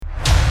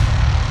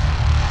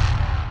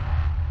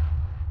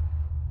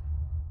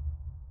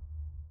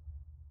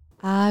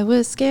I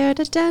was scared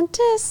of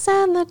dentists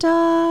and the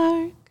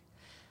dark.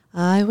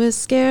 I was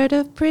scared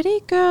of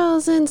pretty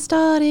girls and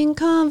starting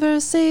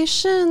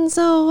conversations.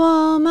 Oh,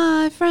 all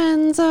my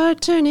friends are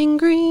turning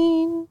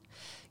green.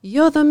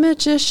 You're the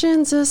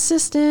magician's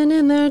assistant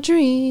in their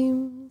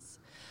dreams.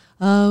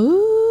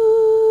 Oh,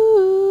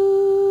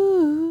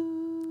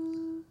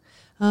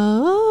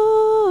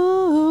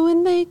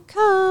 when they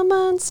come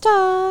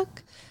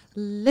unstuck,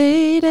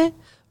 lady,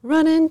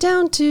 running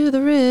down to the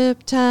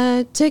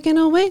riptide, taken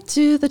away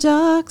to the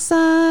dark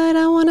side.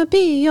 I want to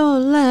be your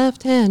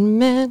left-hand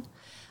man.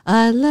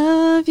 I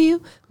love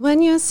you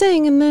when you're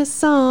singing this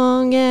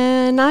song,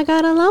 and I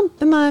got a lump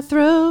in my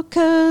throat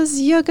 'cause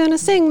you're gonna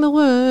sing the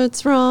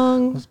words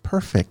wrong. That's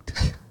perfect.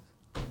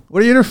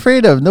 What are you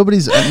afraid of?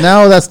 Nobody's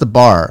now. That's the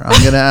bar.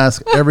 I'm gonna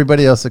ask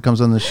everybody else that comes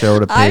on the show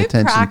to pay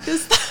attention. I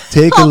practiced that.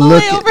 Take a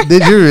look.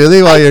 Did you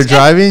really? While you're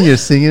driving, you're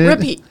singing it.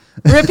 Repeat.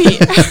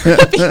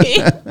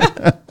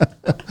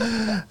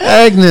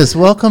 Agnes,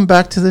 welcome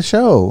back to the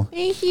show.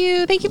 Thank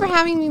you for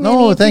having me.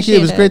 No, thank you.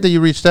 It was great that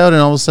you reached out,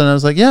 and all of a sudden I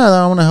was like, yeah,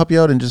 I want to help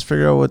you out and just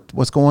figure out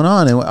what's going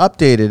on and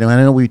update it. And I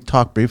know we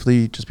talked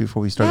briefly just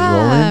before we started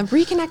rolling.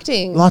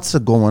 Reconnecting. Lots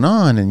of going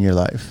on in your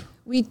life.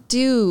 We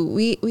do.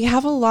 We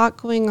have a lot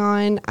going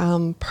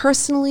on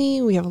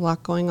personally. We have a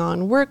lot going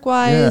on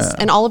work-wise,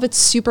 and all of it's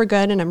super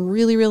good, and I'm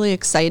really, really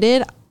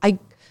excited. I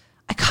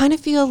kind of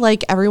feel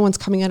like everyone's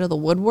coming out of the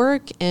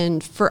woodwork,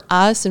 and for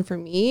us and for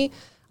me,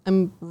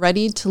 I'm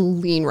ready to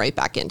lean right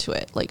back into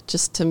it, like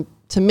just to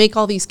make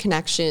all these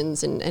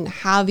connections and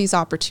have these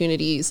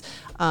opportunities.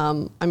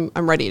 I'm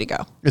ready to go.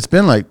 It's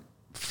been like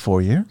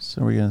 4 years.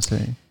 Are we going to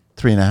say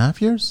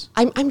 3.5 years?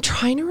 I'm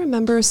trying to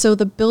remember. So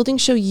the building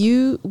show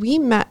we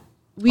met.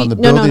 On the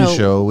building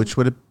show, which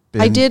would have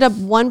been. I did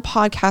one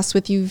podcast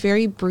with you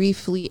very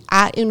briefly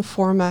at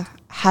Informa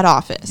head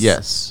office.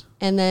 Yes.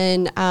 And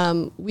then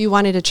we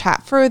wanted to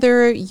chat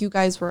further. You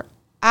guys were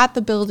at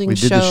the building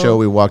show. We did the show.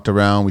 We walked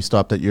around. We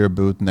stopped at your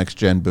booth,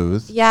 NextGen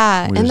booth.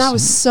 Yeah, and that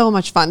was so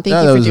much fun. Thank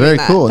you for doing that. That was very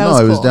cool. No,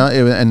 it was down,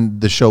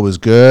 and the show was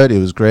good. It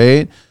was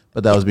great.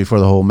 But that was before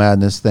the whole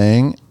madness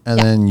thing. And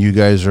then you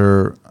guys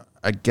are,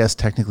 I guess,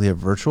 technically a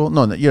virtual.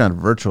 No, you're not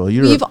virtual.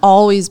 We've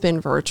always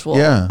been virtual.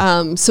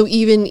 Yeah. So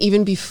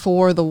even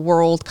before the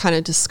world kind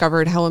of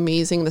discovered how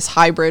amazing this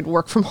hybrid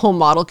work from home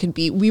model could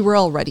be, we were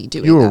already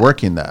doing. You were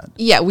working that.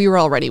 Yeah, we were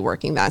already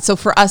working that. So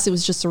for us, it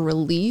was just a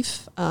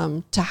relief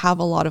to have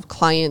a lot of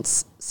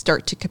clients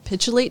start to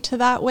capitulate to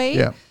that way.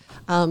 Yeah.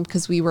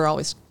 Because we were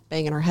always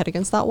banging our head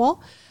against that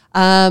wall.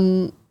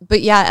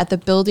 But yeah, at the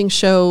building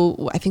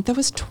show, I think that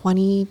was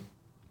 2020.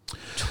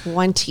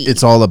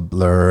 It's all a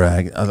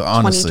blur.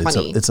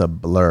 Honestly, it's a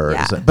blur.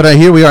 Yeah. But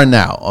here we are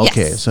now.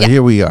 Okay, yes. so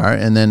here we are.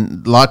 And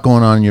then a lot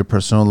going on in your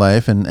personal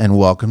life. And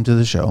welcome to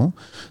the show.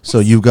 So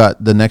you've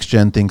got the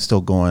NextGen thing still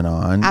going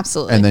on.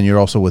 Absolutely. And then you're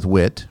also with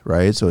WIT,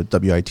 right? So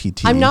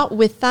WITT. I'm not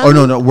with them.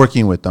 Oh, no,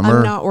 working with them.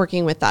 I'm not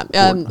working with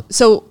them.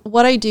 So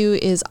what I do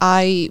is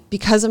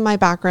because of my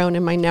background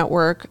and my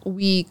network,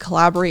 we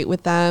collaborate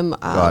with them.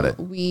 Got it.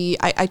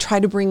 I try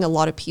to bring a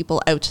lot of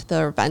people out to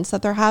the events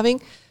that they're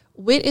having.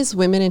 WIT is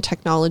Women in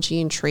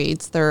Technology and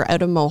Trades. They're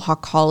out of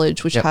Mohawk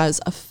College, which has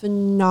a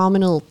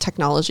phenomenal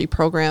technology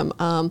program.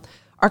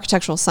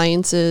 Architectural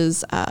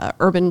sciences,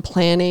 urban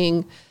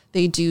planning.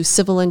 They do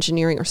civil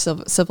engineering or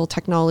civil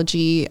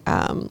technology.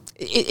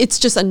 It's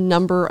just a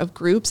number of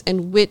groups.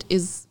 And WIT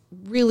is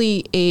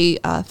really a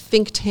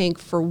think tank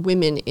for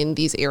women in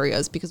these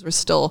areas because we're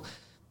still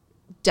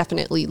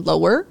definitely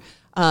lower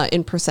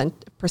in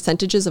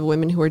percentages of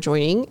women who are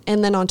joining.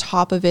 And then on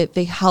top of it,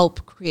 they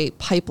help create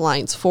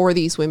pipelines for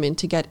these women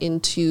to get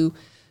into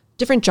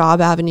different job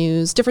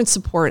avenues, different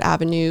support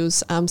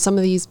avenues. Some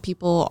of these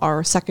people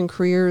are second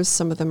careers.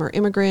 Some of them are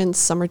immigrants.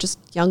 Some are just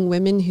young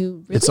women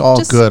who really it's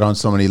all good on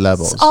so many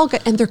levels. It's all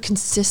good. And they're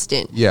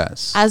consistent.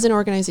 Yes. As an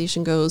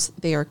organization goes,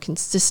 they are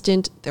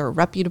consistent. They're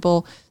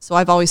reputable. So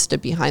I've always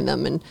stood behind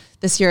them. And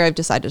this year I've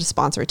decided to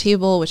sponsor a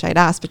table, which I'd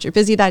asked, but you're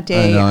busy that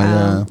day. I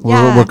know,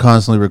 We're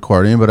constantly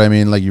recording, but I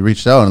mean, like you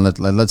reached out and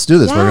let's do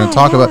this. We're going to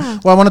talk about,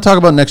 I want to talk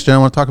about NextGen. I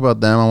want to talk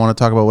about them. I want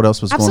to talk about what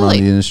else was going on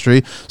in the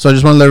industry. So I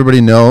just want to let everybody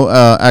know,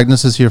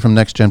 Agnes is here from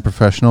NextGen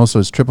Professional. So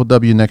it's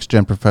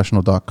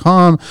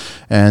www.nextgenprofessional.com.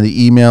 And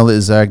the email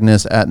is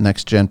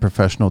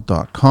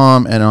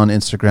agnes@nextgenprofessional.com. And on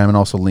Instagram and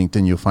also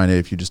LinkedIn, you'll find it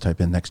if you just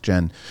type in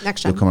NextGen.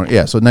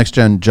 NextGen. So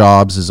NextGen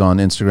Jobs is on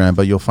Instagram,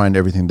 but you'll find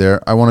everything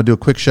there. I want to do a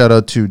quick shout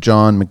out to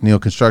John McNeil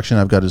Construction.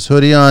 I've got his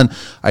hoodie on.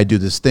 I do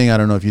this thing. I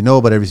don't know if you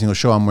know, but every single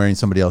show I'm wearing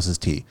somebody else's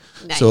tee.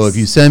 Nice. So if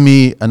you send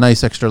me a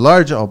nice extra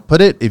large, I'll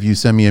put it. If you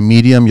send me a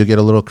medium, you'll get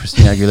a little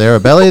Christina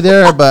Aguilera belly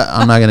there, but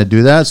I'm not going to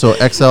do that. So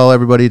XL,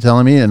 everybody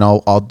telling me, and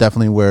I'll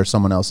definitely wear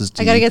someone else's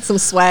tee. I got to get some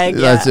swag.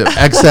 That's it.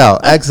 XL,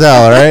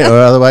 all right? Or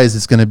otherwise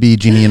it's going to be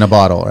genie in a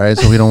bottle, all right?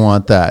 So we don't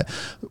want that.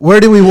 Where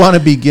do we want to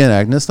begin,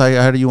 Agnes?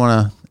 How do you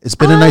want to... It's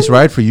been a nice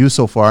ride for you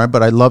so far,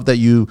 but I love that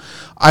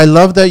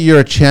you're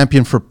a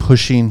champion for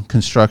pushing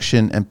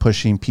construction and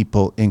pushing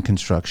people in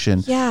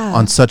construction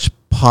on such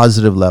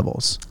positive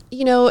levels.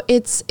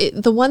 it's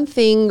the one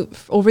thing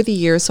over the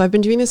years. So I've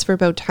been doing this for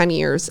about 10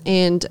 years,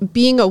 and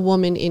being a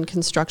woman in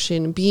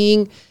construction,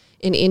 being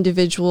an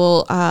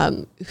individual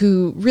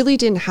who really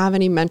didn't have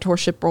any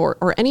mentorship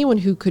or anyone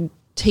who could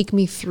take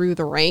me through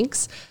the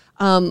ranks,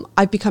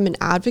 I've become an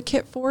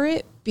advocate for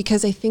it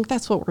because I think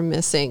that's what we're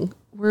missing.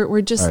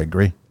 We're just, I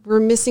agree. We're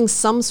missing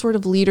some sort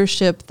of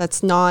leadership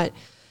that's not,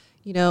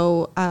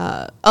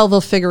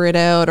 they'll figure it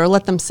out, or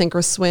let them sink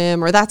or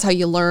swim, or that's how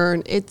you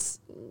learn.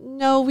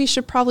 No, we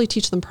should probably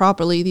teach them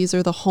properly. These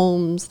are the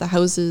homes, the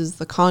houses,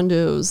 the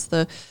condos,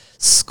 the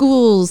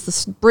schools,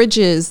 the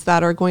bridges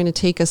that are going to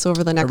take us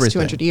over the next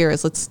 200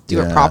 years. Let's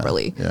do it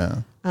properly.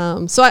 Yeah.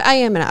 So I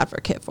am an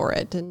advocate for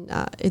it, and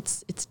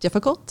it's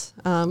difficult.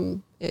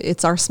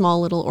 It's our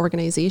small little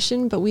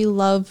organization, but we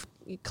love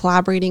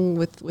collaborating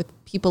with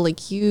people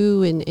like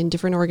you and in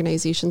different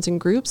organizations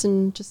and groups,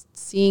 and just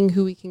seeing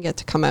who we can get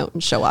to come out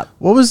and show up.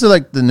 What was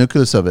the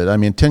nucleus of it? I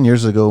mean, 10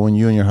 years ago when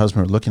you and your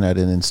husband were looking at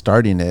it and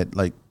starting it,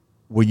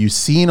 were you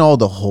seeing all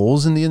the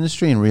holes in the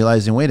industry and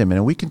realizing, wait a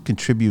minute, we can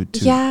contribute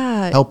to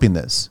helping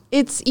this?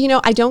 It's,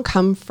 I don't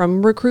come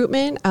from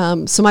recruitment.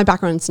 So my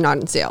background is not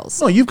in sales.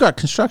 No, you've got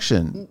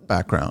construction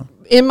background.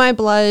 In my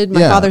blood, my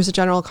father's a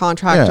general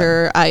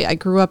contractor. Yeah. I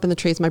grew up in the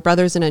trades. My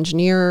brother's an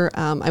engineer.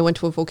 I went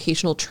to a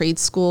vocational trade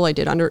school. I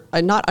did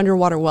not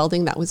underwater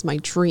welding. That was my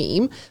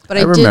dream. But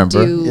I did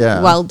do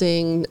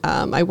welding.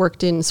 I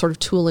worked in sort of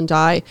tool and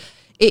die.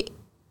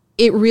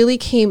 It really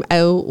came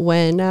out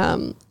when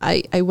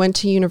I went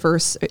to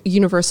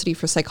university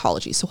for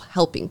psychology, so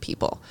helping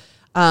people.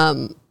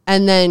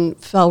 And then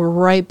fell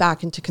right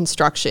back into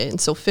construction.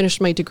 So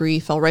finished my degree,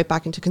 fell right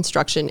back into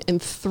construction,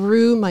 and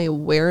through my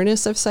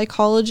awareness of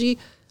psychology,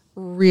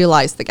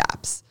 realized the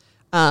gaps.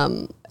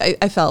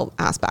 I fell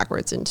ass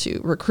backwards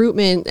into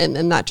recruitment, and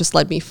then that just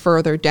led me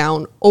further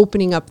down,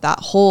 opening up that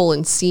hole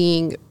and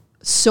seeing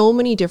so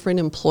many different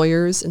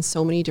employers and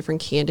so many different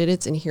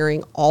candidates, and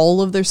hearing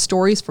all of their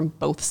stories from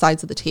both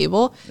sides of the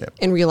table,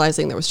 and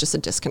realizing there was just a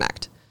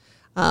disconnect.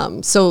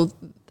 So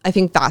I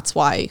think that's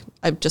why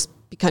I've just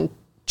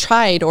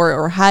tried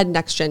or had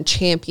NextGen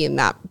champion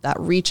that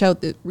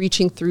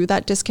reaching through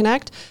that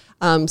disconnect.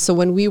 So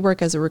when we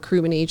work as a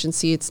recruitment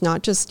agency, it's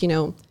not just,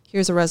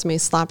 here's a resume,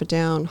 slap it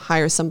down,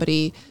 hire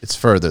somebody. It's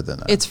further than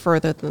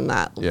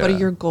that. Yeah. What are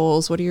your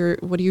goals? What are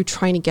you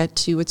trying to get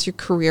to? What's your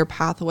career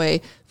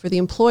pathway for the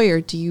employer?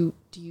 Do you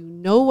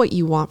know what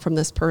you want from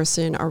this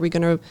person? Are we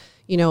going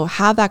to,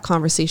 have that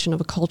conversation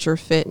of a culture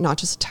fit, not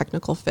just a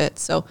technical fit?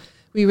 So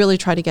we really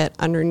try to get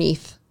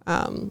underneath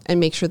and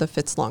make sure the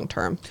fit's long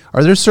term.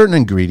 Are there certain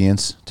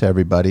ingredients to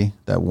everybody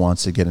that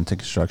wants to get into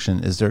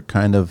construction? Is there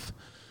kind of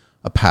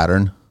a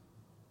pattern?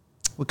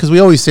 Because we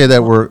always say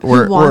that we're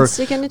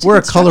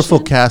a colorful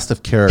cast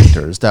of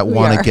characters that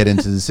want to get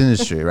into this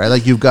industry, right?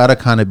 Like, you've got to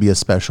kind of be a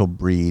special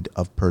breed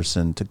of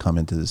person to come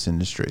into this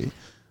industry.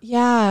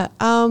 Yeah.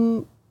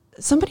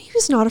 Somebody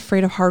who's not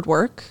afraid of hard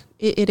work.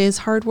 It is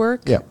hard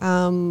work. Yeah.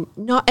 And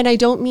I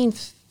don't mean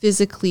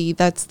physically.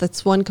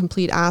 That's one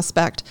complete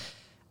aspect.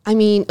 I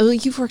mean,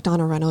 you've worked on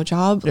a reno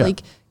job. Yeah.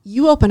 Like,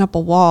 you open up a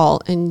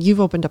wall and you've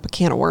opened up a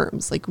can of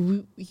worms. Like,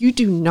 you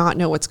do not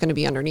know what's going to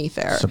be underneath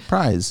there.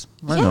 Surprise.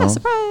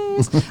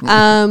 Surprise.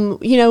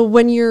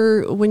 When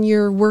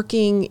you're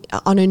working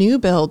on a new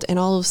build, and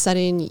all of a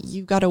sudden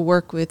you've got to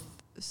work with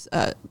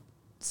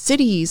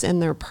cities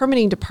and their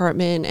permitting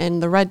department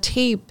and the red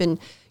tape, and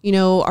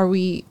are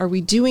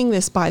we doing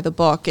this by the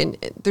book? And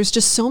there's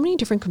just so many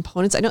different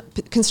components. I know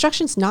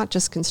construction's not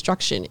just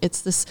construction.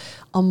 It's this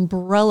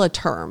umbrella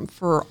term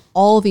for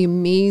all the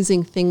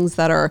amazing things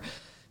that are,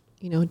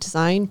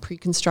 design,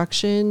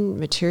 pre-construction,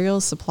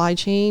 materials, supply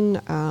chain,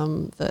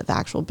 the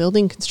actual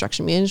building,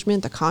 construction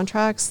management, the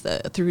contracts,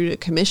 through to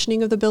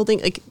commissioning of the building.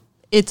 Like,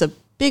 it's a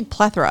big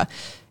plethora.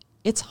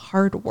 It's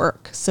hard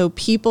work. So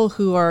people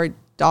who are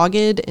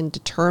dogged and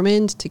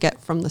determined to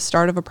get from the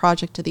start of a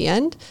project to the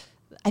end,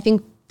 I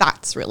think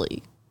that's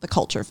really the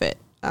culture fit.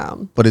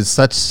 But it's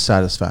such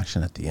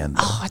satisfaction at the end,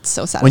 though. Oh, it's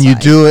so satisfying. When you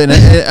do it,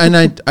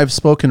 and I've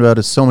spoken about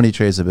it, so many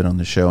trades have been on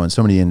the show, and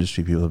so many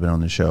industry people have been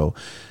on the show.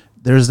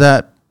 There's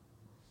that,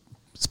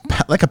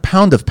 like a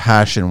pound of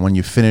passion when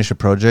you finish a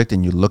project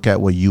and you look at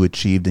what you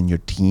achieved in your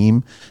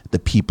team, the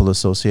people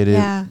associated,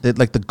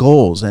 like the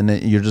goals, and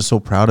you're just so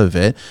proud of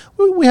it.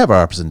 We have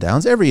our ups and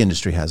downs. Every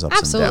industry has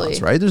ups and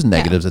downs, right? There's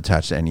negatives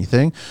attached to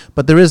anything,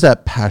 but there is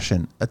that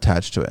passion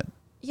attached to it.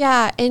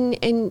 Yeah,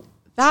 and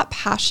that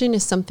passion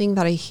is something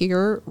that I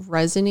hear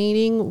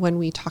resonating when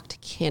we talk to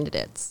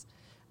candidates,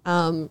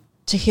 to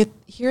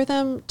hear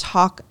them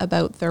talk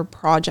about their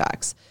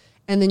projects.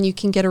 And then you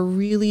can get a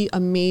really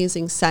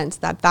amazing sense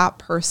that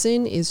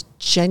person is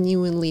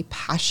genuinely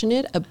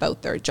passionate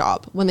about their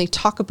job when they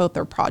talk about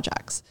their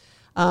projects.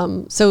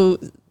 So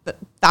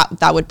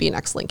that would be an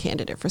excellent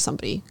candidate for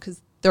somebody,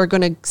 because they're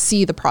going to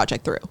see the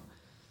project through.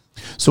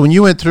 So when we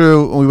went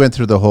through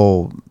the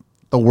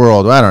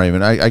world,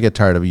 I get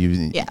tired of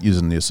using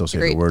the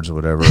associated words or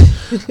whatever.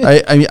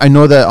 I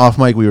know that off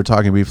mic we were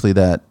talking briefly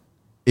that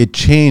it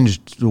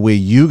changed the way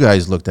you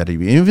guys looked at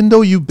it. Even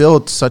though you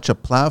built such a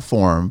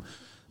platform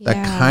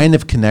that kind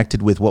of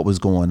connected with what was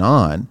going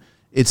on,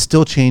 it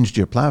still changed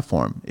your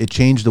platform. It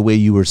changed the way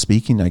you were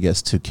speaking, I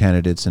guess, to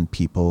candidates and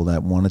people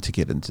that wanted to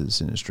get into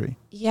this industry.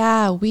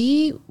 Yeah,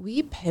 we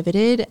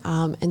pivoted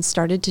and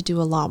started to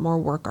do a lot more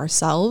work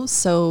ourselves.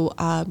 So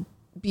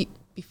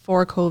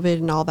before COVID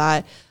and all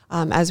that,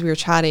 as we were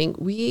chatting,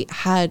 we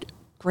had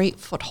great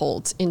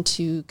footholds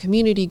into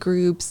community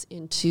groups,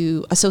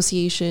 into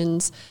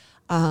associations,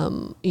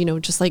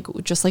 just like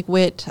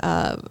WIT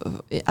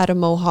at a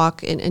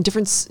Mohawk and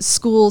different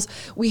schools.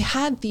 We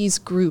had these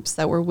groups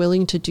that were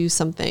willing to do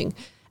something.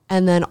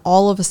 And then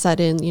all of a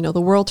sudden,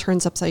 the world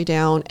turns upside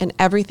down and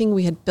everything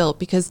we had built,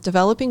 because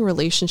developing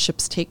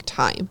relationships take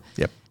time.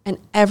 Yep. And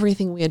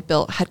everything we had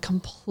built had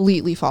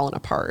completely fallen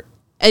apart.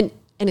 And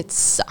it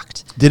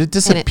sucked. Did it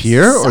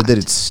disappear or did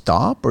it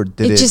stop or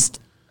did it just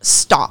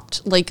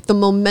stopped? Like the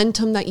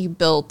momentum that you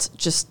built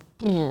just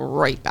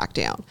right back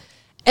down.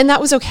 And that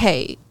was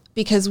okay,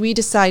 because we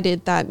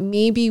decided that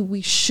maybe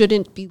we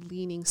shouldn't be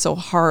leaning so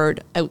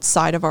hard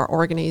outside of our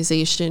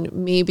organization.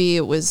 Maybe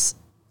it was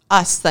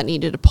us that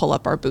needed to pull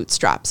up our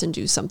bootstraps and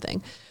do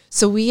something.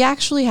 So we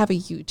actually have a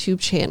YouTube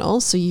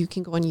channel. So you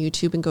can go on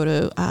YouTube and go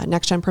to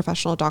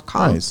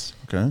nextgenprofessional.com. Nice.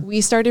 Okay.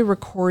 We started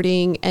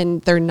recording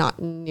and they're not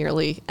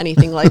nearly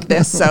anything like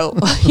this. So,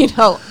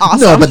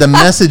 awesome. No, but the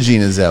messaging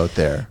is out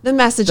there. The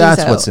messaging is out.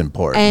 That's what's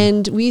important.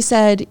 And we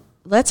said,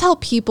 let's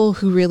help people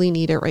who really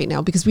need it right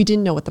now, because we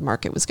didn't know what the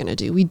market was going to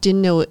do. We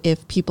didn't know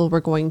if people were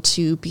going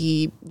to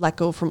be let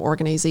go from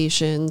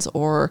organizations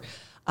or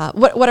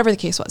whatever the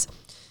case was.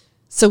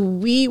 So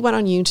we went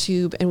on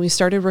YouTube and we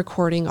started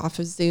recording off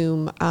of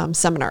Zoom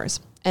seminars.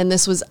 And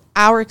this was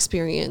our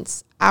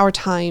experience, our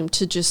time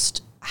to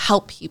just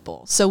help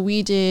people. So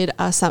we did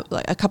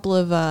a couple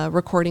of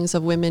recordings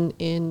of women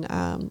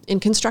in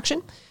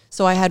construction.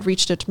 So I had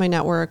reached out to my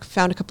network,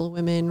 found a couple of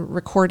women,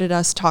 recorded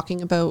us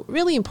talking about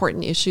really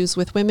important issues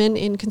with women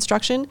in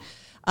construction.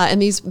 And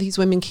these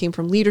women came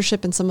from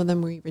leadership, and some of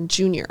them were even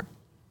junior.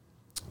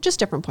 Just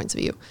different points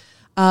of view.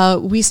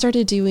 We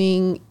started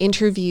doing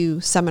interview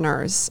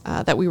seminars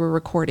that we were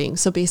recording.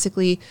 So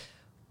basically,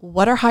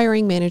 what are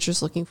hiring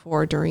managers looking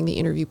for during the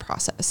interview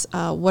process?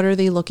 What are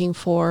they looking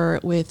for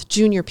with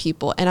junior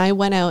people? And I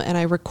went out and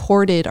I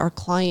recorded our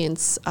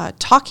clients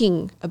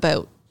talking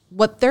about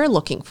what they're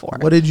looking for.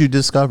 What did you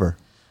discover?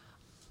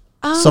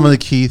 Some of the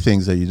key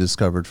things that you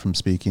discovered from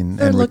speaking and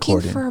recording. They're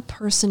looking for a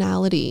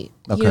personality.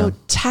 Okay.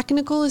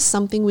 Technical is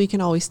something we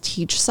can always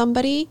teach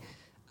somebody.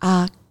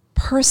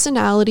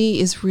 Personality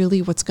is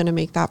really what's going to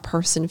make that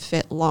person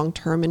fit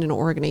long-term in an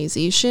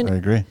organization. I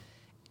agree.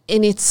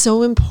 And it's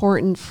so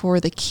important for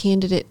the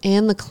candidate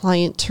and the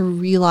client to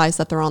realize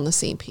that they're on the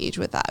same page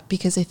with that,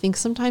 because I think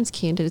sometimes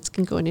candidates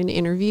can go in an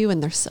interview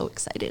and they're so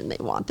excited and they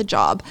want the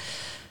job.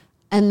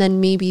 And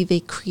then maybe they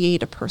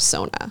create a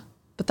persona,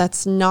 but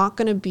that's not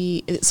going to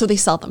be, so they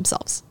sell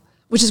themselves,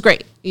 which is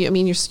great. I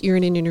mean, you're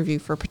in an interview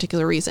for a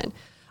particular reason.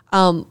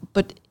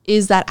 But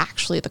is that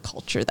actually the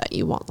culture that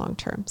you want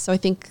long-term? So I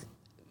think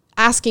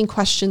asking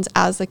questions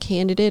as a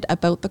candidate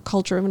about the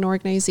culture of an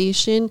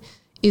organization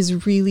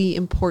is really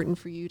important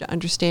for you to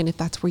understand if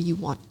that's where you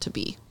want to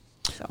be.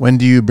 So. When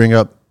do you bring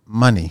up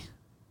money?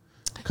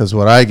 Because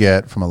what I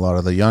get from a lot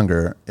of the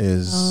younger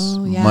is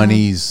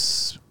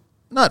money's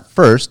not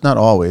first, not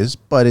always,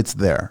 but it's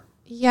there.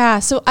 Yeah.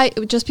 So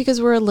just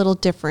because we're a little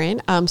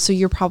different, so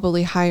you're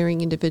probably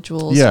hiring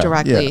individuals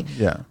directly.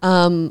 Yeah.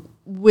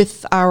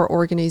 With our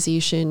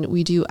organization,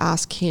 we do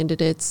ask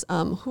candidates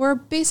who are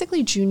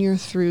basically junior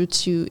through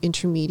to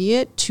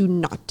intermediate to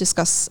not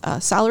discuss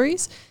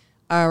salaries.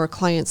 Our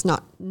clients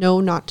know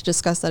not to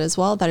discuss that as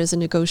well. That is a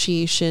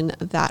negotiation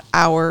that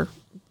our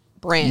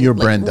brand, your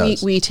brand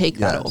does. We take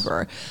that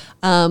over.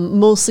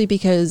 Mostly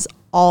because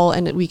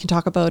and we can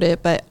talk about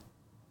it, but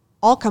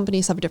all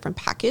companies have a different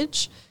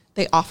package.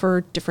 They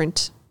offer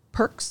different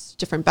perks,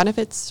 different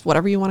benefits,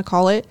 whatever you want to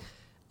call it.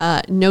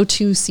 No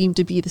two seem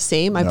to be the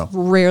same. I've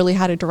rarely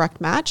had a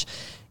direct match.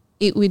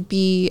 It would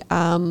be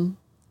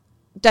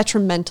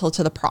detrimental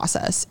to the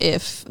process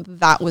if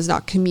that was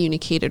not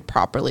communicated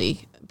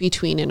properly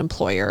between an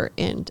employer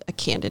and a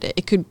candidate.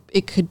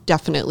 It could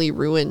definitely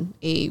ruin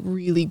a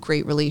really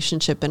great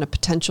relationship and a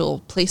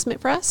potential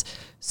placement for us.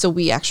 So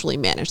we actually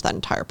manage that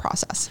entire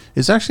process.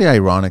 It's actually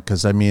ironic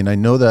because I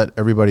know that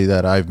everybody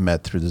that I've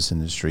met through this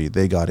industry,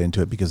 they got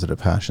into it because of the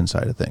passion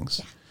side of things.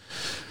 Yeah.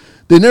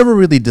 They never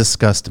really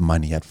discussed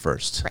money at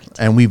first. Right.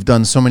 And we've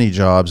done so many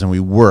jobs and we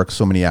work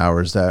so many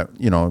hours that,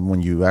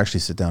 when you actually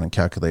sit down and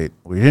calculate,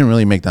 we didn't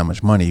really make that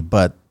much money,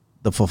 but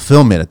the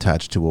fulfillment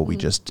attached to what we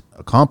just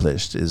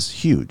accomplished is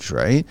huge,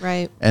 right?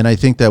 Right. And I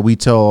think that we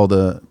tell all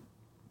the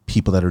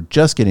people that are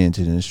just getting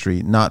into the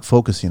industry, not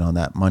focusing on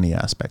that money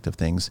aspect of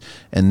things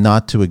and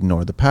not to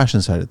ignore the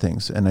passion side of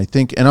things. And I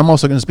think, and I'm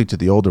also going to speak to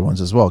the older ones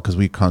as well, because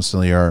we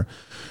constantly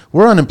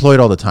we're unemployed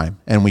all the time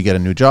and we get a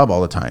new job all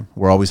the time.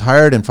 We're always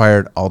hired and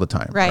fired all the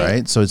time,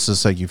 right? So it's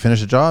just like you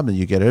finish a job and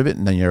you get rid of it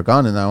and then you're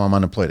gone and now I'm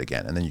unemployed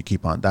again. And then you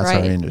keep on. That's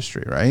our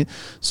industry, right?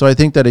 So I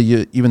think that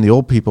even the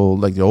old people,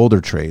 like the older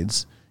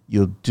trades,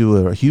 you'll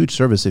do a huge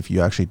service if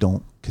you actually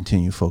don't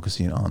continue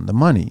focusing on the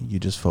money. You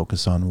just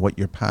focus on what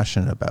you're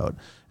passionate about.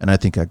 And I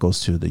think that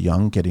goes to the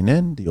young getting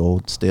in, the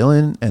old staying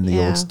in, and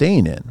the old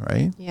staying in,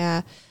 right?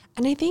 Yeah.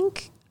 And I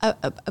think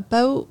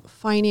about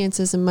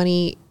finances and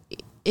money,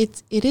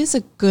 it is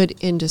a good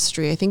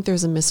industry. I think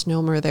there's a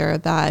misnomer there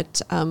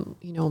that,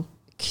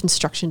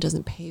 construction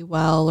doesn't pay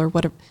well or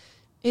whatever.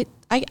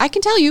 I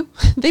can tell you,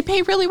 they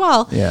pay really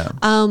well. Yeah.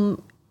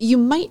 You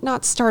might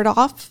not start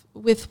off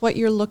with what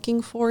you're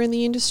looking for in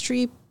the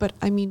industry, but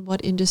I mean,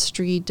 what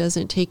industry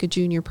doesn't take a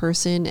junior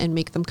person and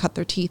make them cut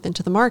their teeth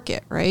into the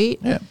market, right?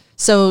 Yeah.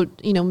 So,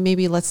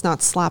 maybe let's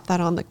not slap that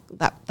on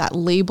that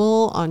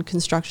label on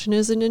construction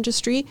as an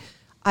industry.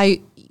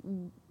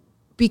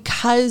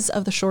 Because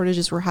of the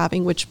shortages we're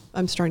having, which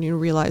I'm starting to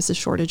realize the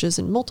shortages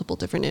in multiple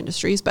different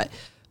industries, but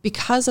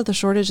because of the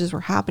shortages we're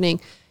happening,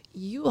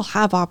 you will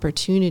have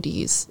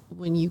opportunities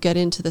when you get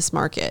into this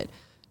market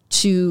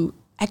to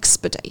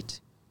expedite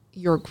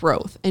your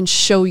growth and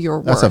show your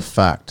worth. That's a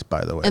fact,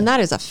 by the way. And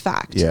that is a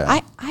fact. Yeah.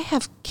 I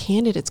have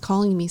candidates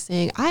calling me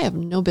saying, I have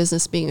no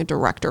business being a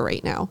director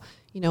right now.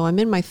 I'm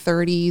in my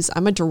 30s.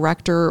 I'm a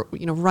director,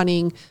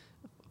 running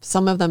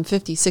some of them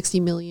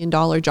 $50-60 million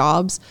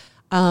jobs.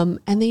 And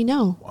they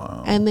know.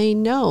 Wow. And they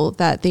know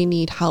that they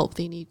need help.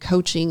 They need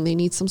coaching. They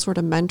need some sort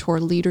of mentor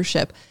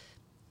leadership.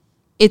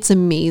 It's an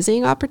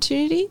amazing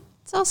opportunity.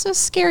 It's also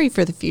scary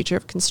for the future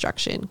of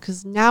construction,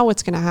 because now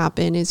what's going to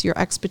happen is you're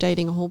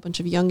expediting a whole bunch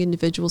of young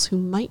individuals who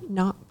might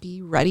not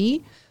be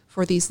ready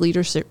for these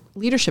leadership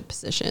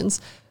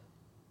positions,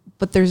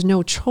 but there's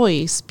no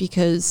choice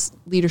because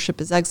leadership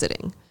is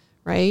exiting,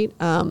 right?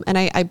 And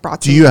I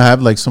brought. Do you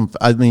have like some?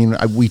 I mean,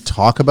 we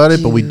talk about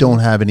it, but we don't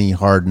have any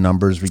hard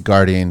numbers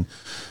regarding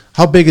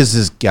how big is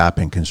this gap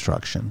in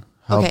construction.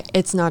 Okay,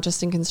 it's not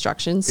just in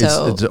construction.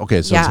 So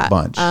it's a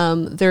bunch.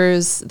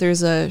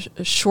 There's a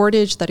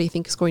shortage that I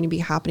think is going to be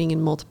happening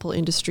in multiple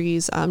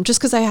industries. Just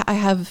because I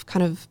have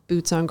kind of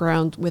boots on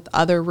ground with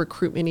other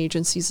recruitment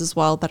agencies as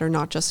well that are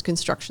not just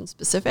construction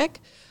specific.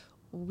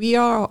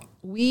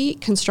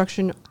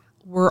 Construction,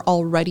 we're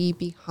already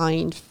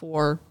behind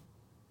for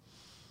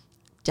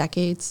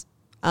decades.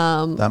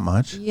 That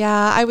much?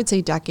 Yeah, I would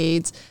say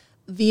decades.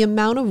 The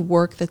amount of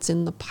work that's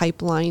in the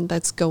pipeline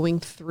that's going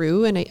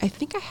through, and I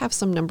think I have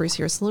some numbers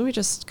here, so let me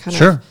just kind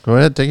of go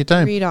ahead, take your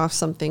time. Read off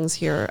some things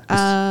here.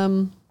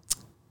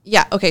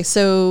 Okay,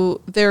 so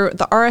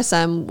the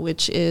RSM,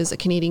 which is a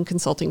Canadian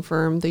consulting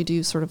firm, they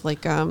do sort of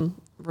like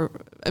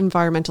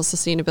environmental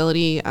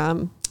sustainability,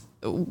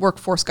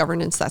 workforce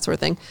governance, that sort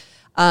of thing.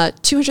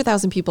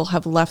 200,000 people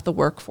have left the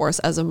workforce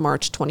as of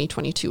March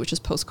 2022, which is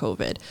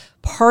post-COVID.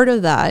 Part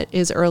of that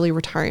is early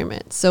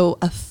retirement. So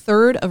a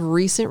third of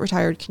recent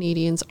retired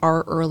Canadians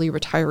are early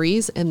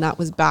retirees, and that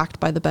was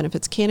backed by the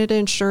Benefits Canada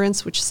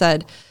insurance, which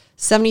said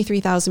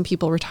 73,000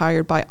 people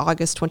retired by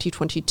August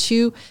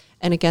 2022.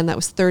 And again, that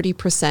was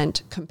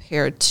 30%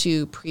 compared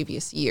to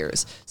previous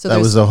years. So that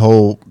was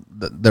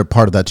they're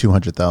part of that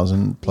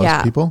 200,000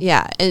 plus people?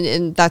 Yeah,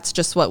 and that's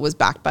just what was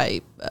backed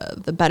by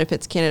the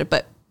Benefits Canada.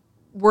 But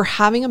we're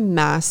having a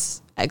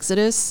mass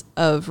exodus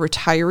of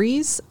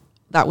retirees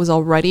that was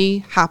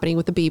already happening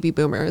with the baby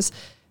boomers.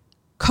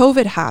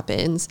 COVID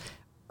happens,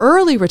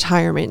 early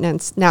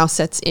retirement now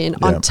sets in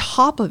on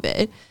top of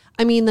it.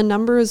 I mean, the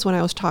numbers when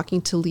I was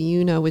talking to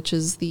LIUNA, which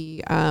is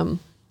the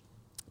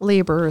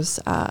laborers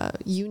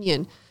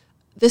union,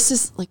 this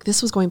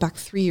was going back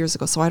 3 years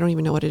ago, so I don't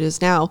even know what it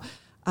is now.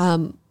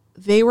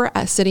 They were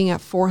sitting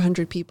at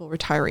 400 people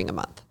retiring a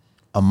month.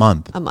 A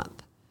month.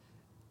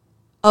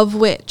 Of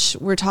which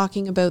we're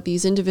talking about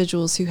these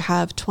individuals who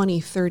have 20,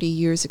 30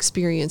 years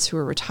experience who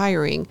are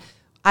retiring.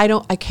 I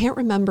can't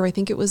remember. I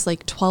think it was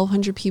like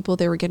 1,200 people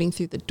they were getting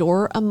through the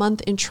door a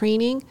month in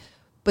training,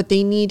 but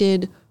they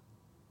needed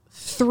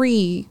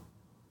 3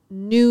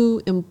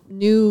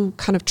 new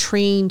kind of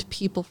trained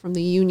people from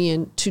the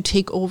union to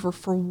take over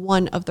for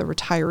one of the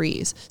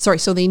retirees. Sorry,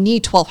 so they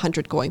need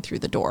 1,200 going through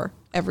the door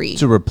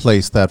to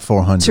replace that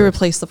 400. To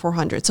replace the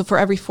 400. So for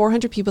every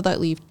 400 people that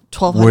leave,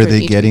 1,200 were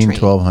they getting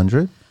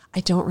 1,200? I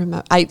don't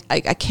remember. I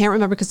can't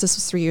remember because this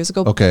was 3 years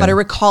ago. Okay. But I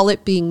recall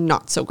it being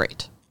not so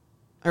great.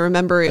 I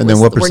remember it. And then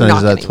what percentage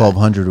of that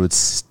 1,200 would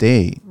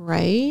stay?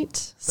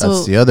 Right.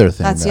 That's the other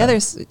thing. That's the other.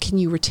 Can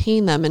you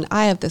retain them? And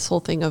I have this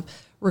whole thing of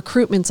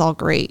recruitment's all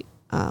great.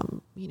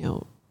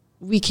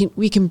 We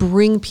can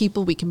bring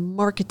people. We can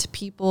market to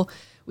people.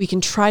 We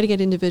can try to get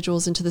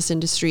individuals into this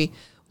industry.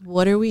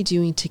 What are we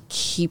doing to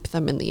keep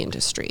them in the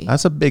industry?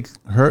 That's a big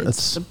hurdle.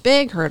 It's a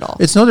big hurdle.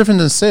 It's no different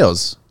than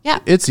sales. Yeah.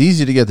 It's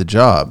easy to get the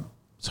job.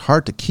 It's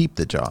hard to keep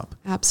the job.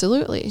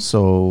 Absolutely.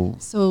 So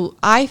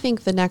I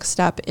think the next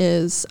step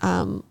is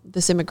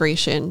this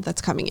immigration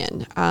that's coming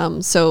in.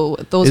 So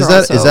those is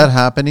that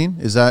happening?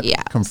 Is that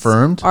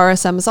confirmed?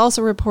 RSM has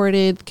also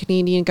reported the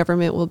Canadian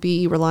government will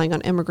be relying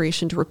on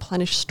immigration to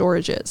replenish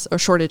shortages.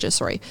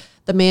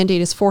 The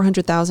mandate is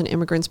 400,000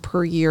 immigrants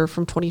per year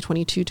from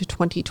 2022 to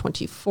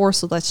 2024.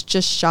 So that's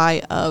just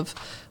shy of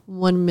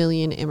 1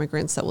 million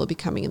immigrants that will be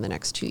coming in the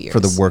next 2 years. For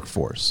the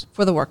workforce.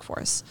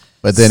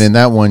 But then in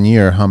that 1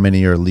 year, how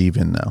many are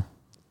leaving now?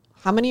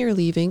 How many are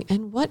leaving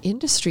and what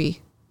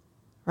industry?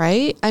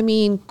 right? I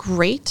mean,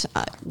 great.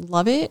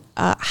 Love it.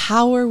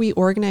 How are we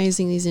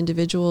organizing these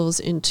individuals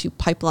into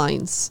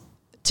pipelines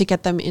to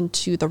get them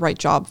into the right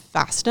job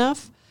fast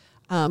enough,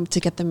 to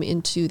get them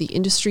into the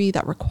industry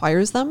that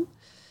requires them?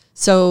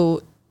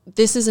 So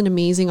this is an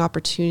amazing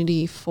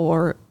opportunity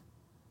for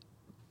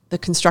the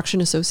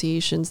construction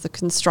associations, the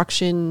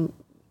construction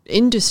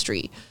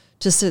industry,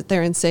 to sit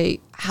there and say,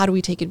 how do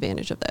we take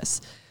advantage of this?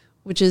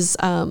 Which is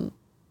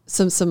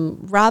some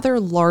rather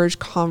large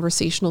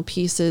conversational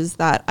pieces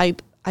that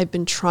I've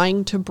been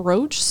trying to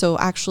broach. So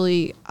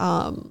actually,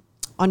 on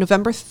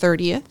November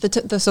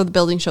 30th, so the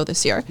building show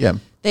this year,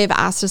 they've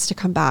asked us to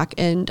come back,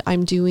 and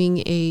I'm doing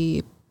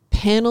a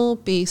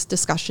panel-based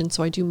discussion.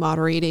 So I do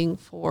moderating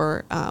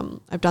for,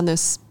 I've done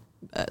this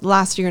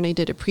last year and I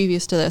did it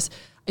previous to this.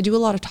 I do a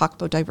lot of talk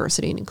about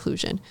diversity and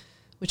inclusion,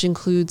 which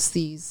includes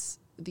these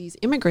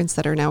immigrants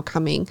that are now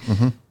coming.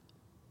 Mm-hmm.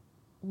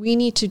 We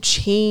need to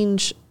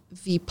change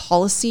the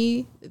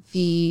policy,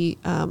 the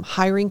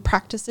hiring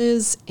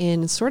practices,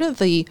 and sort of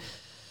the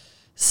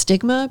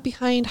stigma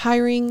behind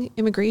hiring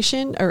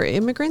immigration or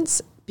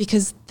immigrants,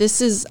 because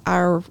this is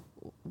our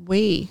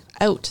way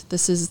out.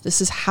 This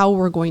is how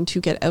we're going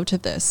to get out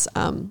of this.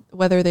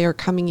 Whether they are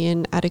coming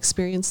in at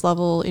experience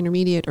level,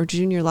 intermediate, or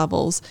junior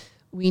levels,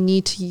 we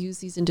need to use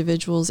these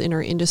individuals in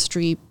our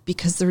industry,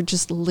 because there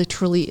just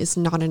literally is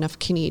not enough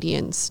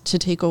Canadians to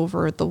take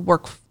over the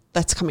work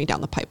that's coming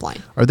down the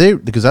pipeline. Are they,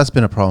 because that's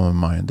been a problem of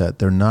mine, that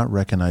they're not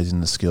recognizing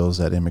the skills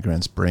that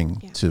immigrants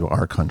bring to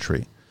our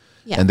country.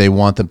 Yeah. And they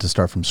want them to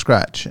start from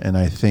scratch. And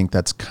I think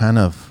that's kind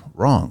of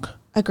wrong.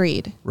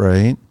 Agreed.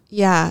 Right?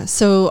 Yeah.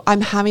 So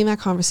I'm having that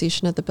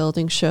conversation at the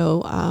building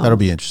show. That'll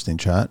be interesting,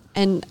 chat.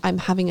 And I'm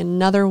having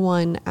another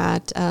one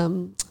at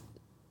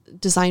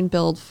Design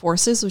Build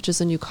Forces, which is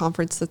a new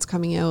conference that's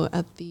coming out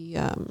at the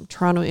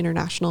Toronto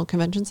International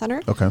Convention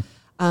Center. Okay.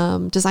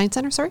 Design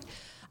Center, sorry.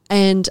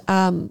 And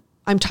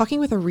I'm talking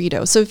with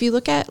Aredo. So if you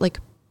look at like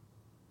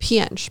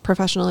PEng,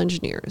 Professional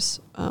Engineers,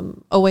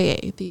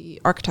 OAA,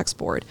 the Architects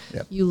Board,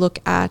 you look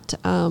at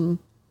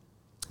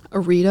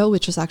Aredo,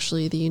 which is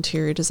actually the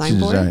Interior Design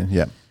Board.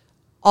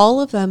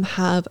 All of them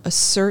have a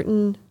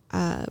certain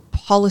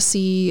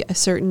policy, a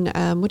certain,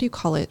 what do you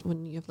call it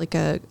when you have like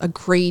a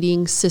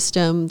grading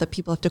system that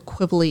people have to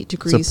equivalate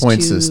degrees to? It's a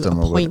point system.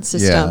 A point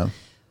system.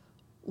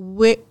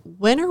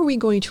 When are we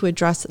going to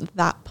address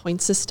that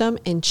point system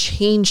and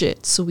change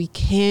it so we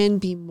can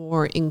be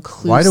more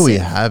inclusive? Why do we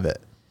have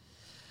it?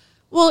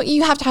 Well,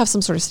 you have to have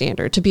some sort of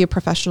standard. To be a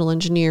professional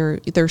engineer,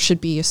 there should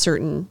be a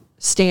certain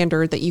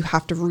standard that you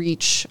have to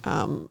reach,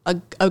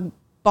 a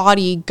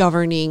body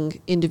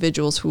governing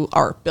individuals who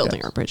are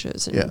building our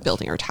bridges and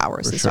building our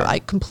towers. And so I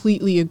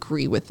completely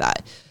agree with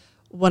that.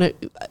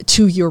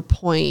 To your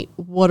point,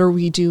 what are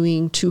we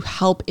doing to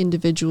help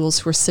individuals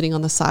who are sitting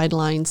on the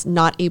sidelines,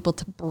 not able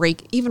to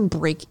break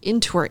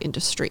into our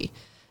industry?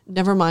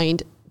 Never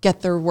mind,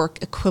 get their work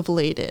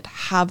equivalated,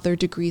 have their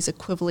degrees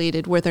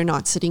equivalated, where they're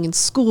not sitting in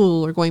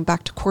school or going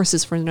back to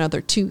courses for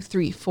another 2,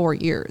 3, 4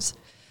 years.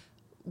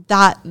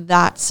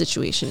 That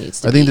situation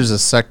needs to be. I think there's a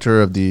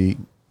sector of the,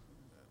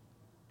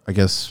 I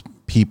guess,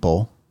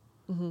 people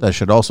that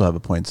should also have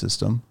a point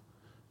system,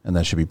 and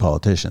that should be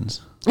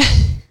politicians.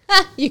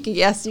 You can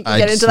get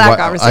into that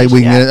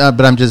conversation.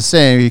 But I'm just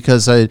saying,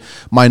 because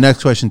my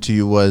next question to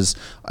you was,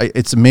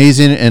 it's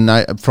amazing,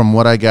 and from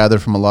what I gather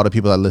from a lot of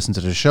people that listen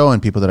to the show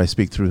and people that I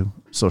speak through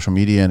social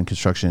media and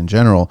construction in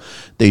general,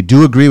 they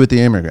do agree with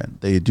the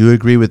immigrant. They do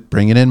agree with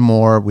bringing in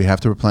more. We have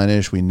to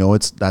replenish. We know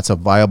that's a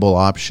viable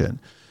option,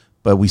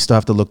 but we still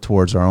have to look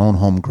towards our own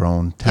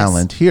homegrown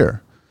talent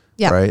here.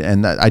 Yeah. Right.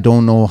 And I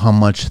don't know how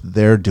much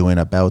they're doing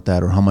about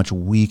that or how much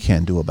we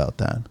can do about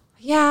that.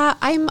 Yeah,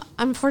 I'm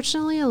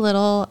unfortunately a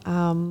little,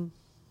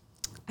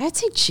 I'd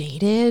say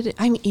jaded.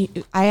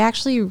 I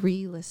actually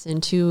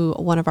re-listened to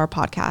one of our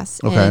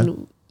podcasts,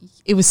 and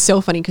it was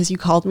so funny because you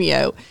called me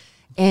out,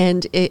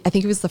 and I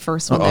think it was the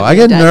first one. I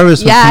get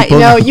nervous. Yeah,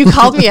 no, you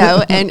called me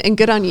out, and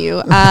good on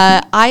you.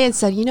 I had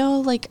said,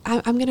 I'm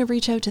going to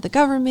reach out to the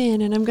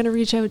government, and I'm going to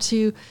reach out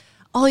to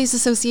all these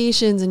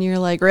associations, and you're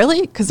like,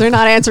 really? Because they're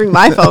not answering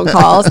my phone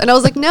calls. And I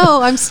was like,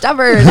 no, I'm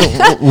stubborn.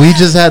 We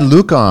just had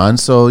Luke on,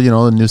 so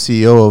the new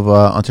CEO of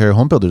Ontario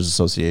Home Builders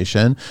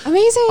Association.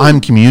 Amazing. I'm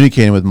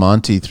communicating with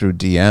Monty through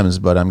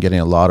DMs, but I'm getting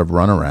a lot of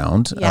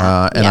runaround.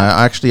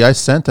 I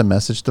sent a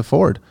message to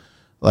Ford.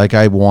 Like,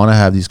 I want to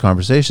have these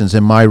conversations,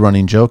 and my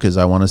running joke is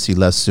I want to see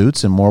less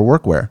suits and more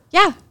workwear.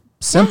 Yeah.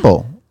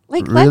 Simple. Yeah.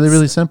 Like,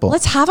 really simple.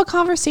 Let's have a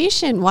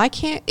conversation. Why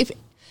can't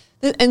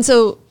and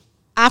so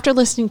after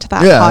listening to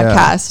that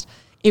podcast,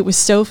 it was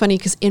so funny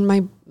because in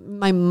my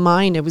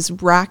mind, I was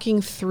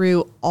racking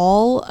through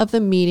all of the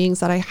meetings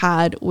that I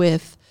had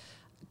with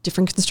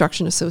different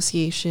construction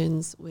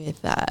associations,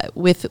 with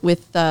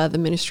the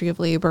Ministry of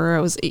Labor.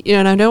 I was,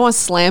 and I don't want to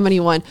slam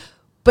anyone,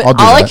 but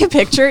all I could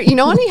picture,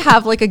 when you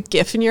have like a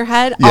GIF in your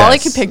head, all I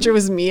could picture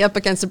was me up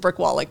against a brick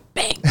wall, like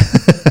bang,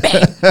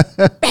 bang,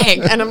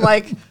 bang, and I'm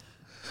like,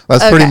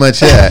 that's pretty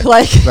much it.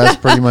 That's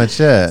pretty much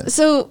it.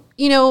 So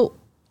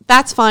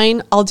that's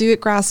fine. I'll do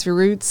it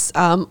grassroots.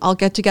 I'll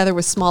get together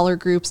with smaller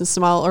groups and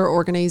smaller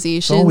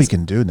organizations. That's all we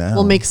can do now.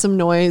 We'll make some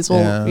noise.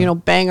 We'll,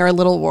 bang our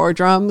little war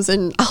drums,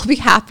 and I'll be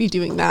happy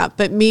doing that.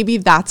 But maybe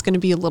that's going to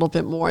be a little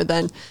bit more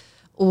than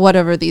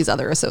whatever these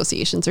other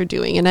associations are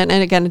doing. And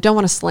again, I don't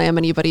want to slam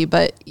anybody,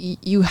 but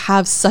you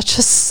have such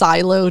a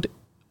siloed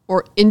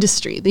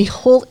industry. The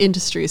whole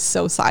industry is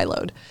so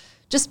siloed.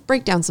 Just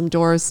break down some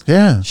doors.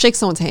 Yeah. Shake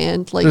someone's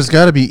hand. Like, there's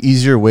got to be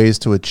easier ways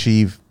to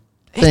achieve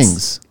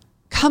things.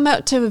 Come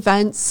out to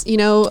events,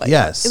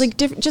 Yes. like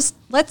just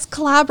let's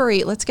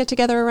collaborate. Let's get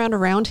together around a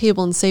round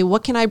table and say,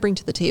 what can I bring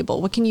to the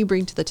table? What can you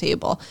bring to the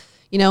table?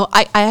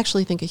 I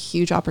actually think a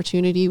huge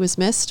opportunity was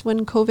missed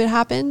when COVID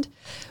happened.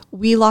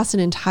 We lost an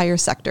entire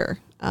sector,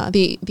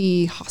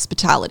 the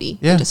hospitality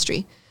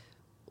industry.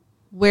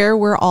 Where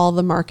were all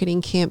the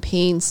marketing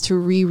campaigns to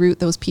reroute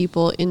those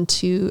people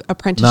into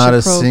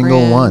apprenticeship programs,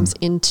 single one.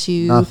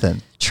 into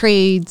Nothing.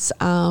 trades,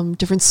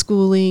 different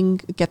schooling,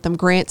 get them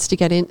grants to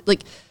get in?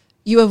 Like,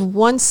 you have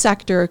one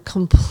sector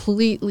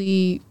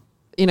completely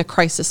in a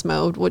crisis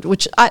mode,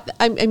 which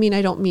I mean,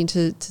 I don't mean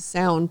to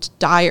sound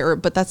dire,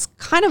 but that's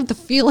kind of the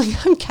feeling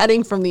I'm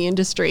getting from the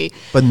industry.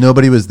 But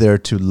nobody was there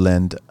to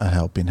lend a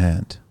helping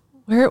hand.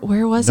 Where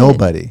was it?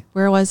 Nobody.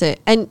 Where was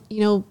it? And,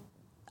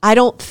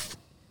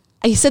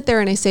 I sit there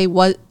and I say,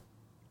 was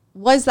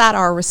that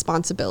our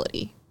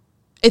responsibility?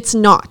 It's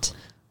not.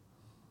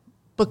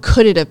 But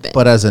could it have been?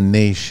 But as a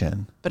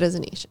nation. As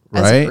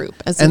right? a group.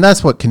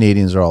 That's what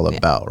Canadians are all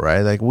about,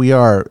 right? Like, we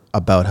are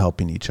about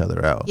helping each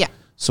other out. Yeah.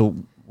 So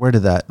where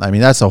did that,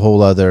 that's a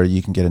whole other,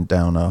 you can get it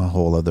down a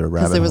whole other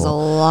rabbit hole. Because there was a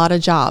lot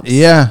of jobs.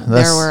 Yeah.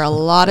 There were a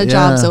lot of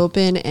jobs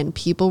open, and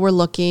people were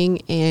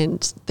looking,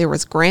 and there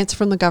was grants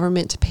from the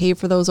government to pay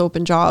for those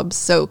open jobs.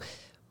 So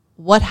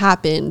what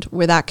happened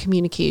where that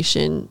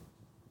communication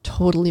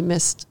totally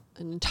missed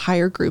an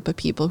entire group of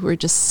people who were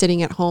just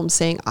sitting at home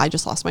saying, I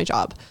just lost my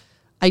job.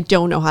 I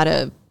don't know how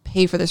to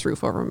pay for this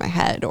roof over my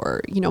head,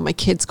 or, my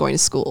kid's going to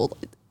school.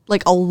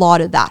 Like, a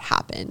lot of that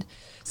happened.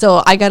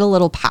 So I got a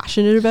little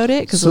passionate about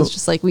it because it was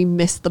just like, we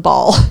missed the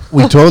ball.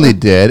 We totally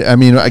did.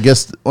 I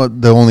guess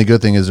the only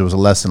good thing is it was a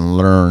lesson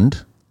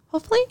learned.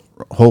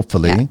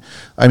 Hopefully.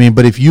 Yeah.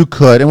 But if you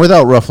could, and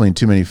without ruffling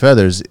too many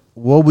feathers,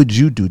 what would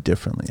you do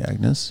differently,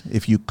 Agnes,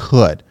 if you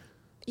could?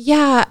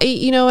 Yeah,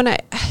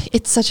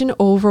 it's such an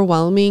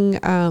overwhelming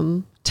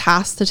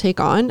task to take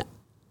on.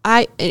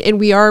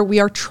 We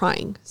are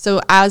trying. So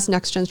as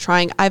NextGen's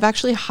trying, I've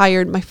actually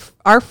hired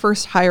our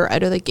first hire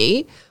out of the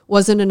gate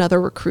wasn't another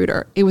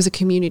recruiter. It was a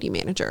community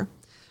manager.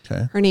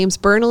 Okay. Her name's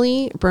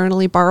Bernally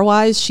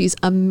Barwise. She's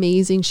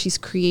amazing. She's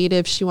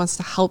creative. She wants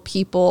to help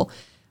people.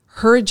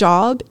 Her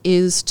job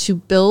is to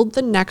build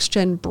the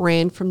NextGen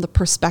brand from the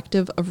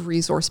perspective of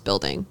resource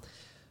building.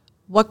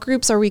 What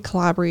groups are we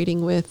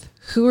collaborating with?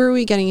 Who are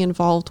we getting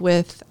involved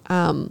with?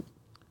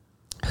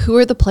 Who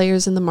are the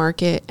players in the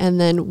market? And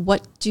then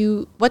what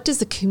does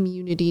the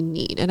community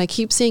need? And I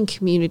keep saying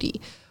community.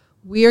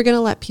 We are going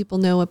to let people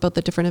know about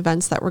the different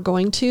events that we're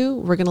going to.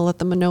 We're going to let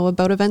them know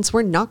about events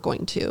we're not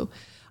going to.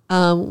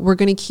 We're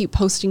going to keep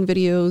posting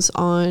videos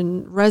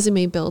on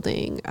resume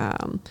building,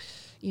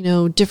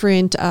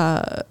 different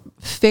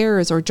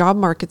fairs or job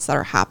markets that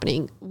are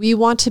happening. We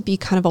want to be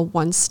kind of a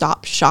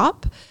one-stop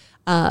shop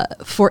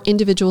for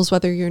individuals,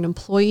 whether you're an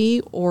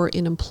employee or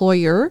an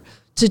employer,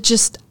 to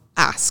just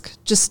ask.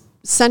 Just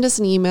send us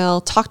an email,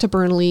 talk to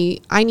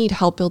Bernally. I need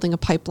help building a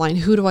pipeline.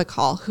 Who do I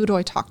call? Who do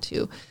I talk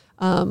to?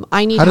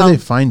 I need help. How do they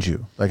find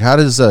you? Like, how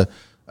does a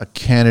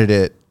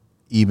candidate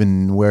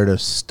even where to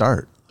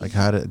start? Like,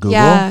 how to Google?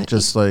 Yeah,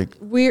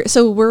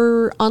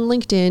 we're on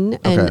LinkedIn,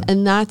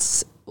 and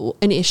that's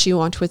an issue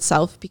onto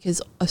itself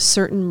because a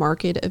certain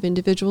market of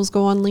individuals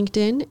go on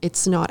LinkedIn.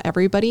 It's not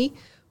everybody.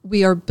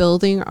 We are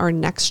building our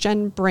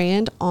NextGen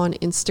brand on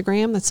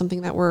Instagram. That's something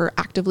that we're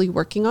actively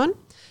working on.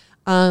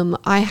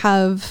 I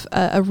have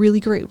a really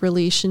great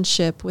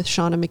relationship with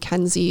Shauna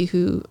McKenzie,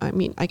 who,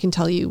 I can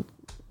tell you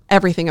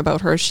everything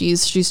about her.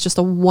 She's just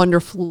a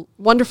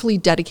wonderfully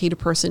dedicated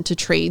person to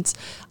trades.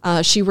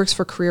 She works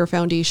for Career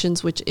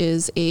Foundations, which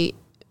is a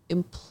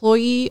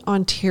Employee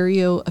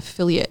Ontario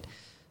affiliate.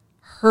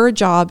 Her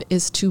job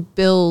is to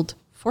build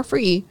for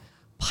free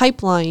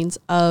pipelines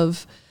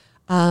of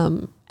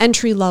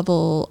entry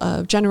level,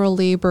 of general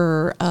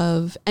labor,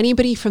 of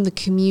anybody from the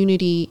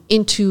community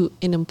into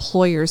an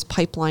employer's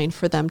pipeline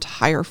for them to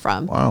hire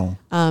from.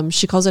 Wow.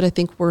 She calls it, I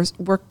think,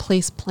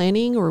 workplace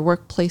planning or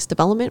workplace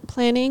development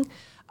planning.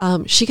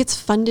 She gets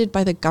funded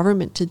by the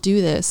government to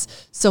do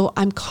this. So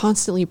I'm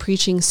constantly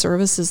preaching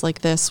services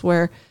like this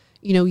where,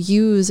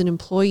 you as an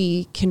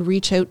employee can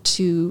reach out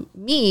to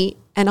me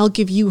and I'll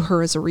give you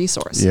her as a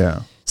resource.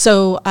 Yeah.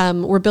 So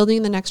we're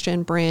building the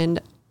NextGen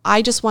brand.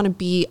 I just want to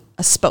be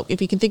a spoke.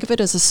 If you can think of it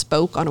as a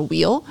spoke on a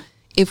wheel,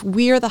 if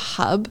we are the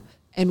hub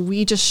and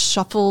we just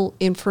shuffle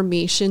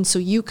information. So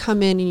you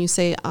come in and you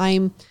say,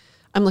 I'm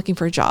looking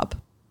for a job.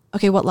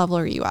 Okay, what level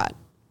are you at?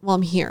 Well,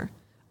 I'm here.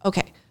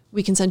 Okay,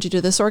 we can send you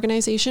to this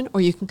organization,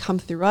 or you can come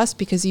through us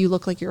because you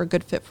look like you're a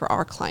good fit for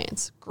our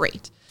clients.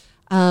 Great.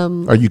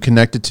 Are you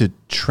connected to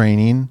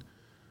training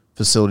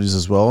facilities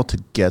as well to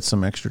get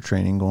some extra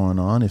training going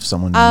on if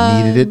someone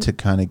needed it to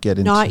kind of get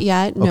into? Not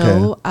yet,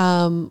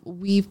 no.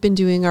 We've been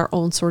doing our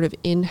own sort of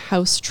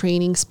in-house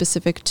training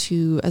specific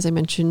to, as I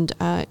mentioned,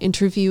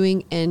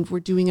 interviewing, and we're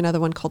doing another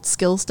one called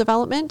skills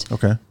development.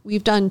 Okay.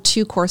 We've done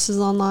 2 courses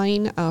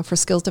online for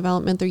skills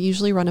development. They're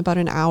usually run about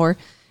an hour.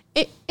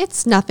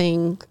 It's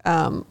nothing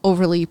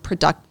overly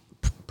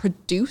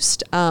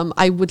produced.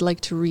 I would like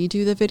to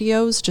redo the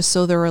videos just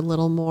so they're a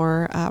little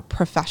more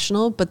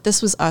professional, but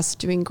this was us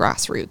doing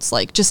grassroots,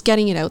 like just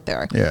getting it out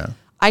there. Yeah.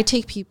 I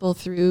take people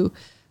through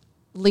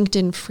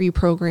LinkedIn free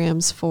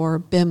programs for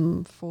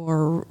BIM,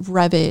 for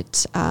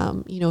Revit.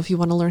 If you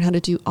want to learn how to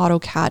do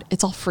AutoCAD,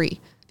 it's all free.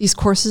 These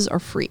courses are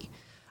free.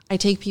 I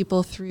take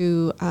people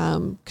through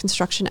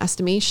construction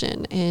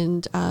estimation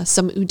and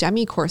some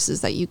Udemy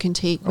courses that you can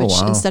take,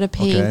 which instead of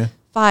paying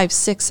 $500,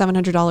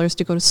 $600, $700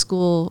 to go to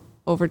school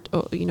over,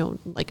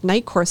 like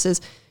night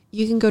courses,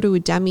 you can go to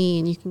Udemy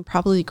and you can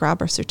probably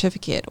grab our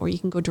certificate, or you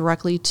can go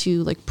directly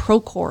to like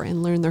Procore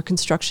and learn their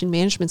construction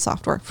management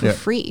software for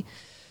free.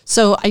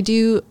 So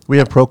we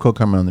have Procore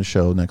coming on the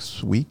show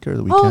next week or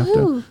the week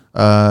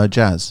after.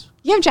 Jazz.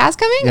 You have Jazz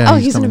coming? Yeah,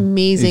 he's an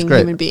amazing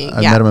human being.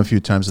 I've met him a few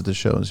times at the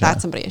shows. Yeah.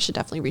 That's somebody I should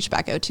definitely reach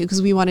back out to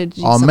because we wanted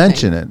to do I'll something.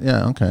 mention it.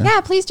 Yeah, okay.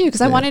 Yeah, please do,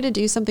 because I wanted to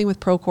do something with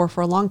Procore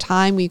for a long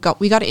time. We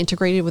got it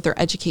integrated with their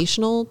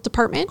educational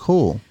department.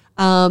 Cool.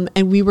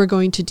 And we were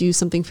going to do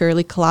something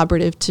fairly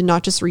collaborative to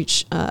not just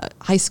reach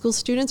high school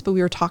students, but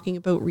we were talking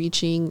about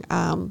reaching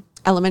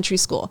elementary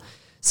school.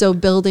 So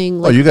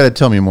building. You got to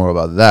tell me more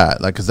about that,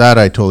 because that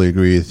I totally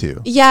agree with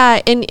you.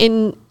 Yeah,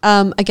 and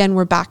again,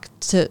 we're back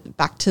to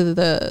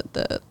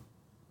the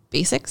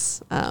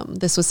basics.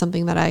 This was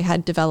something that I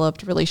had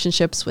developed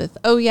relationships with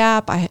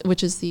OYAP,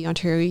 which is the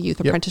Ontario Youth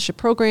Apprenticeship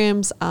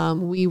Programs.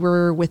 We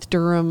were with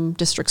Durham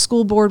District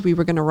School Board. We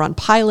were going to run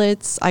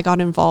pilots. I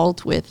got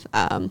involved with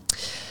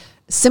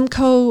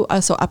Simcoe,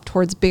 so up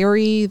towards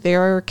Barrie.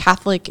 They're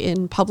Catholic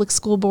in public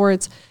school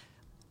boards.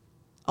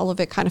 All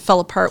of it kind of fell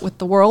apart with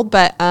the world,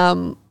 but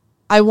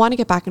I want to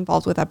get back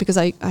involved with that because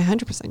I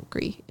 100%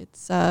 agree.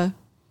 It's but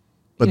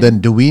then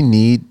do we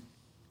need,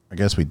 I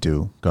guess we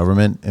do,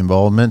 government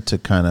involvement to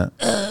kind of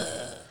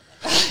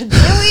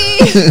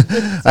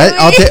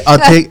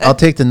I'll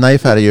take the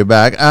knife out of your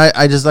back.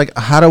 I just like,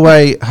 how do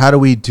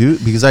we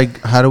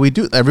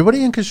do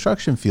everybody in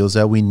construction feels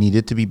that we need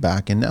it to be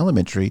back in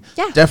elementary,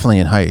 definitely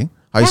in high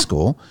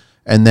school,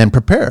 and then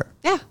prepare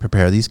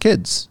these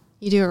kids.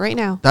 You do it right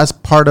now. That's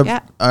part of,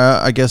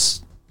 I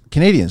guess,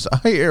 Canadians,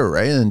 I hear,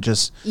 right? And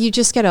you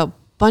just get a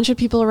bunch of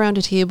people around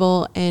a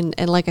table, and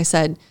like I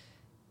said,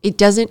 it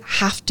doesn't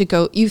have to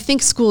go. You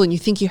think school and you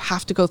think you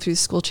have to go through the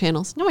school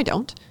channels. No, I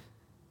don't.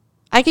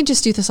 I can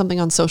just do something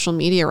on social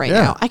media right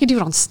now. I can do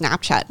it on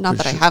Snapchat. Not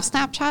that I have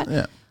Snapchat.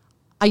 Yeah.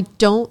 I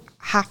don't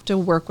have to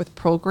work with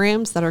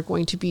programs that are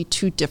going to be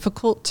too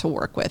difficult to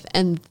work with.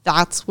 And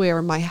that's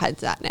where my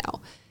head's at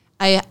now.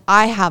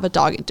 I have a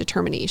dogged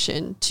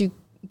determination to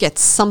get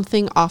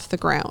something off the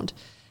ground.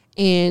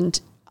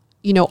 And,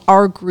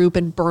 our group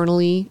in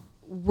Burnley,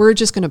 we're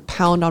just going to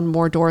pound on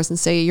more doors and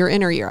say, you're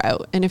in or you're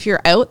out. And if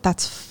you're out,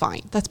 that's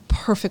fine. That's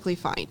perfectly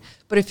fine.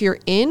 But if you're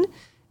in,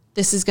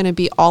 this is going to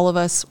be all of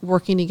us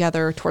working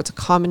together towards a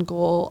common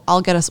goal.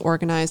 I'll get us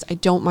organized. I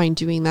don't mind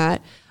doing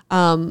that.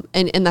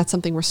 And that's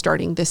something we're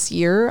starting this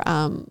year.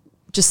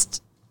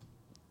 Just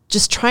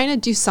trying to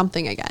do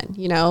something again,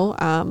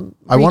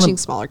 reaching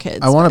smaller kids.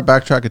 I want to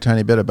backtrack a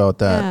tiny bit about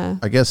that. Yeah.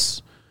 I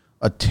guess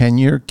a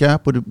 10-year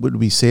gap, would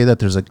we say that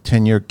there's a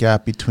 10-year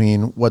gap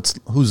between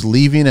who's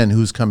leaving and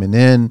who's coming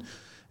in?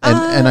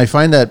 And I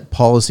find that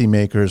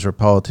policymakers or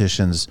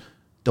politicians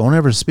don't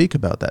ever speak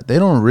about that. They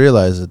don't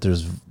realize that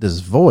there's this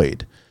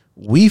void.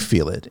 We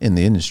feel it in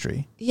the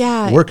industry.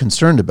 Yeah. We're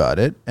concerned about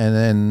it. And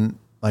then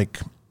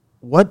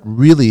what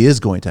really is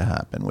going to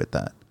happen with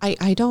that?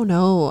 I don't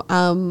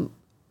know.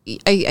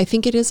 I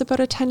think it is about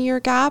a 10-year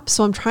gap.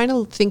 So I'm trying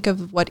to think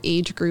of what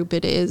age group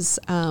it is.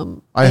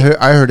 I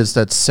heard it's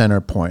that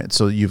center point.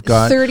 So you've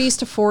got 30s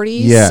to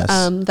 40s. Yes.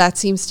 That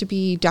seems to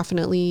be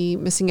definitely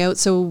missing out.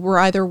 So we're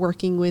either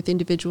working with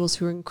individuals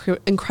who are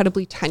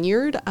incredibly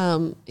tenured,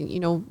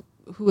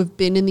 who have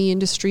been in the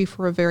industry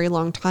for a very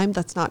long time.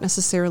 That's not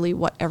necessarily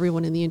what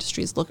everyone in the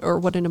industry is or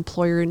what an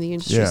employer in the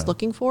industry is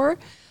looking for.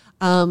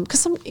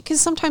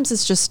 Because sometimes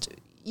it's just,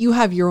 you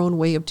have your own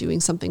way of doing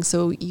something.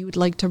 So you would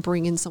like to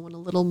bring in someone a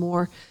little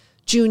more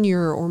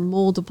junior or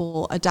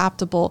moldable,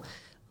 adaptable.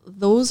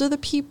 Those are the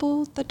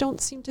people that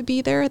don't seem to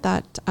be there,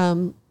 that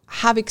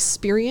have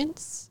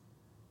experience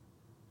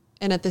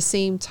and at the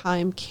same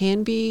time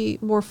can be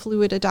more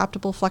fluid,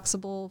 adaptable,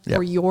 flexible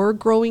for your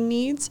growing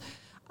needs.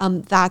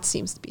 That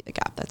seems to be the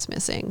gap that's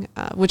missing,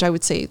 which I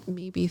would say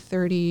maybe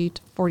 30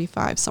 to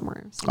 45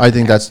 somewhere. I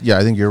think I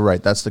think you're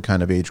right. That's the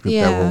kind of age group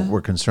that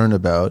we're concerned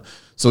about.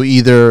 So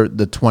either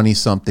the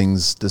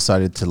 20-somethings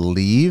decided to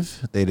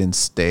leave, they didn't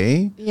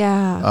stay.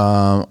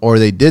 Yeah. Or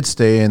they did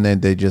stay and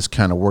then they just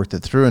kind of worked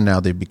it through and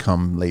now they've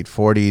become late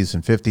 40s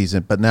and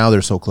 50s. But now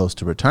they're so close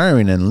to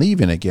retiring and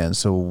leaving again.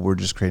 So we're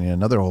just creating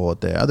another hole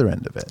at the other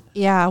end of it.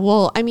 Yeah.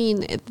 Well, I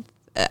mean,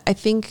 I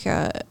think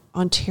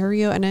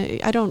Ontario, and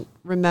I don't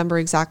remember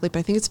exactly, but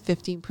I think it's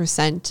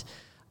 15%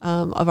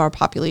 of our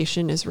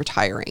population is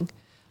retiring.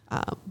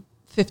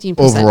 15%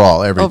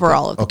 overall, everything.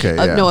 Overall of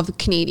the, no, of the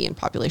Canadian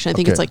population. I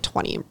think it's like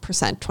 20%,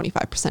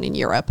 25% in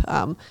Europe.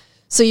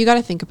 So you got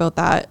to think about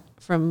that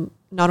from,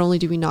 not only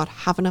do we not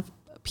have enough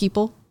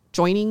people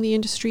joining the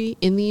industry,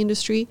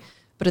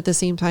 but at the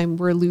same time,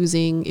 we're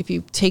losing, if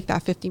you take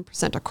that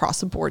 15% across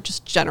the board,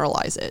 just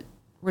generalize it,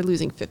 we're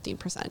losing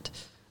 15%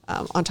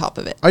 on top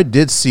of it. I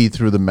did see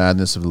through the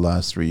madness of the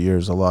last 3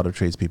 years, a lot of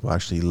tradespeople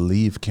actually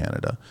leave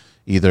Canada,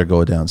 either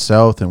go down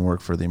south and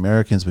work for the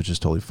Americans, which is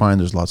totally fine.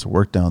 There's lots of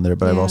work down there,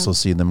 but I've also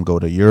seen them go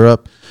to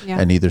Europe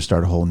and either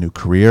start a whole new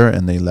career,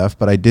 and they left.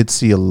 But I did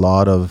see a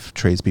lot of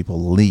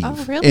tradespeople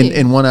leave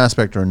in one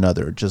aspect or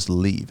another, just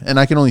leave. And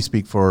I can only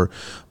speak for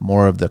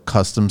more of the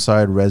custom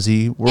side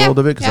resi world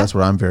of it, because that's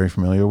what I'm very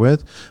familiar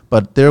with.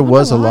 But there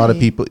was a lot of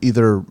people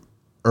either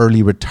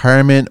early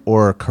retirement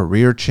or a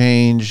career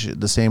change,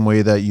 the same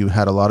way that you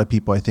had a lot of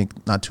people, I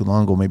think not too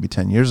long ago, maybe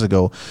 10 years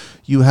ago,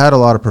 you had a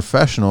lot of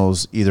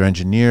professionals, either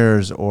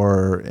engineers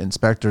or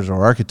inspectors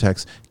or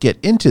architects, get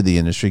into the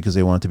industry because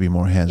they wanted to be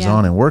more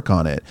hands-on and work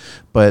on it.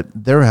 But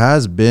there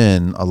has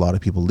been a lot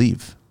of people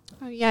leave.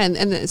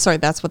 And sorry,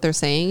 that's what they're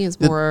saying is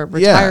more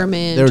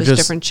retirement, just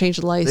different change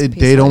of life.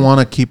 They don't want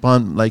to keep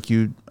on, like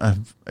you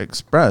have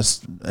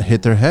expressed,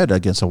 hit their head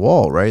against a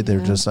wall, right? They're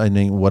just, I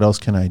mean, what else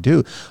can I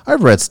do?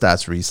 I've read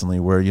stats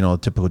recently where, a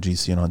typical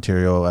GC in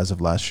Ontario as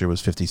of last year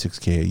was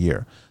 $56K a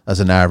year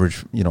as an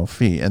average,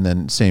 fee. And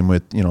then same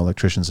with,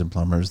 electricians and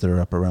plumbers, they're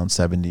up around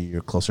 70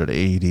 or closer to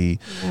 80.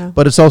 Yeah.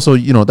 But it's also,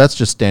 that's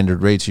just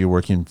standard rates. You're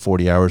working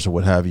 40 hours or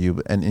what have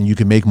you, and you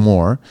can make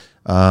more.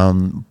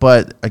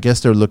 But I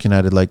guess they're looking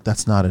at it like,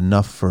 that's not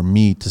enough for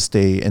me to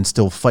stay and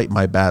still fight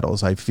my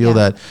battles. I feel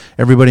that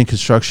everybody in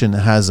construction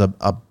has a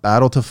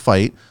battle to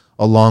fight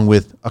along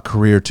with a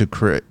career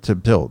to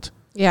build.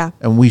 Yeah.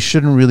 And we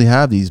shouldn't really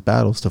have these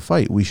battles to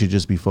fight. We should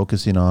just be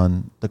focusing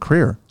on the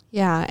career.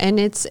 Yeah. And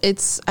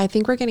it's, I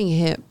think we're getting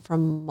hit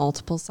from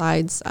multiple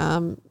sides.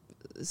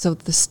 So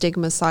the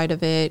stigma side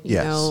of it, you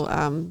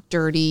know,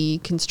 dirty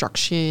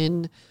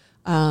construction,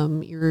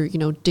 you're,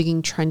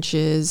 digging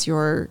trenches,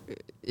 you're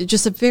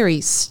just a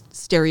very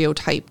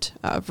stereotyped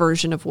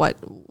version of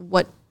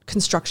what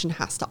construction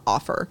has to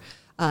offer.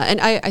 And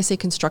I say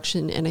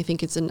construction, and I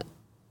think it's an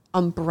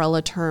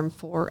umbrella term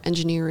for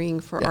engineering,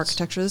 for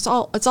architecture. It's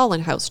all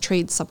in-house,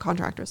 trades,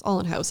 subcontractors, all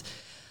in-house.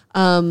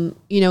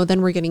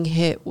 Then we're getting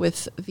hit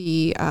with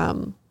the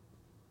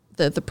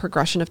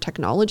progression of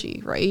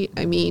technology, right?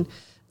 I mean,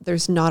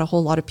 there's not a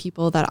whole lot of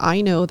people that I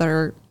know that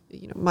are,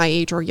 my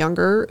age or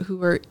younger,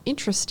 who are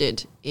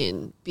interested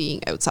in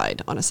being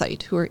outside on a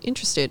site, who are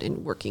interested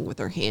in working with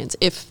their hands,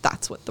 if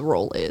that's what the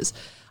role is.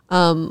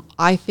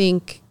 I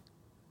think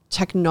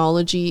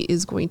technology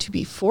is going to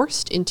be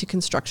forced into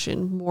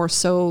construction more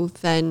so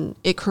than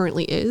it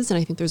currently is. And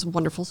I think there's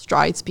wonderful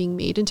strides being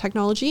made in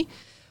technology.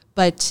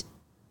 But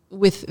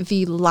with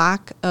the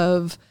lack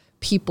of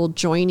people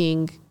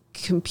joining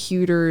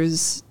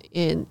computers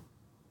in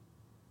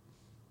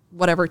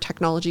whatever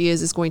technology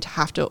is going to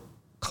have to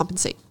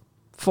compensate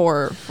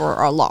for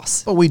our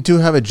loss. But we do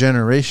have a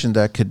generation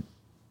that could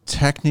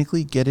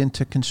technically get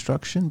into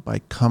construction by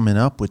coming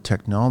up with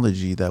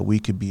technology that we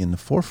could be in the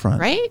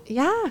forefront. Right?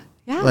 Yeah.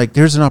 Yeah. Like,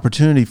 there's an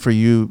opportunity for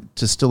you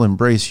to still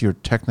embrace your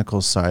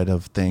technical side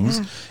of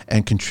things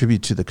and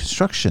contribute to the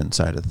construction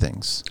side of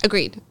things.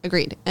 Agreed.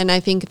 And I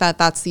think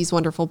that's these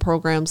wonderful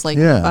programs like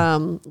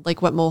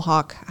what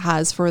Mohawk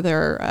has for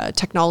their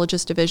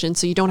technologist division.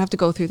 So you don't have to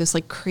go through this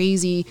like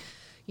crazy,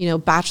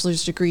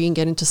 bachelor's degree and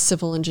get into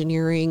civil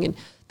engineering. And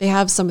they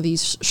have some of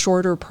these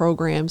shorter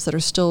programs that are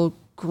still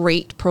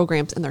great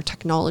programs, and they're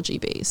technology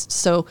based.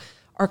 So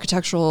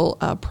architectural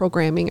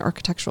programming,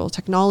 architectural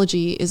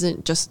technology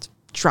isn't just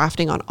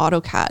drafting on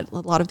AutoCAD. A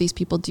lot of these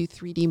people do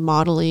 3D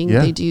modeling.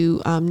 Yeah. They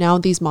do now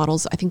these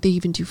models, I think they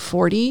even do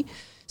 4D.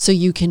 So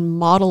you can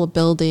model a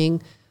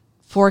building,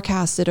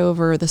 forecast it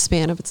over the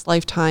span of its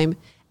lifetime,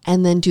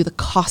 and then do the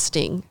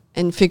costing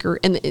and figure.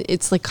 And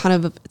it's like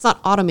it's not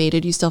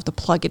automated. You still have to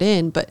plug it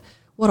in, but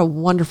what a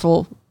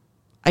wonderful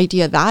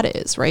idea that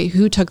is, right?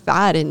 Who took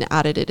that and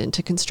added it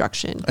into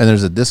construction? And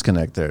there's a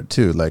disconnect there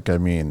too. Like,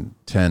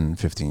 10,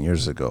 15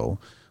 years ago,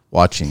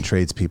 watching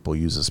tradespeople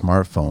use a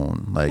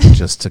smartphone, like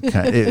just to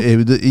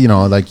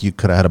like you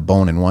could have had a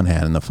bone in one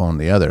hand and the phone in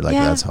the other. Like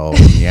that's how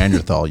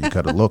Neanderthal you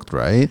could have looked,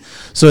 right?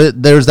 So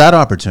there's that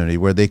opportunity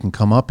where they can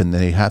come up and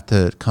they have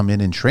to come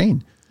in and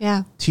train.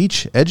 Yeah.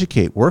 Teach,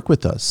 educate, work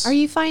with us. Are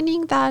you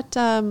finding that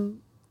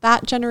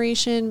that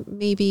generation,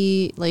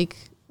 maybe like,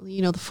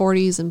 the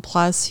 40s and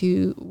plus,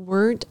 who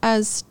weren't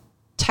as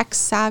tech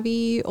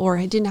savvy or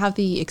didn't have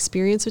the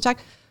experience with tech,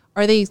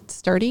 are they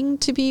starting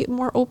to be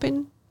more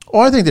open? Oh,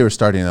 I think they were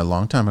starting a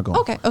long time ago.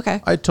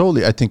 Okay. I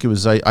think it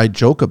was, I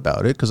joke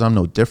about it because I'm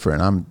no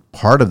different. I'm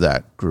part of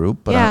that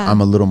group, but I'm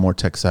a little more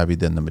tech savvy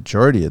than the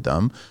majority of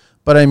them.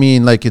 But I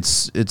mean, like,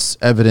 it's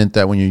evident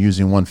that when you're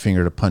using one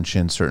finger to punch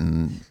in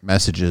certain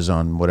messages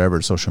on whatever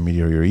social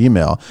media or your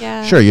email,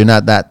 sure, you're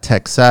not that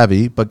tech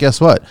savvy, but guess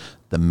what?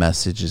 the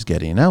message is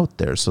getting out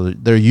there. So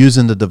they're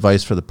using the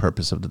device for the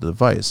purpose of the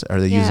device.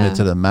 Are they using it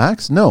to the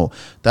max? No.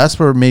 That's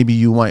where maybe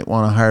you might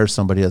want to hire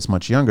somebody that's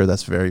much younger,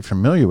 that's very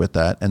familiar with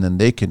that, and then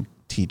they can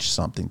teach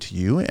something to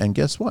you, and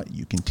guess what?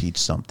 You can teach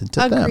something to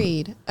them.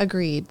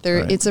 Agreed.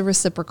 It's a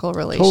reciprocal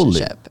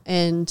relationship.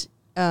 Totally.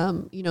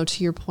 And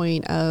to your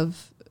point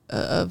of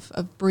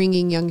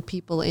bringing young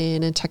people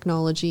in and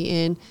technology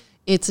in,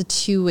 it's a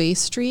two-way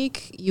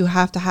streak. You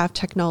have to have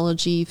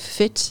technology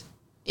fit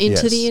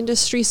into the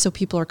industry so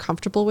people are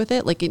comfortable with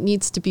it. Like, it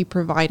needs to be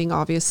providing,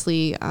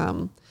 obviously,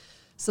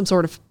 some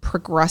sort of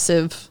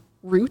progressive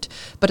route,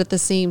 but at the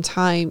same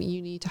time,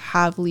 you need to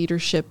have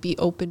leadership be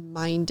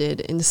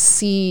open-minded and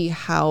see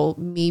how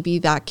maybe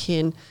that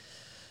can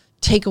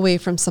take away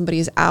from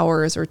somebody's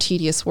hours or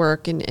tedious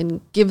work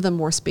and give them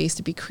more space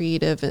to be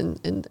creative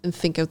and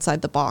think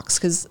outside the box.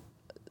 Because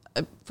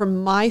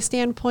from my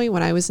standpoint,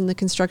 when I was in the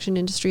construction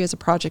industry as a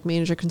project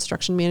manager,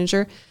 construction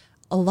manager,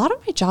 a lot of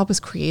my job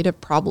was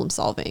creative problem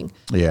solving.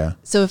 Yeah.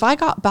 So if I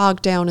got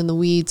bogged down in the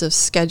weeds of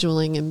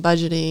scheduling and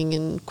budgeting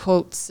and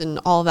quotes and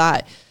all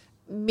that,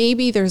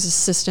 maybe there's a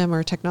system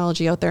or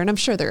technology out there, and I'm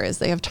sure there is.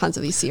 They have tons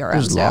of these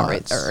CRMs now,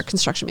 right? Or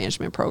construction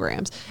management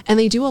programs, and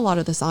they do a lot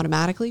of this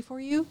automatically for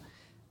you.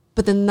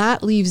 But then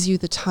that leaves you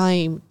the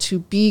time to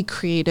be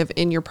creative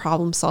in your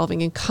problem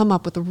solving and come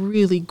up with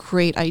really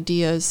great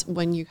ideas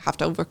when you have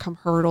to overcome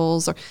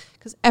hurdles, or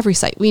because every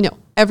site, we know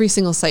every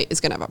single site is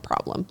going to have a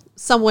problem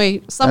some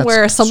way,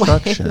 somewhere, some way.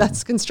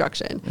 That's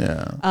construction.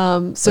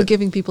 Yeah. So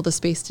giving people the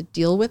space to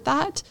deal with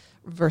that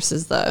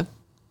versus the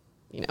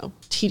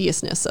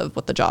tediousness of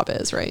what the job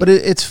is, right? But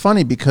it's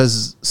funny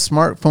because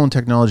smartphone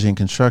technology in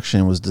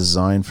construction was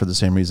designed for the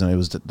same reason it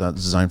was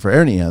designed for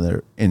any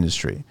other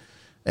industry.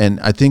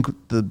 And I think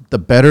the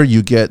better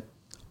you get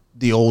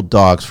the old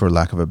dogs, for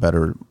lack of a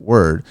better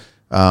word,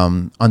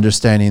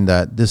 understanding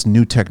that this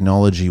new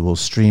technology will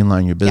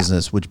streamline your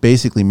business, which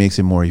basically makes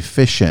it more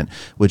efficient,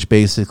 which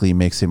basically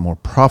makes it more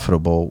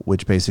profitable,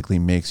 which basically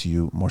makes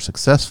you more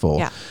successful.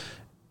 Yeah.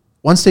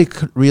 Once they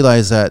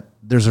realize that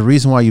there's a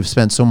reason why you've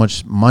spent so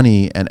much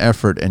money and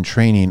effort and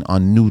training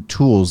on new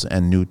tools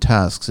and new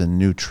tasks and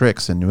new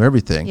tricks and new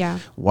everything,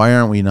 why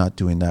aren't we not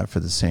doing that for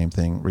the same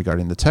thing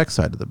regarding the tech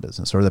side of the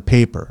business or the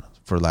paper?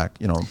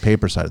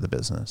 Paper side of the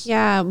business.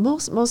 Yeah,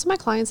 most of my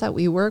clients that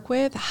we work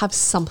with have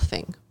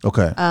something.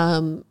 Okay.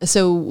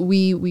 So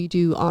we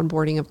do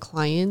onboarding of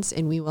clients,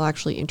 and we will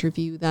actually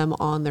interview them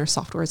on their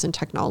softwares and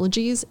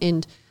technologies,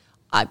 and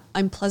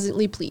I'm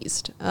pleasantly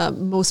pleased.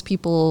 Most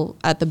people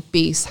at the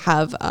base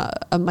have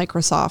a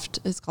Microsoft.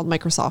 It's called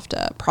Microsoft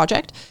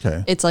Project.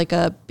 Okay. It's like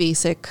a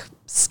basic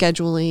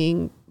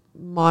scheduling,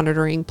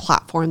 monitoring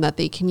platform that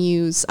they can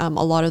use. A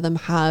lot of them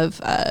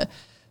have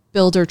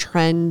Builder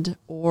Trend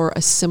or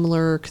a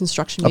similar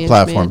construction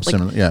management. Platform,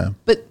 similar, yeah.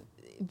 But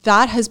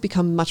that has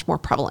become much more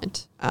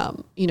prevalent.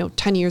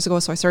 10 years ago,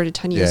 so I started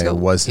 10 years ago.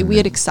 We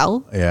had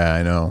Excel. Yeah,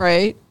 I know.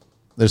 Right?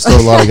 There's still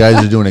a lot of guys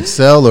who are doing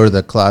Excel or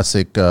the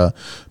classic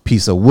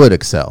piece of wood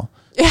Excel.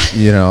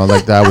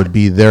 Like that would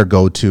be their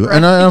go-to. Right.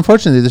 And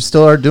unfortunately, they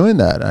still are doing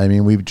that. I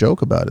mean, we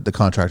joke about it. The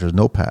contractor's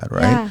notepad,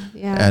 right?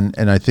 Yeah.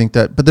 And I think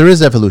that, but there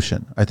is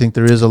evolution. I think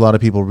there is a lot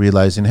of people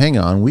realizing, hang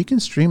on, we can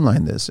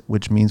streamline this,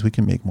 which means we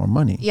can make more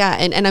money. Yeah,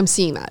 and I'm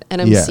seeing that.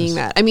 Seeing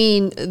that. I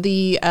mean,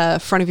 the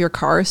front of your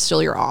car is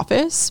still your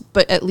office,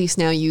 but at least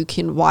now you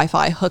can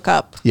Wi-Fi hook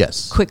up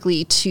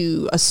quickly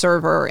to a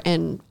server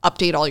and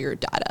update all your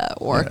data.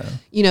 Or,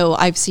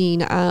 I've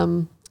seen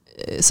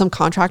some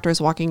contractors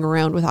walking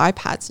around with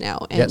iPads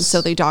now. And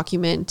so they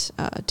document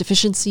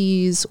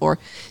deficiencies, or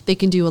they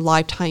can do a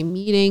live time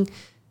meeting.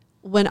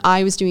 When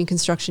I was doing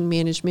construction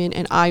management,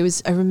 and I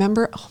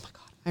remember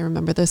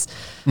this.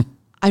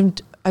 I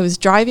was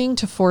driving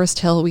to Forest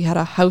Hill. We had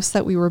a house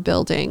that we were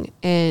building,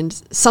 and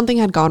something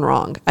had gone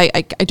wrong.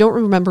 I don't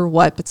remember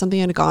what, but something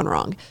had gone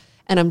wrong.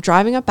 And I'm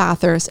driving up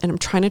Bathurst, and I'm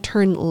trying to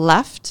turn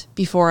left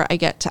before I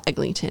get to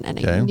Eglinton.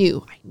 And I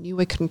knew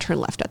I couldn't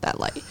turn left at that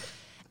light.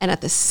 And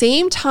at the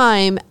same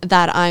time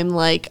that I'm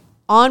like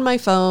on my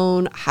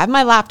phone, have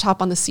my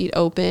laptop on the seat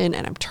open,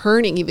 and I'm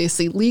turning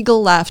obviously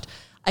legal left,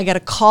 I get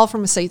a call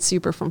from a site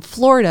super from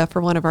Florida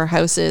for one of our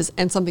houses,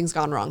 and something's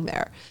gone wrong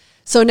there.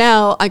 So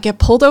now I get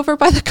pulled over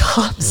by the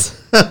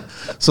cops.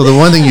 So the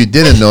one thing you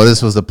didn't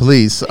notice was the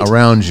police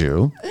around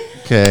you.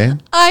 Okay.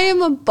 I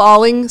am a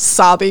bawling,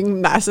 sobbing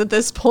mess at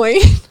this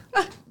point.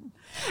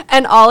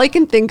 And all I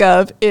can think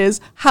of is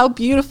how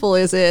beautiful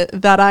is it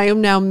that I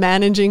am now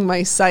managing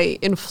my site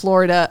in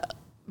Florida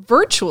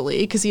virtually,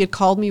 because he had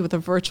called me with a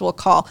virtual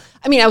call.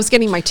 I mean, I was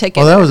getting my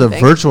ticket. Oh, that was a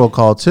virtual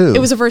call too. It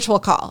was a virtual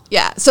call.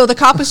 Yeah. So the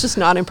cop was just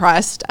not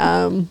impressed.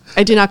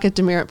 I did not get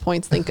demerit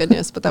points, thank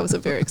goodness, but that was a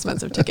very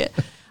expensive ticket.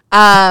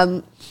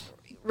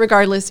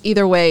 Regardless,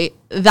 either way,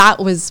 that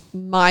was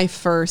my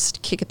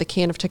first kick at the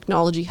can of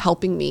technology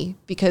helping me,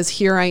 because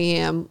here I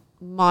am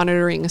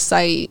monitoring a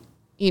site,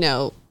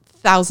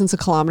 thousands of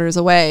kilometers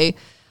away,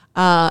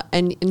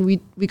 and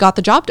we got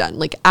the job done.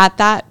 Like at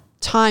that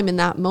time, in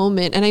that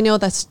moment, and I know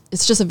it's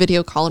just a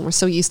video call, and we're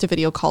so used to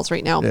video calls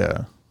right now.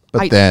 Yeah,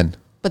 but then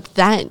But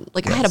then,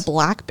 like, I had a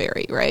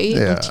BlackBerry, right?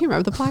 Yeah. Like, do you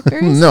remember the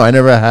BlackBerries? No, I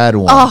never had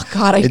one. Oh,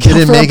 God, it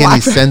didn't make any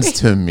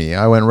sense to me.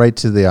 I went right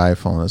to the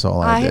iPhone. That's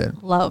all I did. I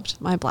loved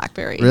my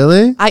BlackBerry.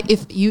 Really?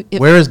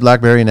 Where is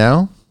BlackBerry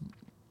now?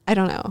 I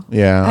don't know.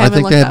 Yeah, I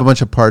think they have a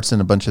bunch of parts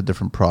and a bunch of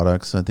different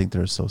products. I think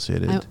they're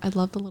associated. I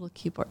love the little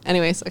keyboard.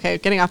 Anyways, okay,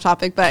 getting off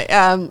topic, but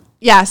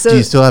yeah. So do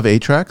you still have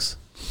 8-tracks?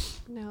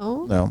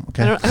 No.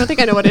 Okay. I don't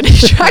think I know what an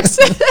 8-tracks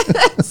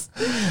is.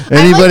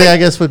 Anybody, I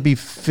guess, would be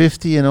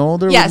 50 and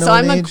older. Yeah, so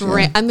I'm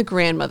I'm the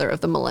grandmother of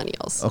the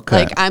millennials.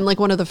 Okay. Like, I'm like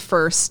one of the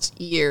first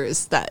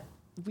years that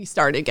we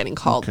started getting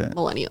called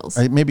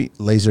millennials. Maybe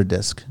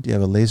Laserdisc. Do you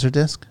have a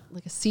Laserdisc?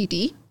 Like a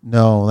CD?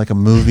 No, like a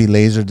movie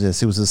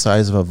Laserdisc. It was the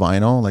size of a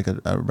vinyl, like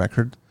a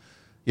record.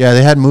 Yeah,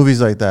 they had movies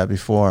like that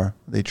before.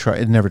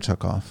 It never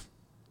took off.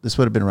 This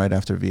would have been right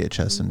after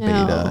VHS and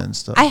Beta and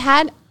stuff. I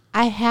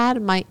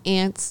had my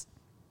aunt's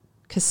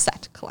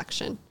cassette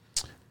collection.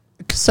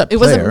 Cassette player. It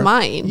wasn't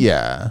mine.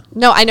 Yeah.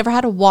 No, I never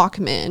had a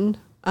Walkman,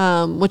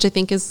 which I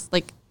think is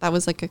like, that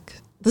was like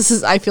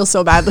I feel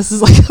so bad. This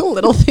is like a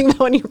little thing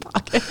though in your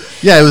pocket.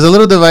 Yeah, it was a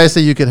little device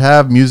that you could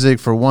have music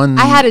for one.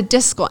 I had a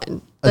disc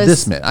one. A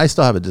Discman. I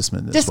still have a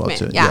Discman as well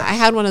too. Yeah, yes. I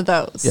had one of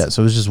those. Yeah,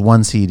 so it was just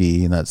one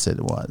CD and that's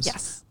it was.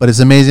 Yes. But it's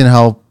amazing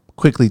how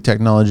quickly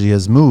technology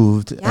has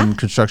moved and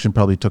construction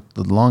probably took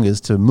the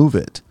longest to move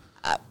it.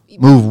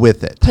 Move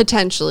with it.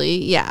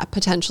 Potentially.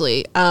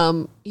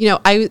 And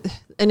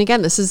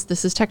again, this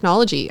is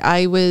technology.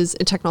 I was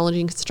in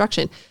technology and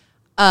construction.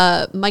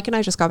 Mike and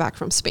I just got back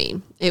from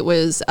Spain. It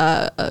was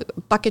a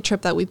bucket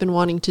trip that we've been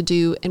wanting to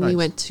do, and we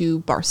went to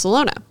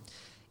Barcelona.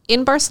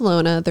 In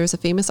Barcelona, there's a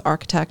famous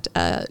architect,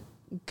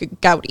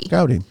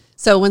 Gaudi.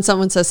 So when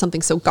someone says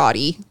something so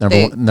gaudy,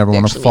 never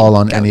want to fall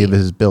on any of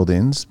his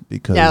buildings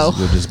because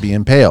you'll just be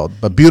impaled.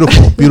 But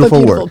beautiful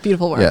work.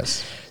 Beautiful work.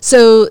 Yes.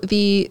 So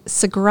the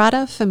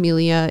Sagrada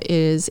Familia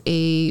is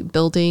a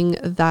building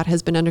that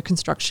has been under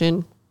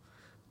construction,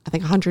 I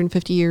think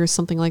 150 years,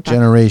 something like that.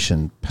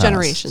 Generations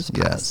past.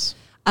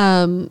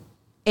 Yes.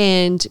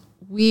 And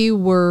we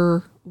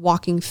were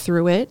walking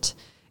through it,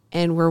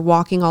 and we're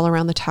walking all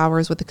around the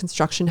towers with the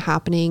construction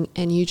happening,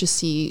 and you just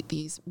see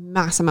these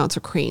mass amounts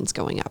of cranes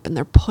going up, and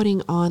they're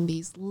putting on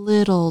these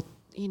little,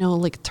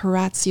 like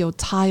terrazzo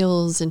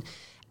tiles, and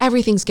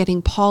everything's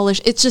getting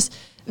polished. It's just,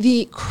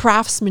 the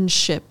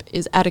craftsmanship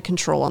is out of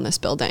control on this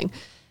building.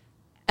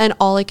 And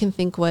all I can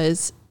think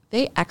was,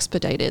 they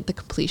expedited the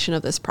completion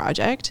of this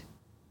project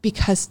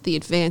because the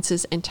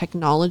advances in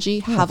technology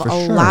have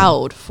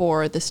allowed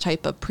for this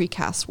type of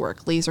precast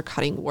work, laser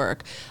cutting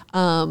work,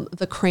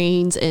 the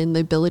cranes and the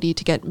ability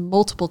to get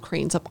multiple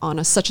cranes up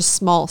on such a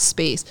small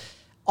space.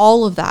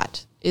 All of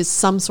that is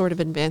some sort of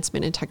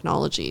advancement in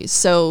technology.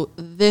 So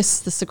the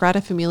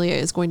Sagrada Familia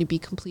is going to be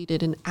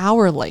completed in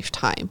our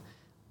lifetime.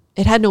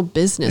 It had no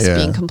business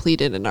being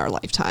completed in our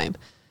lifetime.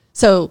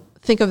 So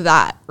think of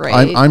that,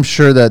 right? I'm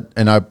sure that,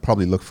 and I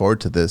probably look forward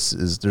to this,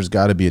 is there's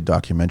got to be a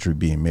documentary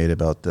being made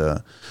about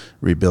the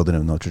rebuilding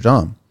of Notre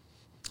Dame,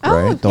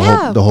 right?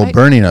 The whole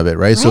burning of it,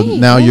 right? So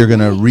now you're going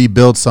to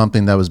rebuild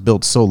something that was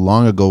built so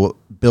long ago,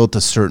 built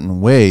a certain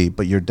way,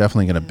 but you're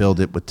definitely going to build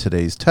it with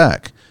today's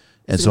tech.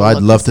 And so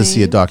I'd love to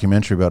see a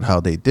documentary about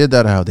how they did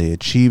that, how they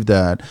achieved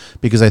that,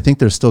 because I think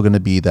there's still going to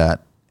be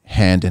that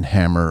hand and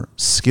hammer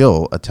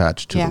skill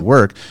attached to the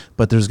work,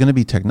 but there's going to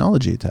be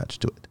technology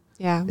attached to it.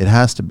 Yeah, it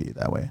has to be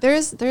that way.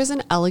 There's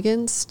an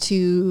elegance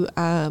to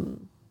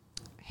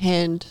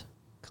hand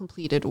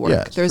completed work.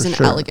 Yes, there's an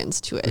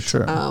elegance to it. For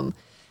sure.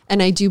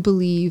 And I do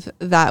believe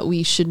that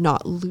we should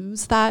not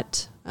lose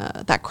that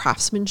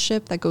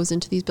craftsmanship that goes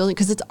into these buildings,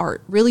 because it's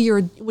art. Really,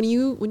 when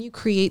you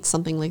create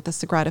something like the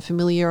Sagrada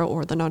Familia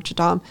or the Notre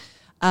Dame,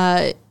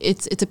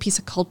 it's a piece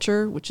of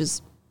culture, which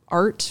is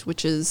art,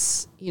 which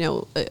is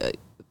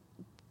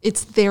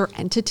it's their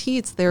entity,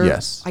 it's their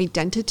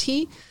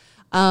identity.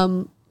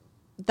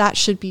 That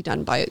should be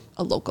done by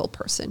a local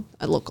person,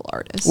 a local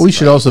artist. Well, we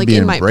should also be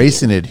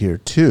embracing it here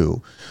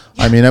too.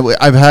 Yeah. I mean,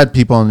 I've had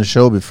people on the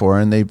show before,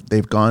 and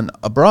they've gone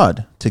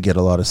abroad to get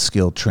a lot of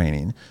skill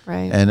training.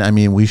 Right. And I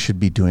mean, we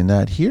should be doing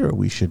that here.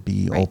 We should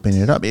be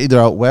opening it up, either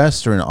out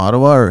west or in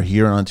Ottawa or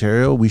here in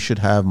Ontario. We should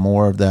have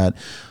more of that.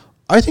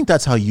 I think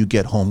that's how you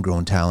get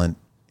homegrown talent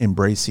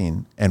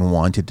embracing and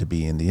wanted to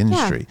be in the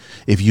industry.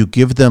 Yeah. If you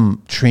give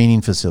them training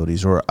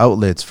facilities or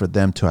outlets for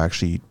them to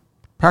actually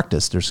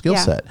practice their skill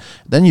set,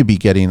 then you'd be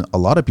getting a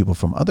lot of people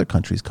from other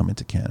countries coming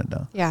to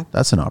Canada. Yeah,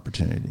 that's an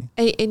opportunity.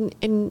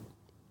 And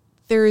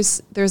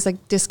there's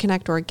like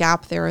disconnect or a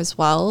gap there as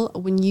well.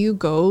 When you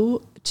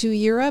go to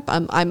Europe,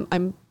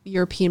 I'm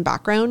European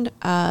background.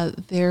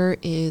 There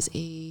is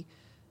a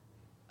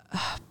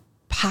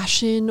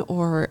passion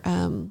or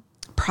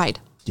pride.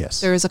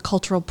 Yes, there is a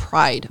cultural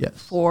pride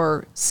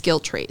for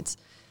skilled trades.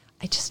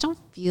 I just don't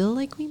feel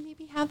like we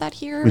maybe have that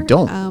here. We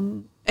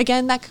don't.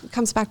 Again, that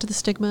comes back to the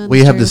stigma.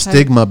 We have the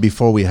stigma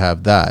before we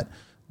have that.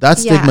 That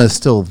stigma is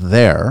still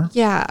there.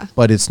 Yeah.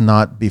 But it's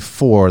not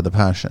before the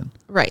passion.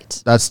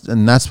 Right.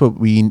 That's what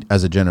we,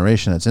 as a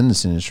generation that's in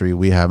this industry,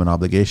 we have an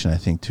obligation, I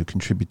think, to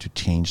contribute to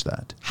change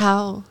that.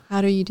 How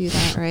do you do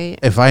that, right?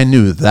 If I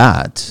knew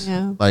that,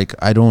 like,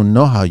 I don't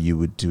know how you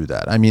would do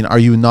that. I mean, are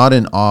you not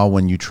in awe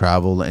when you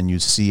travel and you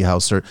see how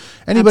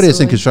anybody that's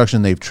in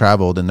construction, they've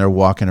traveled and they're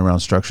walking around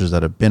structures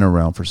that have been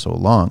around for so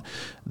long.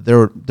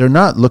 They're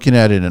not looking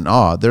at it in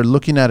awe. They're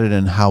looking at it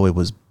in how it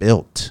was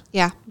built.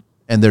 Yeah.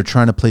 And they're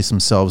trying to place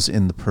themselves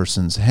in the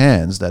person's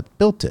hands that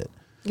built it.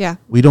 Yeah.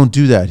 We don't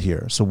do that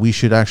here. So we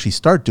should actually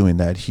start doing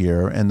that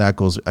here. And that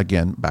goes,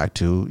 again, back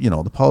to, the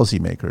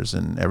policymakers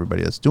and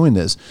everybody that's doing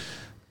this.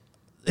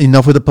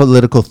 Enough with the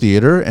political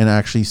theater and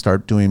actually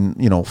start doing,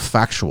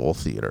 factual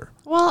theater.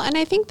 Well, and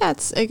I think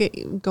that's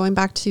going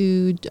back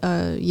to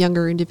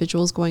younger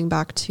individuals, going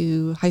back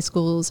to high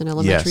schools and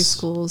elementary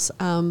schools.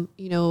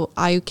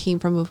 I came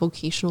from a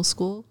vocational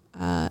school.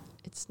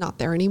 It's not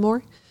there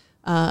anymore.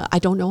 I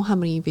don't know how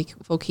many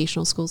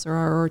vocational schools there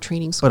are or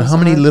training schools. But how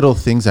many little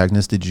things,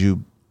 Agnes, did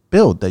you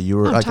build that you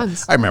were like?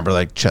 Tons. I remember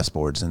like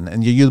chessboards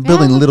and you're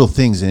building little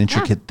things and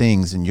intricate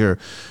things, and you're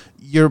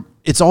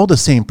it's all the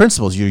same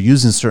principles. You're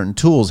using certain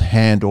tools,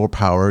 hand or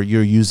power.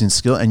 You're using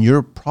skill and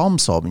you're problem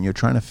solving. You're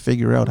trying to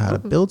figure out how to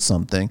build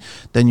something.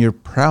 Then you're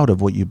proud of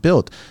what you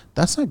built.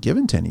 That's not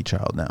given to any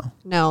child now.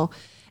 No,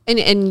 and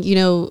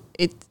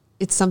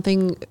it's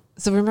something.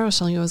 So remember I was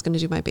telling you I was going to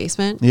do my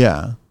basement.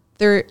 Yeah.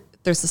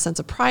 There's a sense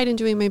of pride in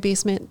doing my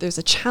basement. There's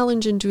a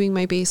challenge in doing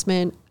my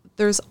basement.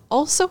 There's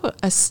also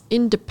a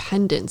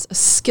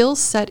skill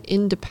set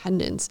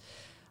independence.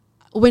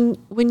 When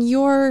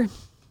your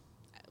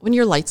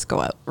lights go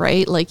out,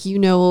 right? Like,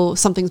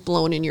 something's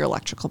blown in your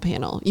electrical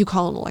panel. You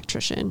call an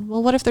electrician.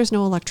 Well, what if there's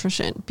no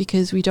electrician?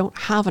 Because we don't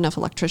have enough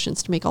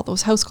electricians to make all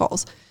those house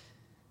calls.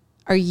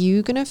 Are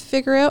you going to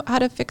figure out how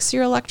to fix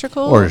your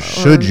electrical? Or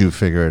should you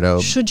figure it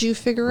out? Should you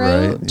figure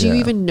out? Do you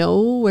even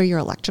know where your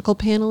electrical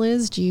panel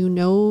is? Do you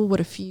know what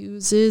a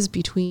fuse is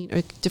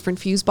between different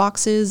fuse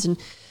boxes? And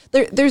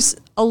there's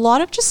a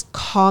lot of just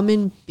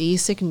common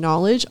basic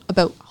knowledge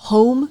about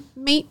home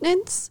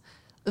maintenance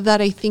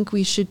that I think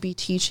we should be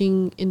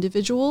teaching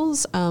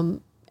individuals,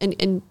 and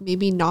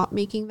maybe not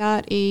making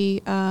that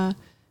a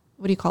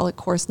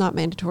course, not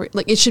mandatory.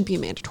 Like, it should be a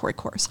mandatory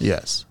course.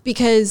 Yes.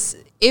 Because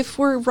if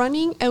we're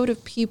running out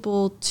of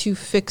people to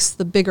fix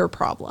the bigger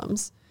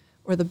problems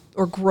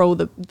or grow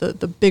the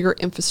bigger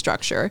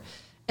infrastructure,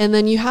 and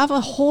then you have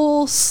a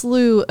whole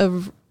slew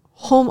of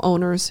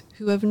homeowners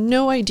who have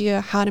no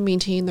idea how to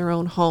maintain their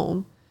own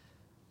home,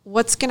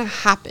 what's going to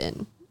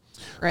happen?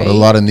 Right? But a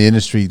lot in the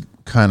industry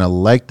kind of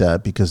like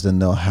that, because then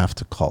they'll have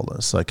to call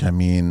us. Like, I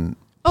mean,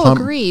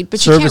 agreed.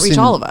 But you can't reach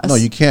all of us. No,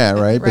 you can't,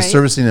 right? But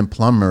servicing and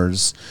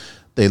plumbers,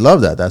 they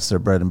love that. That's their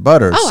bread and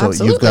butter. Oh, so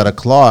absolutely. You've got a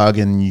clog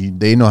and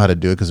they know how to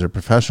do it because they're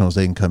professionals.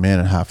 They can come in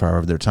a half hour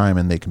of their time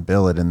and they can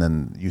bill it. And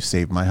then you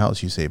saved my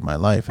house, you saved my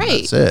life. And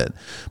that's it.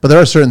 But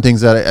there are certain things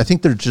that I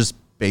think they're just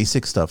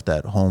basic stuff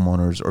that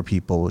homeowners or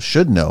people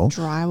should know.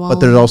 Drywall. But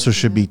there also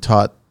should be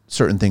taught,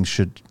 certain things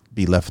should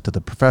be left to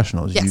the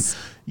professionals. Yes.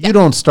 You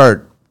don't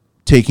start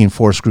taking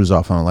 4 screws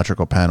off an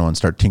electrical panel and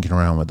start tinkering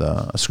around with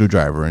a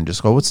screwdriver and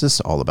just go, what's this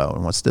all about?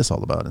 And what's this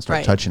all about? And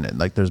start touching it.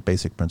 Like, there's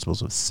basic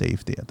principles of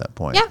safety at that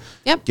point. Yeah.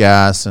 Yep.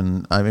 Gas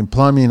and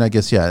plumbing, I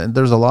guess. Yeah. And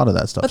there's a lot of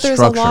that stuff. But there's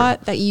a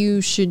lot that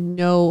you should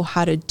know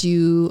how to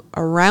do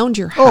around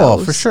your house.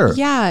 Oh, for sure.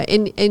 Yeah.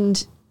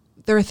 And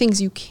there are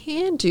things you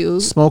can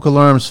do. Smoke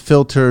alarms,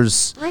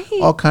 filters,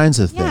 all kinds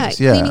of things.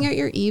 Yeah. Cleaning out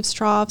your eaves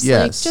troughs.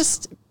 Yes. Like,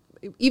 just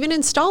even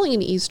installing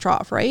an eaves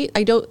trough, right?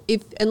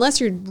 Unless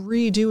you're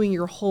redoing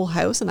your whole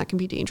house, and that can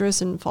be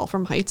dangerous and fall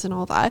from heights and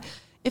all that.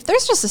 If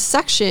there's just a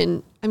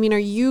section, I mean, are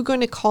you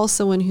going to call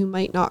someone who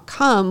might not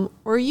come,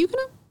 or are you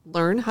going to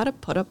learn how to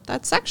put up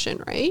that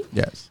section, right?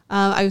 Yes.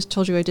 I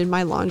told you I did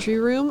my laundry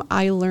room.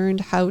 I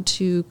learned how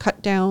to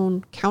cut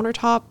down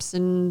countertops,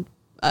 and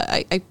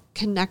I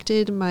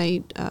connected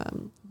my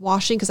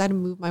washing, because I had to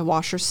move my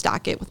washer,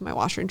 stack it with my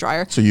washer and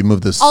dryer. So you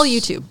moved this? All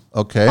YouTube.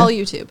 Okay. All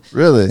YouTube.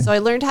 Really? So I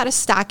learned how to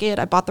stack it.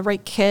 I bought the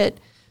right kit.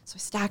 So I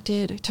stacked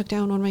it. I took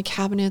down one of my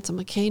cabinets. I'm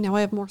like, okay, now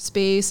I have more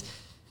space.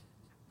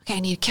 Okay, I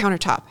need a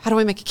countertop. How do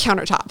I make a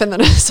countertop? And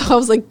then so I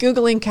was like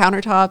Googling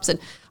countertops, and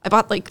I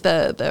bought like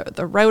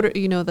the router,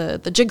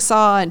 the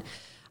jigsaw, and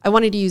I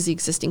wanted to use the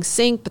existing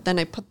sink, but then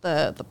I put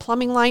the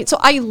plumbing line. So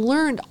I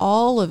learned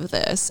all of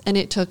this, and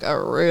it took a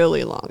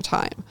really long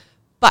time.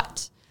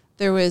 But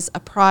there was a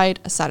pride,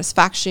 a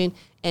satisfaction,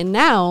 and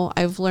now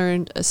I've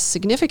learned a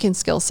significant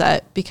skill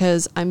set,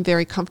 because I'm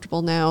very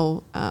comfortable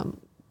now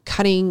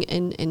cutting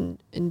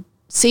and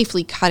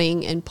safely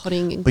cutting and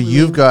putting. And but gluing.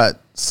 You've got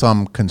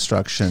some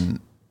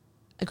construction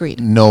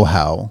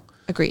know-how.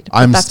 Agreed.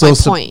 I'm that's still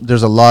my point.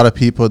 There's a lot of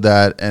people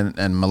that and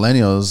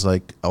millennials,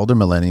 like elder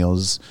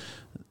millennials,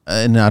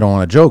 and I don't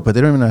want to joke, but they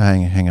don't even know how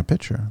to hang a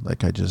picture.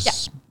 Like, I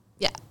just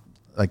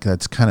like,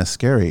 that's kind of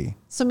scary.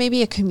 So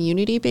maybe a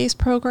community-based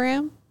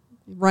program,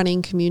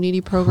 running community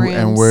programs.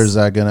 And where's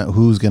that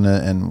who's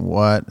gonna, and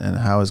what, and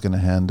how is gonna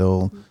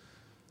handle?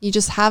 You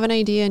just have an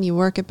idea and you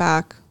work it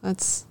back.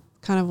 That's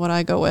kind of what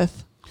I go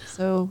with.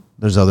 So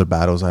there's other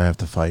battles I have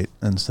to fight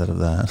instead of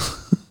that.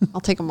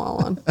 I'll take them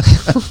all on.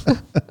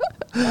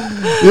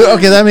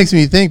 Okay, that makes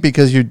me think,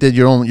 because you're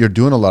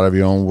doing a lot of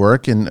your own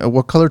work. And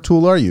what color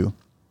tool are you?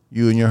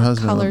 You and your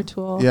husband. Color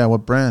tool. Yeah,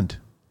 what brand?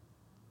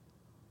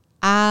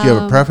 Do you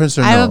have a preference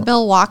or no? I have a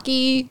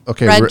Milwaukee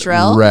red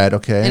drill. Red,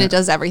 okay. And it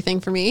does everything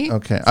for me.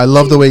 Okay. I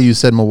love the way you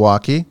said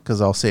Milwaukee,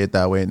 because I'll say it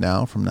that way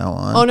from now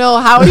on. Oh, no.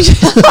 How are you,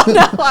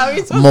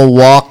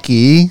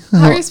 Milwaukee.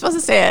 How are you supposed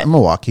to say it?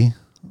 Milwaukee.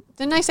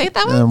 Didn't I say it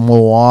that way?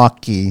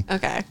 Milwaukee.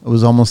 Okay. It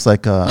was almost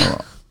like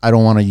I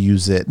don't want to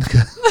use it.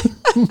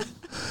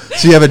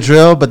 So you have a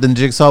drill, but then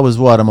Jigsaw was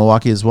what, a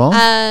Milwaukee as well?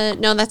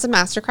 No, that's a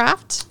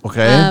Mastercraft.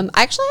 Okay.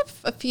 I actually have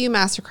a few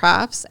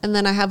Mastercrafts, and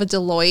then I have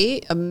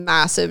a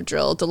massive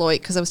drill,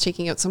 because I was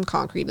taking out some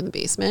concrete in the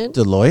basement.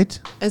 Deloitte?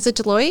 Is it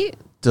Deloitte?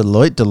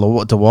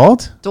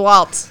 DeWalt?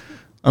 DeWalt.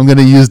 I'm going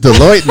to use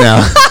Deloitte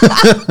now.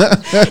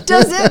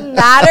 Does it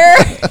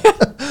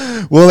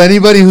matter? Well,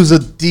 anybody who's a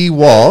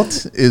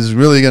DeWalt is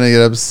really going to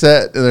get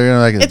upset. They're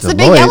going to like, it's the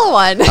big yellow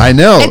one. I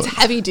know. It's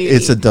heavy duty.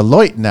 It's a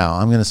Deloitte now.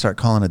 I'm going to start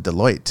calling it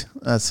Deloitte.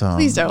 That's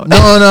Please don't.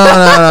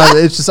 No.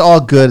 It's just all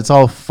good. It's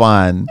all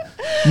fun.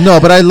 No,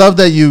 but I love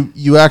that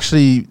you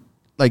actually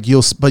like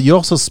but you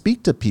also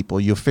speak to people.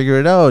 You figure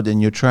it out,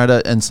 and you try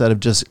to, instead of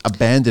just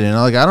abandoning.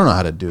 Like, I don't know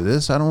how to do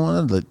this. I don't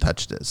want to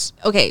touch this.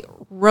 Okay,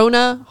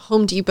 Rona,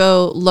 Home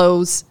Depot,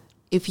 Lowe's.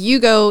 If you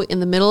go in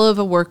the middle of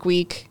a work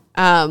week,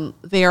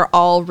 they are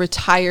all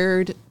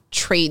retired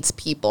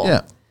tradespeople.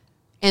 Yeah,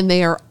 and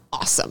they are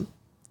awesome.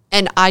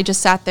 And I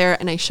just sat there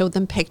and I showed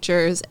them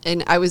pictures,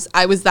 and I was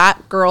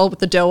that girl with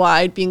the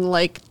doe-eyed being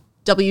like,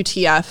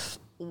 WTF,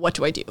 what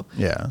do I do?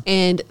 Yeah.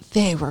 And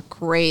they were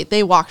great.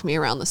 They walked me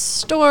around the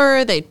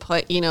store. They'd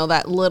put,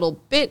 that little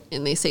bit,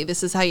 and they say,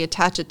 this is how you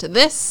attach it to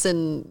this,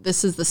 and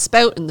this is the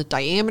spout and the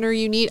diameter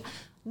you need.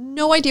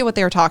 No idea what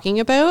they were talking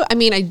about. I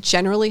mean, I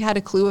generally had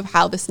a clue of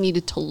how this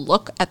needed to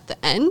look at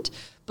the end,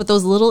 but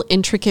those little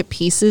intricate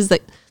pieces,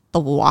 that the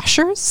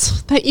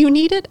washers that you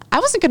needed, I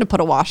wasn't going to put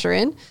a washer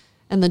in.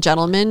 And the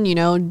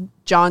gentleman,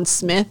 John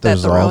Smith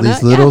There's at the Rona. all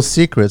these little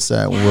secrets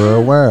that we're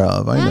aware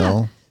of. I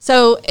know.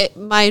 So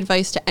my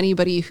advice to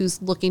anybody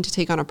who's looking to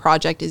take on a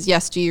project is,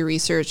 yes, do your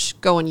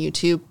research, go on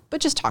YouTube, but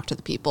just talk to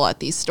the people at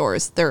these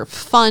stores. They're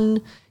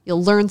fun.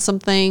 You'll learn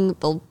something.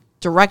 They'll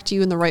direct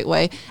you in the right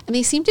way. And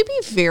they seem to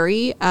be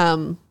very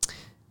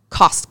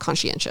cost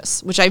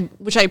conscientious, which I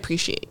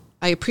appreciate.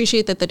 I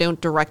appreciate that they don't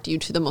direct you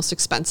to the most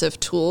expensive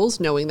tools,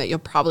 knowing that you're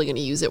probably going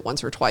to use it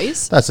once or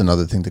twice. That's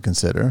another thing to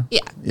consider.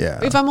 Yeah.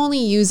 If I'm only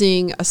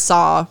using a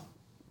saw a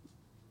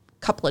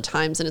couple of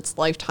times in its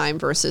lifetime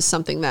versus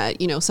something that,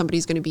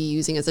 somebody's going to be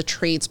using as a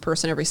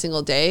tradesperson every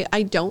single day,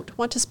 I don't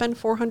want to spend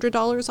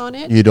 $400 on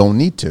it. You don't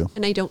need to.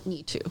 And I don't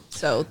need to.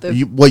 So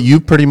what you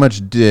pretty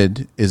much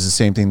did is the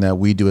same thing that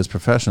we do as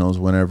professionals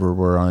whenever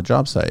we're on a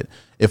job site.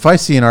 If I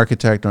see an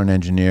architect or an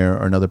engineer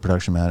or another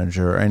production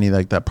manager or any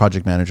like that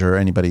project manager or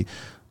anybody,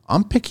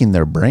 I'm picking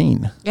their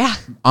brain. Yeah.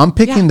 I'm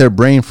picking their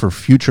brain for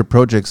future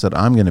projects that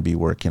I'm going to be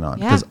working on,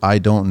 because I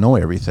don't know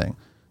everything.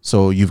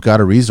 So you've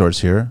got a resource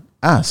here.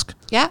 Ask.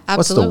 Yeah, absolutely.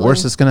 What's the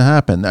worst that's going to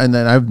happen? And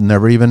then I've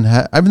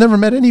never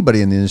met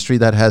anybody in the industry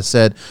that has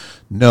said,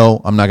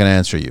 no, I'm not going to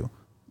answer you.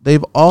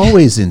 They've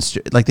always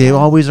they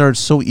always are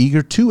so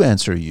eager to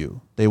answer you.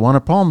 They want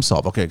to problem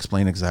solve. Okay,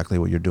 explain exactly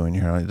what you're doing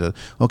here.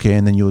 Okay,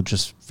 and then you'll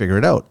just figure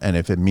it out. And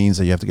if it means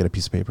that you have to get a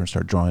piece of paper and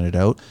start drawing it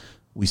out,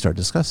 we start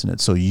discussing it.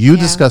 So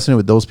discussing it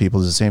with those people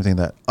is the same thing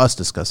that us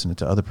discussing it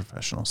to other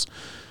professionals.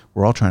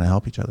 We're all trying to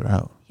help each other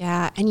out.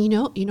 Yeah,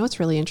 and what's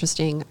really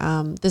interesting?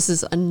 This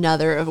is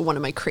another of one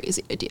of my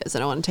crazy ideas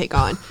that I want to take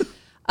on.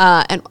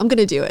 And I'm going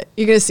to do it.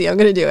 You're going to see I'm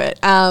going to do it.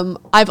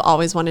 I've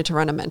always wanted to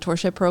run a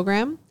mentorship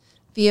program.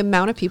 The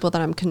amount of people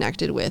that I'm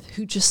connected with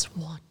who just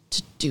want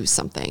to do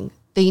something,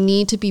 they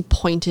need to be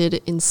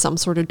pointed in some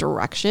sort of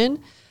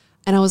direction.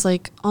 And I was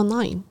like,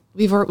 online.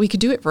 We could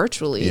do it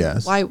virtually.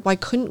 Yes. Why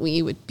couldn't we?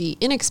 It would be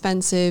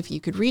inexpensive. You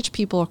could reach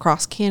people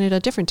across Canada,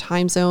 different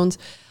time zones.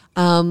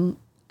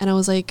 And I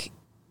was like,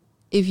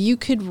 if you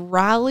could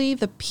rally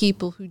the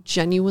people who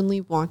genuinely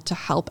want to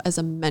help as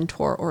a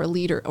mentor or a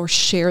leader or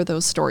share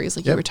those stories,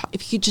 like you were talking,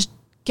 if you could just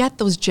get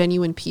those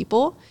genuine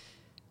people,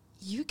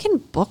 you can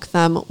book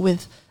them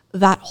with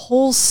that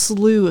whole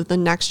slew of the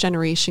next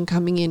generation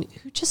coming in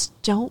who just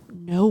don't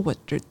know what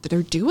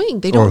they're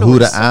doing. They don't know who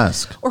to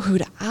ask. Or who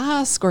to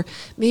ask, or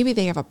maybe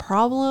they have a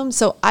problem.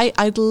 So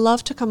I'd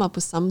love to come up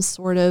with some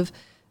sort of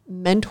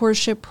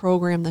mentorship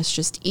program that's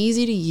just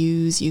easy to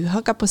use. You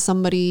hook up with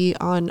somebody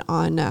on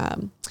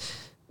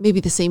maybe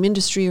the same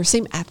industry or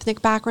same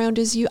ethnic background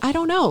as you. I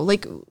don't know.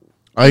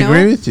 I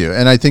agree with you.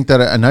 And I think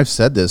that, and I've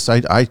said this,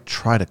 I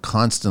try to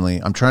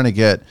constantly, I'm trying to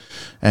get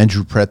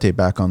Andrew Prete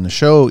back on the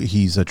show.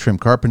 He's a trim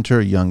carpenter,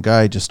 a young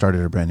guy, just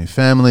started a brand new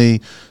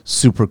family,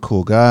 super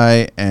cool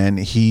guy. And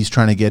he's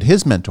trying to get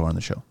his mentor on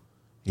the show.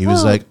 He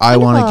was like, I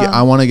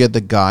want to get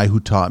the guy who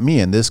taught me.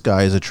 And this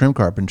guy is a trim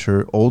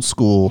carpenter, old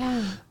school.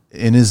 Yeah.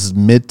 in his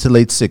mid to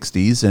late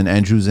 60s, and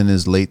Andrew's in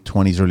his late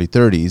 20s, early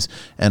 30s.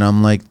 And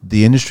I'm like,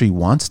 the industry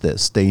wants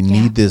this. They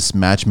need this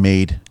match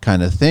made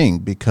kind of thing,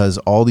 because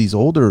all these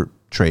older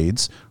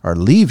trades are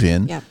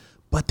leaving,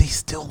 but they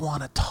still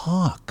want to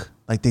talk.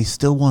 Like, they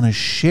still want to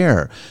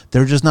share.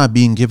 They're just not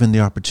being given the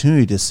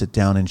opportunity to sit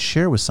down and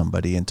share with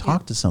somebody and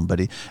talk to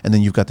somebody. And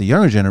then you've got the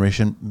younger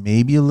generation,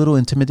 maybe a little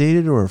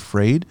intimidated or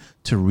afraid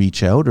to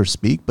reach out or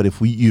speak. But if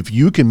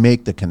you can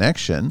make the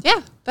connection,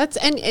 that's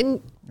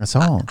that's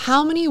all.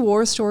 How many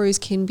war stories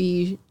can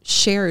be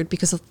shared?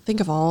 Because think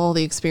of all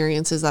the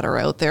experiences that are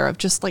out there of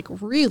just like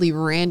really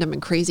random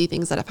and crazy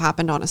things that have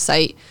happened on a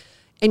site.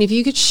 And if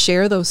you could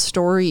share those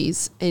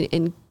stories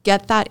and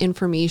get that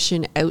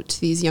information out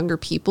to these younger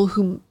people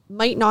who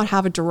might not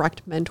have a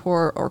direct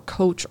mentor or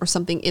coach or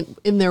something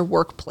in their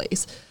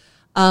workplace,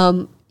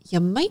 you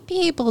might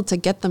be able to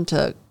get them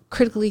to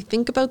critically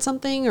think about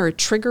something or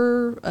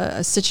trigger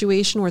a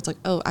situation where it's like,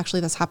 oh,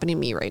 actually that's happening to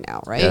me right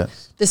now, right?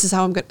 Yes. This is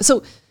how I'm going to.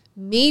 So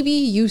maybe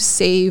you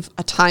save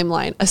a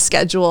timeline, a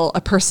schedule, a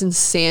person's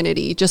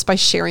sanity just by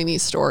sharing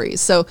these stories.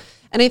 So,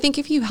 and I think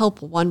if you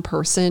help one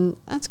person,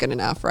 that's good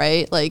enough,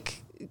 right? Like,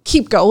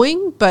 keep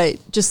going, but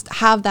just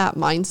have that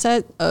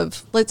mindset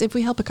of if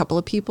we help a couple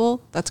of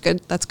people, that's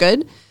good.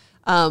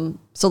 So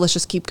let's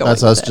just keep going.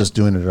 That's us just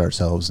doing it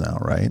ourselves now,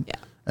 right? Yeah.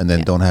 And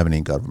then don't have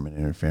any government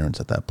interference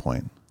at that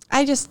point.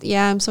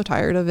 I'm so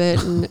tired of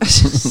it. And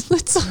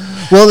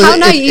how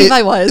naive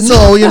I was.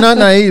 No, you're not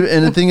naive.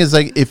 And the thing is,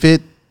 like, if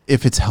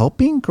it's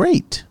helping,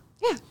 great.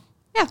 Yeah.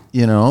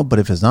 You know, but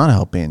if it's not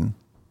helping.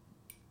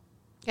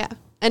 Yeah.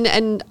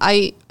 And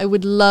I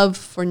would love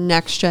for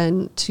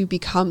NextGen to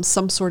become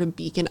some sort of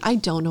beacon. I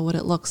don't know what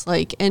it looks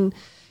like. And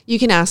you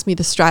can ask me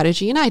the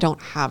strategy, and I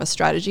don't have a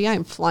strategy.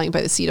 I'm flying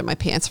by the seat of my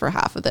pants for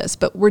half of this,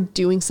 but we're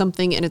doing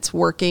something and it's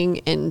working,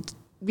 and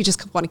we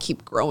just want to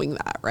keep growing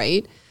that,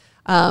 right?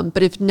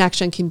 But if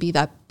NextGen can be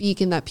that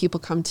beacon that people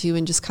come to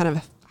and just kind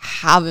of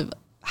have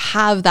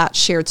that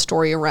shared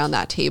story around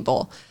that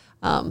table,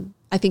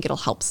 I think it'll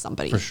help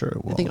somebody. For sure.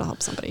 I think it'll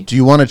help somebody. Do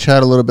you want to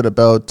chat a little bit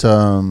about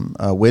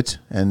WIT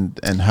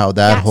and how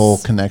that whole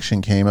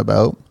connection came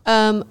about?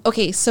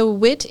 Okay, so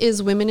WIT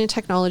is Women in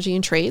Technology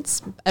and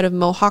Trades out of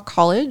Mohawk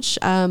College.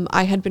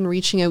 I had been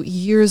reaching out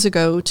years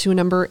ago to a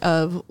number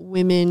of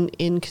women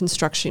in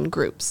construction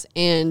groups,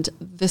 and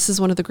this is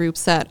one of the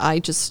groups that I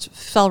just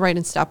fell right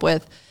in step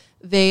with.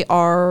 They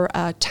are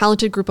a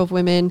talented group of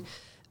women.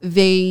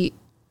 They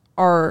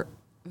are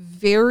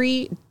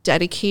very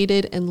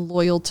dedicated and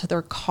loyal to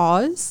their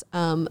cause.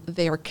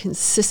 They are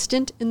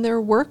consistent in their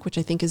work, which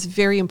I think is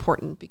very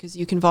important, because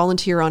you can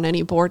volunteer on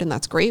any board and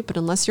that's great, but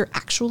unless you're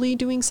actually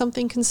doing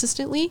something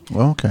consistently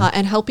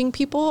and helping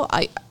people,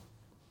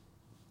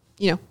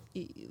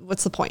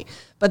 what's the point?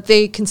 But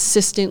they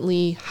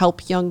consistently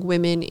help young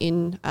women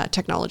in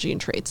technology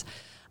and trades.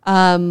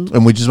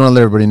 And we just want to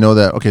let everybody know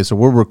that, okay, so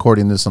we're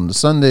recording this on the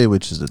Sunday,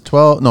 which is the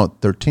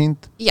 13th.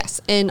 Yes.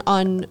 And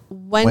on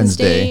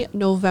Wednesday,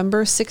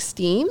 November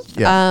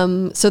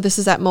 16th. So this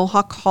is at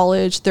Mohawk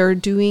College. They're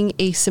doing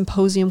a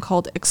symposium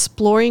called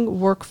Exploring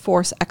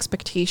Workforce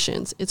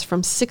Expectations. It's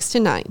from 6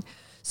 to 9.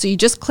 So you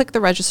just click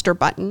the register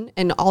button,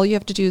 and all you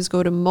have to do is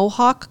go to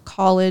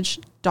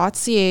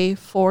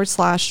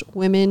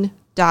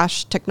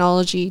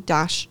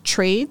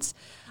mohawkcollege.ca/women-technology-trades.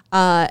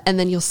 And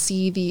then you'll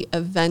see the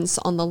events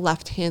on the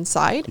left-hand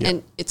side,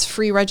 and it's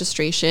free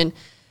registration.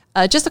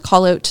 Just a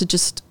call out to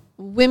just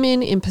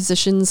women in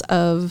positions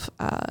of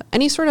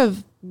any sort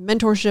of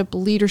mentorship,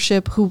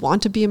 leadership, who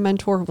want to be a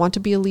mentor, who want to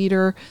be a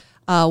leader,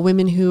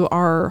 women who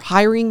are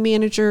hiring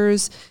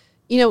managers.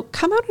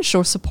 Come out and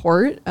show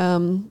support.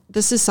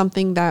 This is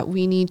something that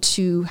we need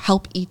to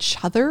help each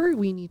other.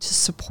 We need to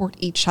support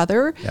each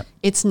other. Yep.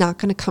 It's not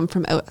going to come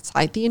from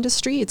outside the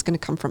industry. It's going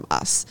to come from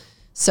us.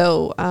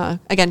 So,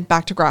 again,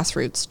 back to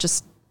grassroots,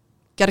 just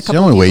get a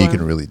couple of people. It's the only way you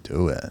can really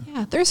do it.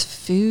 Yeah, there's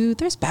food,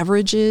 there's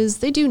beverages,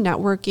 they do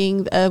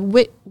networking.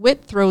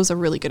 WIT throws a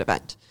really good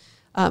event,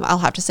 I'll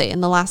have to say.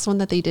 And the last one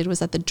that they did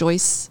was at the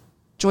Joyce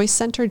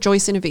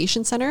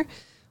Innovation Center,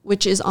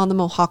 which is on the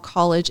Mohawk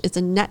College. It's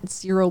a net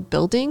zero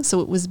building. So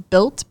it was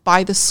built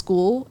by the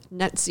school,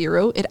 net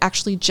zero. It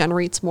actually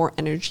generates more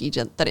energy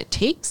than it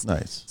takes.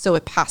 Nice. So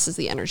it passes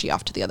the energy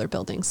off to the other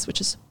buildings,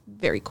 which is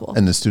very cool.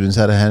 And the students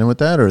had a hand with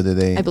that, or did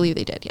they? I believe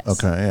they did,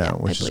 yes. Okay,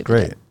 which is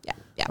great. Yeah.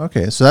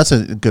 Okay, so that's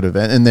a good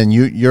event. And then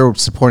you're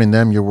supporting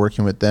them, you're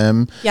working with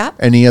them. Yeah.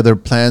 Any other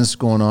plans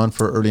going on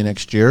for early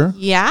next year?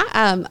 Yeah,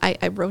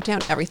 I wrote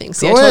down everything.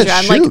 See, I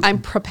told you, I'm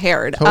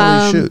prepared.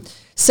 Totally shoot.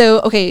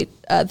 So, okay,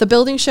 the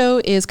building show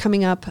is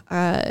coming up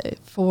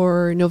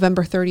for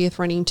November 30th,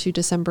 running to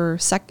December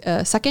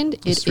 2nd.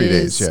 It's 3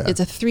 days, It's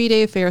a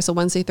 3-day affair, so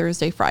Wednesday,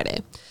 Thursday,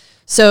 Friday.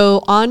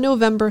 So on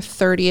November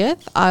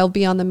 30th, I'll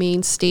be on the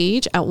main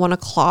stage at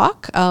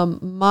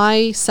 1:00.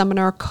 My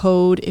seminar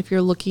code, if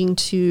you're looking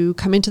to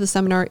come into the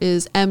seminar,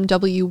 is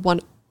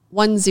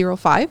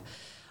MW105.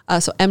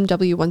 So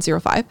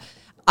MW105.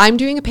 I'm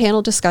doing a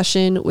panel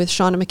discussion with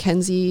Shauna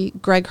McKenzie,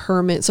 Greg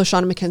Herman. So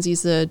Shauna McKenzie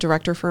is the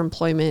director for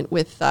employment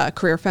with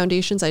Career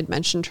Foundations. I'd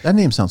mentioned her. That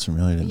name sounds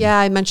familiar to me. Yeah,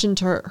 I mentioned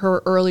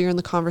her earlier in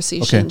the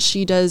conversation. Okay.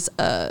 She does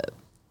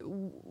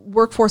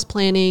workforce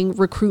planning,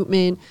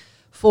 recruitment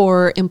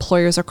for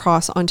employers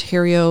across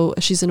Ontario.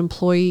 She's an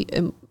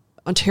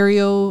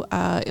Ontario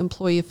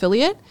employee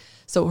affiliate.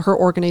 So her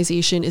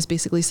organization is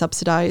basically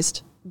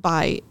subsidized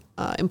by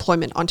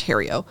Employment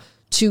Ontario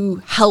to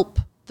help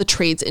the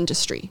trades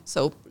industry.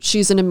 So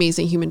she's an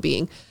amazing human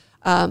being.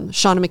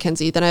 Shauna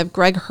McKenzie. Then I have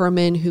Greg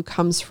Herman, who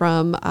comes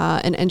from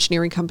an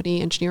engineering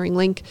company, Engineering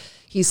Link.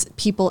 He's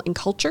people and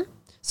culture.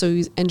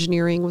 So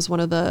engineering was one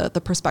of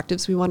the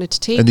perspectives we wanted to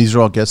take. And these are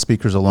all guest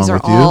speakers along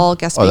with you? These are all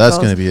guest speakers. Oh, that's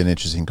going to be an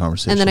interesting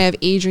conversation. And then I have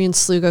Adrian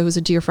Sluga, who's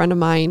a dear friend of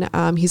mine.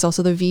 He's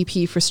also the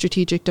VP for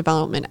Strategic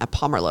Development at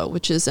Pomerleau,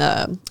 which is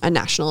a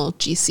national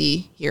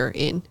GC here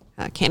in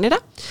Canada.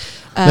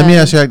 Let me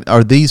ask you,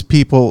 are these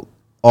people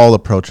all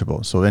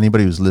approachable? So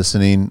anybody who's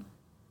listening...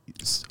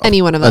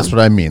 Any one of them. That's what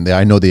I mean.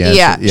 I know the answer.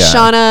 Yeah.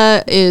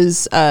 Shauna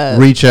is...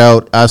 reach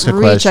out, ask a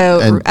question,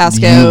 and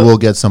you will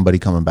get somebody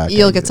coming back.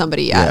 You'll get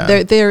somebody,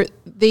 yeah.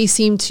 They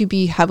seem to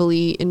be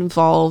heavily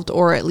involved,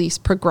 or at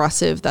least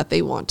progressive, that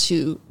they want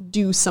to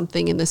do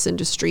something in this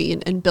industry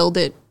and build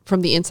it from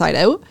the inside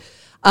out.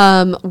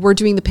 We're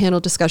doing the panel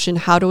discussion,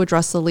 how to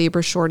address the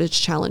labor shortage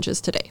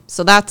challenges today.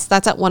 So that's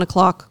at 1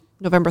 o'clock,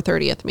 November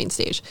 30th, main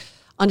stage.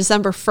 On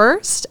December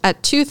 1st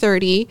at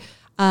 2:30,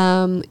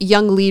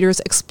 young leaders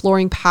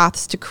exploring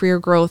paths to career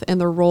growth and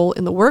their role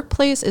in the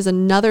workplace is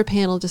another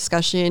panel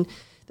discussion.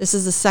 This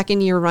is the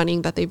second year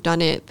running that they've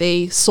done it.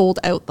 They sold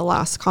out the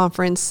last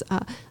conference.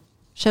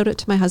 Shout out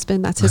to my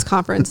husband. That's his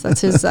conference.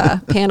 That's his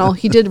panel.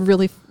 He did a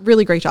really,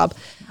 really great job.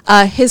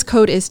 His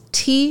code is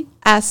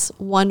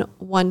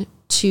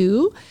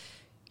TS112.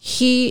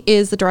 He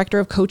is the director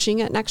of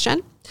coaching at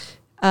NextGen.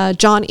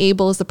 John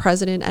Abel is the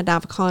president at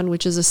Navicon,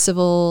 which is a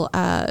civil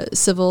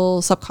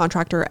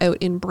subcontractor out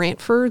in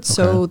Brantford. Okay.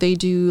 So they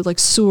do like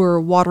sewer,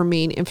 water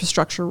main,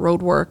 infrastructure,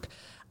 road work.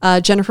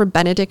 Jennifer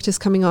Benedict is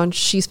coming on.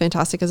 She's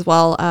fantastic as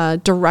well.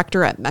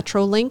 Director at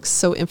Metrolinx,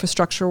 so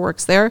infrastructure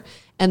works there.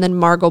 And then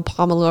Margot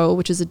Pomerleau,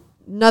 which is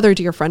another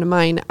dear friend of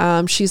mine.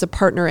 She's a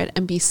partner at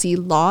MBC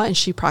Law, and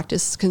she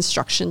practices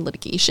construction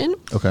litigation.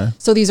 Okay.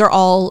 So these are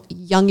all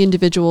young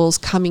individuals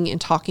coming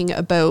and talking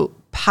about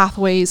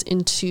pathways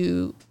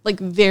into like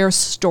their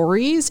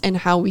stories and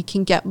how we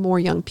can get more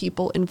young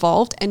people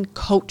involved and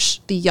coach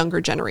the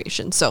younger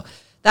generation. So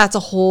that's a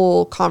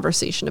whole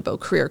conversation about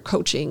career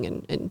coaching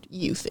and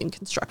youth in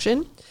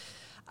construction.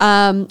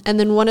 And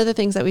then one of the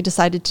things that we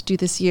decided to do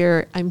this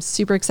year, I'm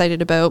super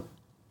excited about,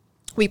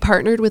 we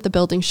partnered with the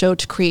Building Show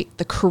to create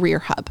the Career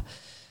Hub.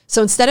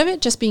 So instead of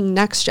it just being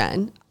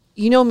NextGen,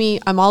 you know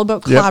me, I'm all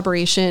about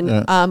collaboration.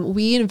 Yep. Yeah.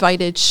 We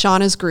invited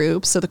Shauna's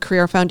group, so the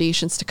Career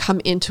Foundations, to come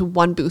into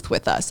one booth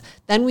with us.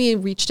 Then we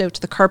reached out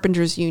to the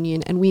Carpenters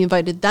Union and we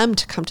invited them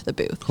to come to the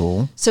booth.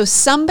 Cool. So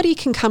somebody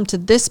can come to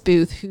this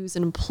booth who's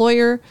an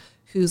employer,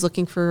 who's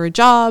looking for a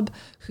job,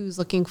 who's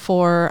looking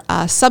for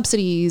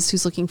subsidies,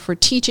 who's looking for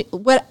teaching,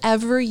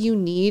 whatever you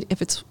need.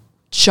 If it's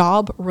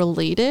job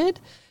related,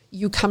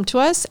 you come to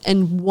us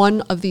and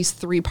one of these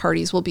three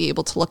parties will be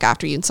able to look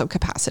after you in some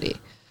capacity,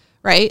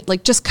 right?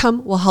 Like just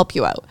come, we'll help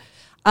you out.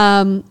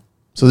 So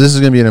this is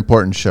going to be an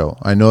important show.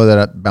 I know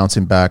that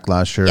bouncing back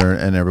last year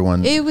and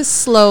everyone... It was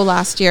slow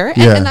last year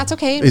and that's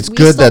okay. It's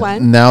good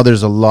that now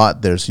there's a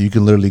lot there. So you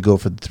can literally go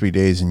for the 3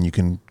 days and you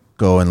can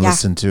go and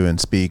listen to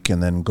and speak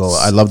and then go.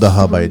 I love the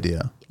hub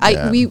idea.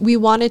 We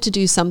wanted to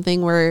do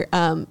something where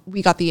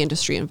we got the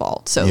industry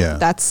involved. So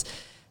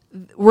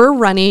we're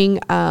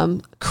running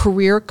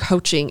career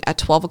coaching at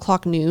 12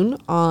 o'clock noon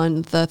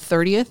on the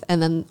 30th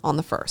and then on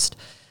the 1st.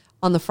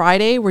 On the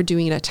Friday, we're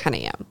doing it at 10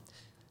 a.m.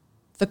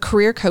 The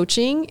career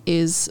coaching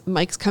is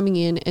Mike's coming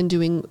in and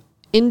doing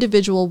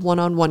individual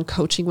one-on-one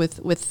coaching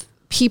with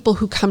people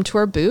who come to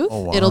our booth.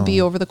 Oh, wow. It'll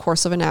be over the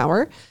course of an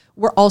hour.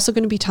 We're also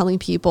going to be telling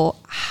people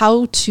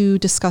how to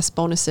discuss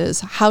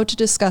bonuses, how to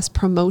discuss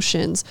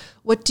promotions.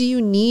 What do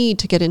you need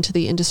to get into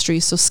the industry?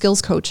 So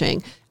skills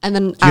coaching. And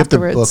then afterwards... Do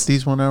you have to book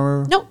these 1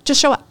 hour? No,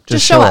 just show up.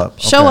 Just show up.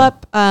 Okay. Show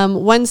up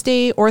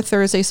Wednesday or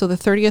Thursday. So the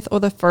 30th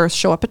or the 1st,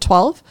 show up at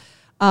 12.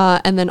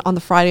 And then on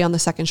the Friday, on the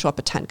 2nd, show up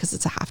at 10 because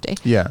it's a half day.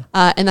 Yeah.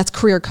 And that's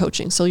career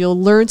coaching. So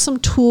you'll learn some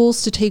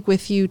tools to take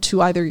with you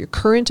to either your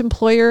current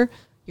employer,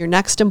 your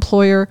next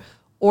employer,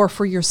 or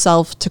for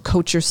yourself to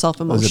coach yourself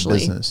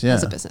emotionally.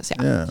 As a business,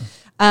 yeah.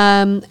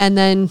 And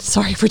then,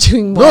 sorry for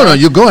doing more. No,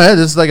 you go ahead.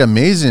 This is like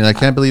amazing. I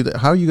can't believe that.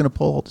 How are you going to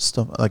pull all this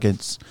stuff? Like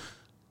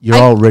you're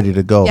all ready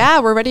to go.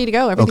 Yeah, we're ready to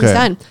go. Everything's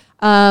done.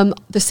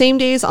 The same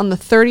days on the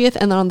 30th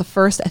and then on the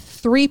 1st at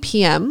 3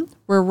 p.m.,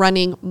 we're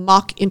running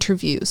mock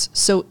interviews.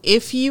 So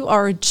if you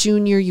are a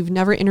junior, you've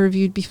never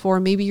interviewed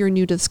before, maybe you're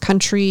new to this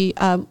country,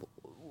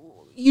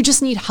 you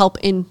just need help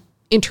in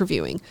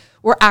interviewing.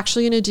 We're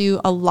actually going to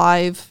do a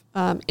live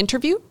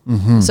interview.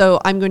 Mm-hmm. So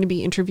I'm going to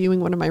be interviewing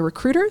one of my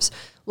recruiters.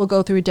 We'll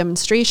go through a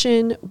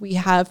demonstration. We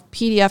have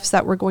PDFs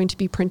that we're going to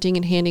be printing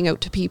and handing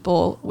out to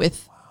people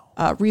with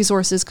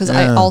resources, because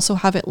I also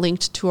have it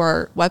linked to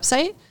our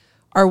website.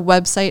 Our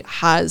website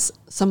has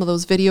some of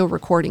those video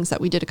recordings that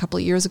we did a couple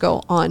of years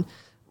ago on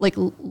like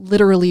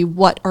literally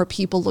what are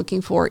people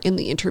looking for in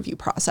the interview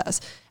process.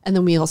 And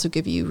then we also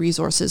give you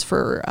resources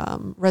for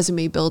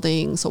resume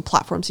building, so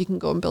platforms you can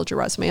go and build your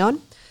resume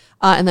on.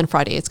 And then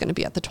Friday, it's going to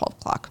be at the 12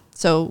 o'clock.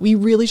 So we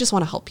really just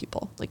want to help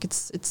people. Like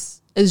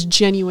it's as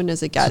genuine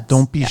as it gets. So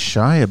don't be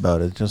shy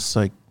about it. Just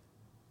like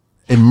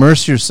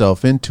immerse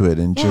yourself into it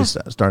and just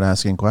start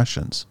asking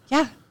questions.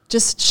 Yeah.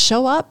 Just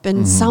show up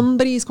and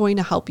somebody's going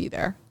to help you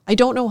there. I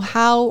don't know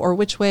how or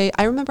which way.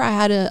 I remember I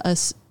had a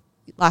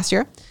last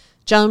year,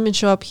 gentleman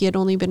show up. He had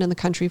only been in the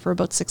country for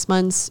about 6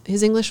 months.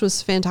 His English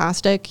was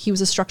fantastic. He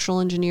was a structural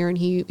engineer and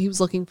he was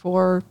looking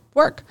for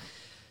work.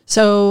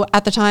 So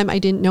at the time, I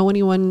didn't know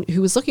anyone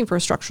who was looking for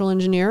a structural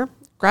engineer.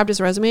 Grabbed his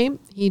resume.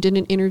 He did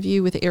an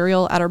interview with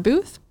Ariel at our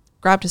booth,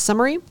 grabbed his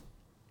summary.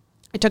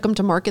 I took him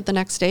to market the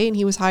next day and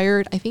he was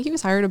hired. I think he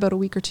was hired about a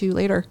week or two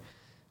later.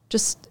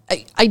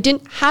 I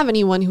didn't have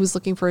anyone who was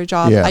looking for a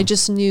job. Yeah. I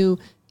just knew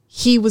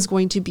he was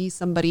going to be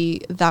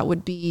somebody that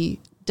would be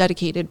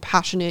dedicated,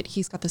 passionate.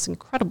 He's got this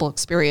incredible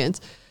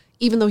experience.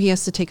 Even though he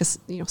has to take us,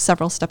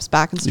 several steps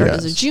back and start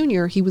as a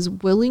junior, he was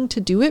willing to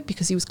do it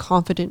because he was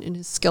confident in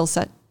his skill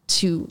set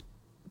to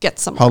get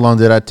somewhere. How long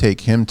did that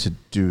take him to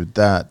do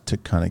that to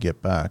kind of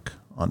get back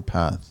on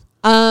path?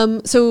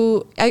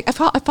 So I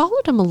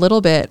followed him a little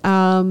bit.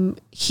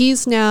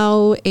 He's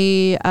now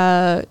a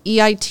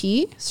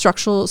EIT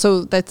structural.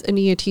 So that's an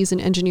EIT is an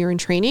engineering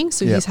training.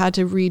 So he's had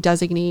to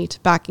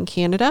redesignate back in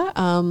Canada.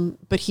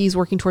 But he's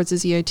working towards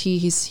his EIT.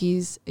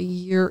 He's a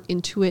year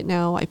into it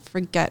now. I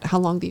forget how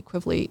long the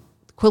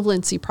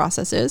equivalency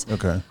process is.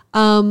 Okay.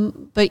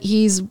 But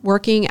he's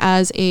working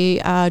as a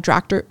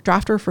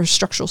drafter for a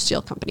structural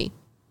steel company.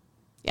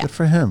 Yeah. Good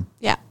for him.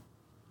 Yeah.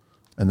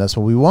 And that's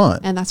what we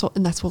want. And that's what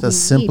we need. It's as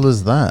simple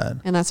as that.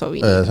 And that's what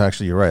we need.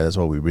 Actually, you're right. That's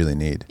what we really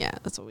need. Yeah,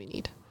 that's what we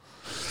need.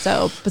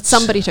 So, but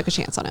somebody took a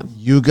chance on him.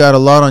 You got a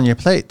lot on your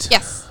plate.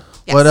 Yes.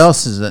 What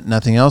else is it?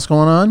 Nothing else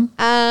going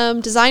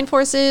on? Design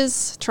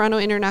Forces, Toronto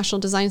International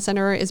Design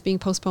Center is being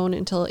postponed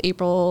until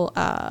April,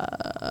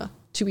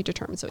 to be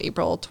determined. So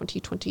April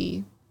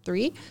 2023.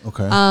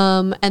 Okay.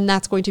 And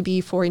that's going to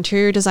be for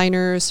interior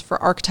designers,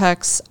 for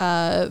architects,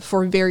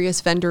 for various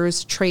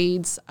vendors,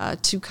 trades,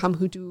 to come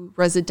who do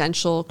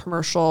residential,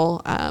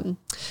 commercial.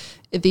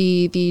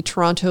 The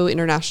Toronto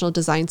International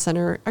Design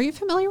Center. Are you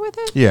familiar with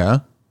it? Yeah.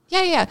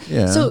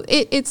 Yeah. So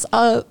it's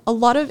a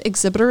lot of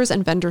exhibitors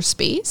and vendor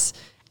space.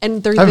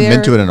 And they're I haven't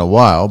been to it in a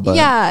while, but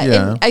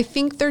and I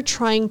think they're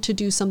trying to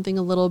do something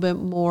a little bit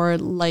more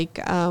like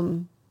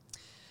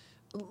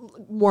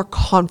more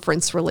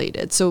conference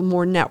related, so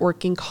more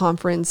networking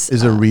conference.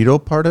 Is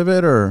Arito part of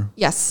it, or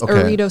yes, okay.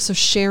 Arito. So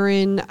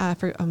Sharon,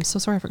 I'm so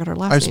sorry, I forgot her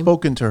last name. I've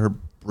spoken to her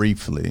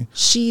briefly.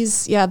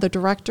 She's the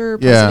director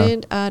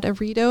president at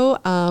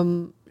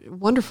Arito.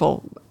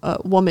 Wonderful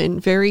woman,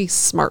 very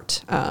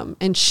smart,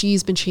 and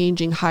she's been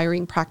changing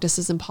hiring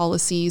practices and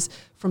policies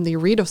from the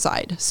Arito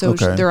side. So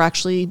they're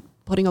actually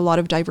putting a lot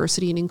of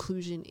diversity and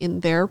inclusion in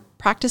their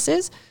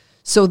practices,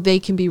 so they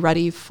can be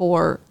ready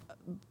for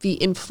the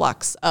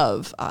influx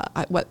of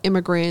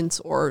immigrants,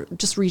 or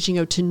just reaching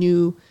out to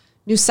new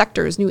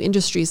sectors, new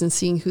industries, and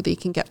seeing who they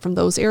can get from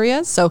those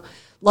areas. So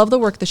love the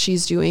work that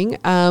she's doing.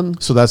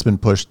 So that's been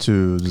pushed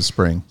to the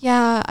spring.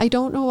 Yeah, I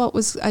don't know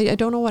I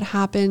don't know what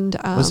happened.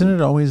 Wasn't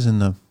it always in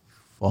the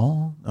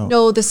fall? Oh.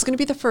 No, this is going to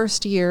be the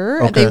first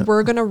year. Okay. They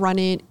were going to run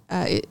it.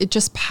 It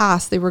just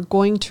passed. They were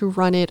going to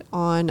run it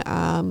on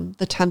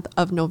the 10th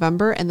of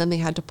November, and then they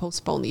had to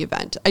postpone the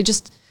event.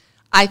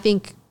 I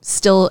think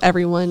still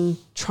everyone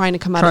trying to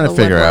come out of the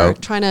figure woodwork,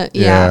 out. trying to,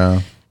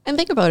 And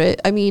think about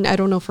it. I mean, I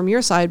don't know from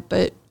your side,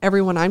 but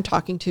everyone I'm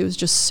talking to is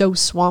just so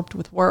swamped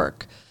with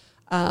work.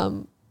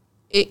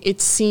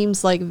 It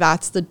seems like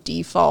that's the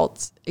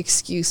default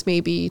excuse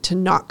maybe to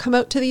not come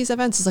out to these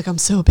events. It's like, I'm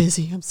so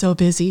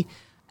busy.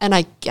 And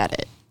I get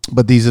it.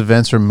 But these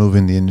events are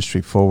moving the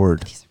industry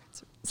forward.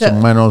 So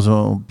might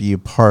also be a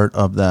part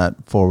of that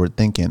forward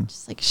thinking.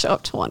 Just like show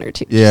up to one or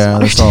two. Yeah,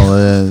 that's all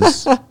it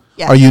is.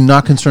 Yeah. Are you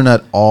not concerned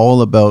at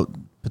all about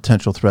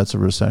potential threats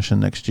of recession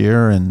next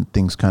year and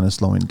things kind of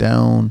slowing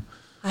down?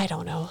 I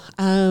don't know.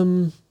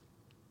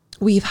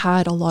 We've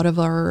had a lot of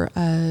our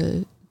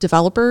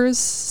developers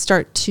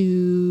start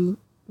to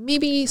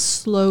maybe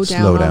slow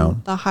down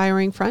on the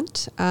hiring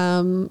front.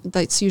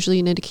 That's usually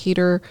an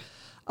indicator.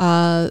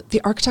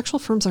 The architectural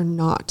firms are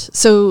not.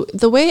 So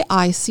the way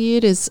I see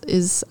it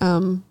is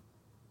kind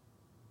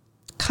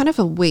of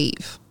a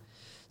wave.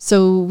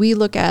 So we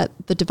look at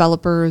the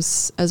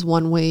developers as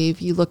one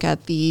wave. You look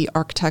at the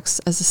architects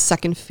as a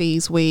second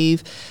phase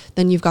wave.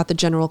 Then you've got the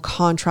general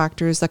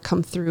contractors that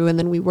come through, and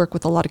then we work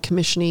with a lot of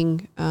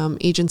commissioning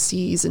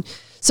agencies. And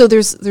so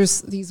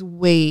there's these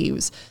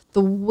waves.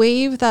 The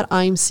wave that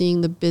I'm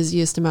seeing the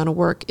busiest amount of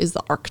work is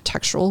the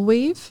architectural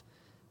wave.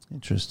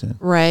 Interesting.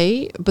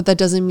 Right? But that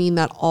doesn't mean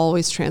that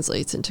always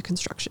translates into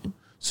construction.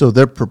 So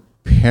they're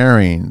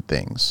preparing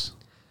things.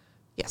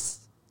 Yes.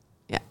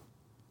 Yeah.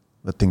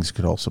 but things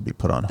could also be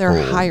put on They're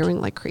hold.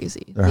 hiring like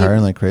crazy. They're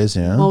hiring like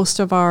crazy, yeah? Most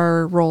of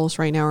our roles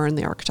right now are in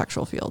the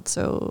architectural field.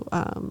 So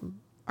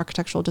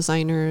architectural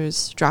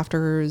designers,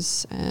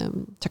 drafters,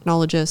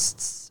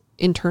 technologists,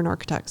 intern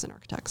architects, and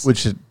architects.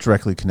 Which is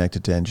directly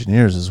connected to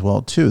engineers as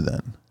well, too,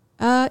 then.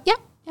 Yeah.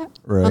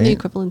 Right. On the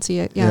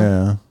equivalency,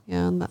 Yeah.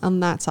 On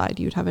that side,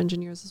 you'd have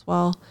engineers as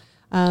well.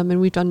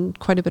 And we've done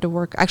quite a bit of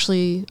work.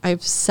 Actually, I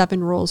have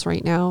 7 roles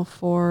right now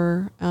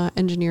for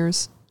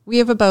engineers. We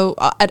have about,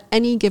 at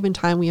any given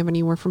time, we have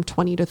anywhere from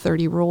 20 to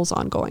 30 roles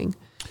ongoing.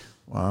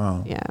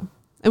 Wow. Yeah.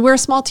 And we're a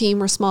small team.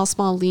 We're a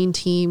small, lean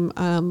team.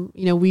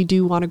 We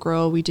do want to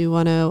grow. We do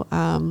want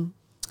to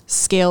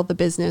scale the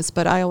business,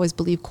 but I always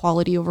believe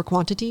quality over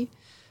quantity.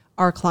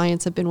 Our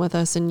clients have been with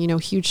us, and,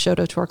 huge shout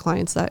out to our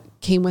clients that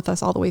came with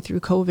us all the way through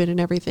COVID and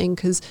everything,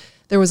 because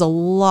there was a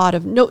lot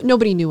of,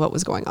 nobody knew what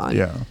was going on.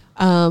 Yeah.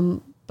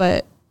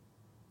 But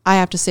I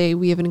have to say,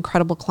 we have an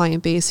incredible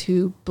client base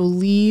who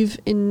believe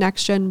in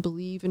NextGen,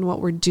 believe in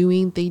what we're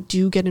doing. They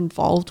do get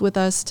involved with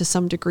us to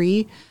some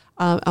degree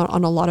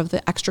on a lot of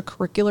the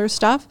extracurricular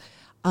stuff.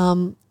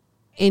 And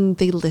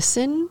they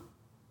listen.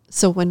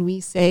 So when we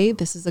say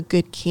this is a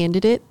good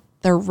candidate,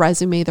 their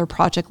resume, their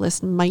project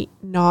list might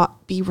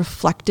not be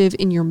reflective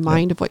in your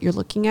mind of what you're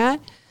looking at.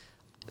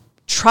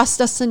 Trust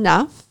us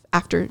enough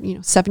after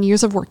 7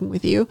 years of working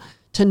with you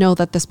to know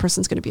that this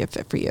person's going to be a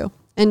fit for you.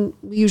 And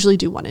we usually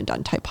do one and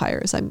done type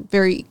hires. I'm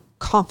very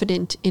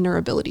confident in our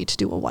ability to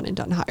do a one and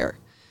done hire.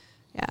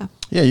 Yeah.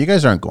 Yeah, you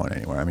guys aren't going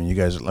anywhere. I mean, you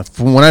guys,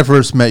 from when I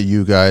first met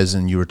you guys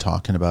and you were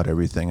talking about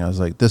everything, I was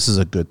like, this is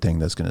a good thing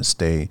that's going to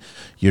stay.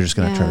 You're just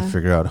going to try to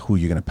figure out who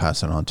you're going to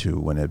pass it on to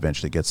when it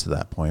eventually gets to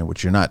that point,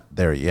 which you're not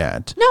there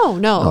yet.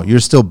 No, you're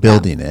still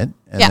building it.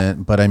 And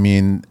then, but I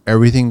mean,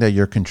 everything that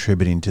you're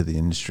contributing to the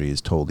industry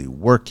is totally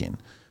working,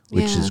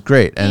 which is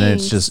great. And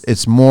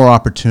it's more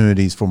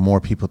opportunities for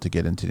more people to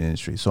get into the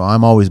industry. So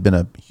I'm always been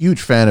a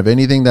huge fan of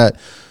anything that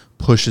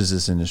pushes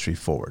this industry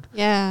forward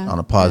on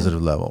a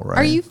positive level, right?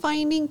 Are you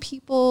finding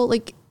people,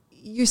 like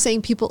you're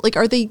saying, people, like,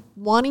 are they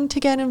wanting to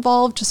get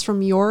involved just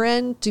from your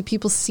end? Do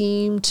people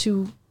seem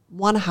to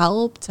want to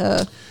help?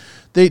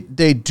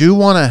 They do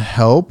want to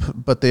help,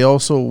 but they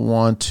also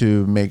want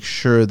to make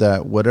sure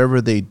that whatever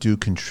they do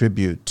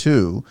contribute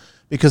to,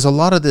 because a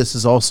lot of this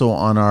is also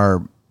on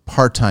our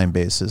part-time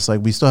basis. Like,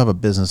 we still have a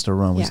business to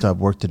run. We still have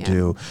work to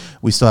do.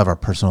 We still have our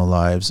personal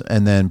lives.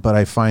 But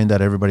I find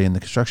that everybody in the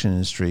construction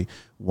industry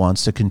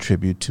wants to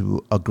contribute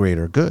to a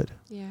greater good.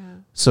 Yeah.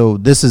 So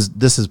this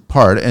is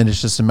part, and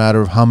it's just a matter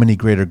of how many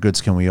greater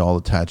goods can we all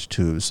attach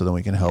to so that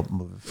we can help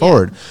move it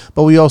forward.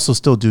 But we also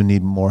still do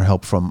need more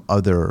help from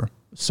other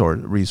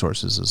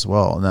resources as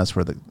well. And that's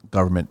where the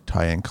government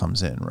tie-in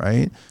comes in,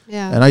 right?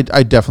 Yeah. And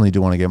I definitely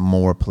do want to get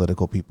more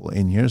political people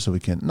in here so we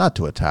can, not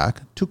to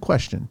attack, to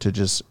question, to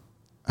just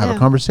have a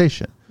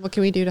conversation. What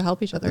can we do to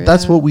help each other?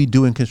 That's what we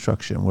do in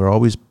construction. We're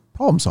always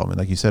problem solving.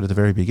 Like you said at the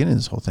very beginning of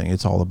this whole thing,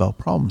 it's all about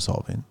problem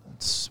solving.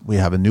 We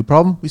have a new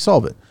problem, we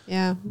solve it.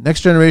 Yeah. Next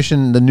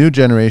generation, the new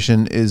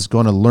generation is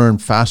going to learn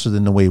faster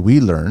than the way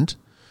we learned,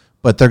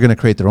 but they're going to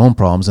create their own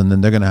problems, and then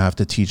they're going to have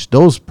to teach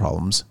those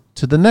problems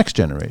to the next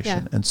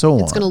generation, and so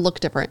on. It's going to look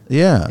different.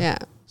 Yeah. Yeah.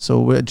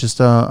 So we're just,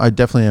 I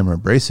definitely am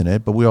embracing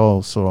it, but we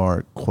also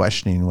are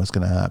questioning what's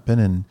going to happen,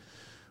 and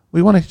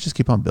we want to just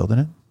keep on building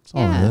it. That's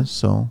all it is.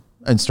 So,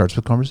 and it starts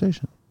with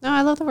conversation. No,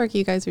 I love the work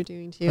you guys are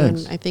doing too.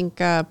 Thanks. And I think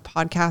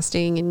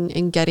podcasting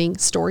and getting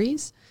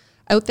stories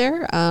out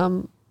there,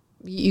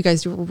 you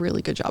guys do a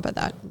really good job at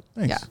that.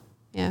 Thanks.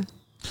 Yeah.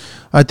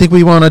 I think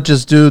we want to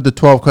just do the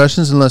 12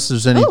 questions unless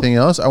there's anything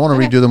else. I want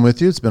to redo them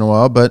with you. It's been a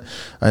while, but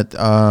I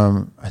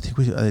think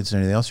is there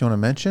anything else you want to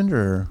mention,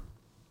 or?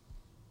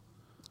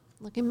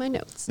 Look at my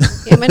notes.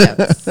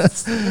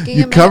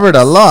 You covered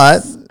a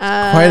lot,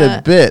 quite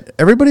a bit.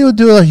 Everybody will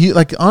do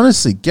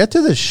honestly, get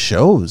to the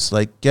shows.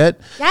 Like you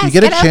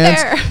get a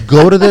chance,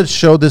 go to the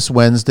show this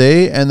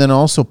Wednesday, and then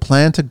also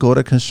plan to go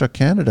to Construct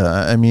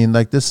Canada. I mean,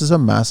 this is a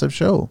massive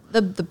show.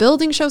 The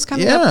building show's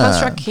coming up.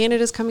 Construct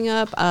Canada's coming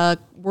up.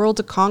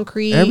 World of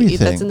Concrete,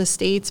 that's in the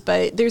States.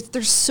 But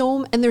there's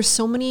so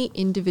many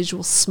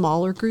individual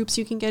smaller groups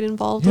you can get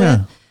involved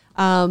with.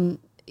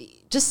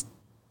 Just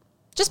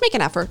make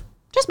an effort.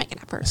 Just make an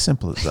effort. As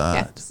simple as that.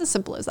 Yeah, just as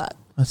simple as that.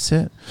 That's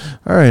it.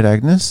 All right,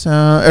 Agnes.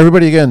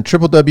 Everybody, again,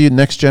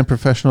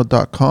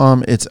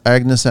 www.nextgenprofessional.com. It's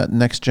Agnes at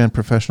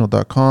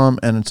nextgenprofessional.com,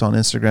 and it's on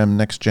Instagram,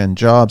 NextGen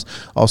Jobs.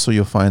 Also,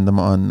 you'll find them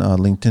on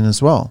LinkedIn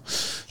as well.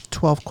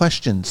 12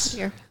 questions.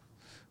 Here.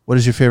 What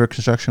is your favorite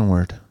construction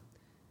word?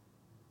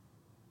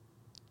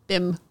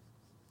 BIM.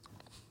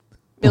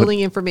 Building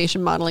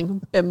Information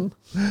Modeling. BIM.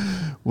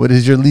 What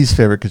is your least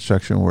favorite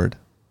construction word?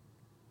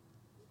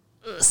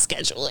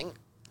 Scheduling.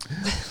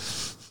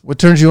 What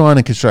turns you on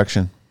in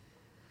construction?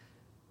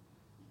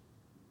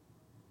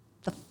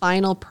 The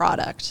final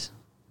product.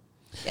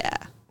 Yeah.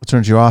 What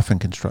turns you off in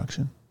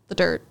construction? The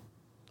dirt.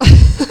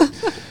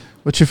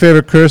 What's your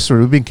favorite curse word?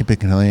 We've been keeping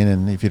clean,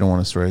 and if you don't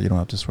want to swear, you don't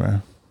have to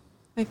swear.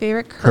 My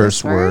favorite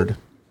curse word?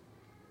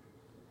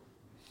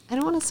 I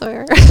don't want to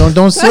swear.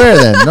 Don't swear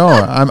then. No,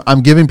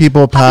 I'm giving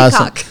people a pass.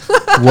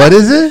 What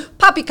is it?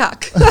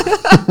 Poppycock.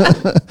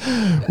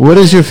 What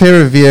is your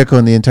favorite vehicle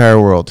in the entire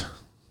world?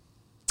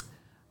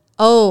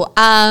 Oh,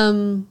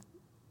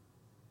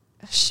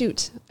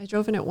 shoot. I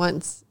drove in it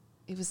once.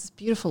 It was this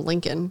beautiful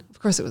Lincoln. Of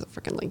course, it was a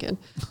freaking Lincoln.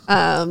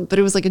 But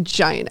it was like a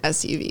giant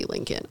SUV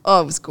Lincoln.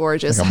 Oh, it was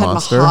gorgeous. Like it had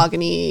monster?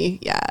 mahogany.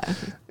 Yeah.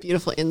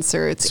 Beautiful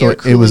inserts. So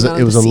it was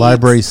a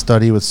library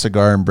study with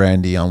cigar and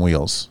brandy on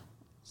wheels.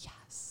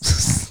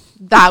 Yes.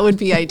 That would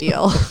be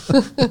ideal.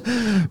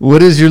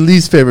 What is your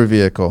least favorite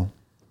vehicle?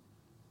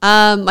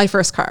 My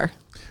first car.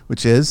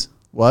 Which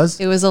was?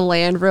 It was a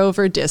Land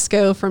Rover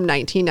Disco from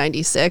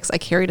 1996. I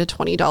carried a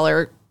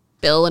 $20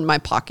 bill in my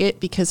pocket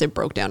because it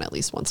broke down at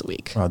least once a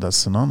week. Oh, that's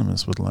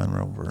synonymous with Land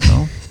Rover,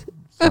 no?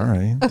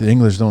 Sorry. The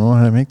English don't know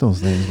how to make those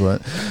things.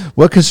 But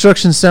what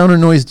construction sound or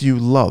noise do you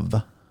love?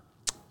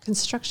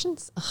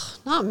 Constructions? Ugh,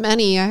 not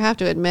many, I have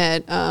to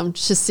admit.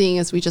 Just seeing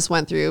as we just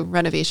went through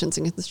renovations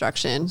and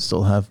construction.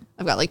 Still have.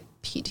 I've got like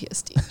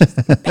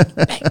PTSD. Bang,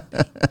 bang,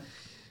 bang.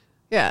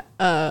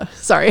 Yeah.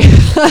 Sorry.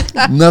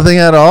 Nothing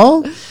at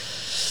all?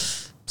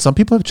 Some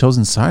people have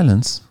chosen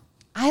silence.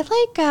 I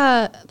like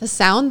the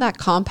sound that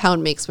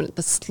compound makes when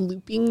the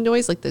slooping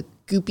noise, like the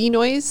goopy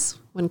noise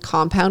when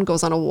compound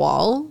goes on a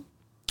wall.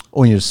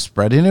 Oh, when you're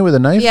spreading it with a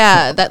knife?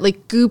 Yeah, that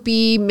like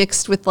goopy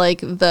mixed with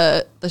like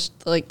the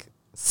like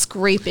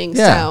scraping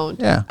sound.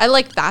 Yeah. I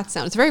like that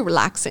sound. It's very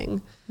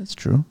relaxing. That's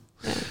true.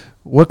 Yeah.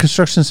 What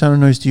construction sound or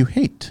noise do you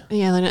hate?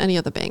 Yeah, then any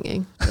of the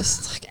banging.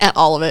 Just like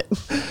all of it.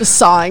 The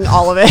sawing,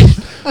 all of it.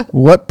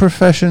 What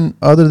profession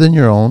other than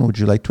your own would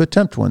you like to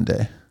attempt one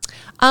day?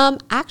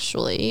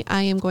 Actually,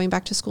 I am going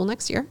back to school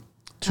next year.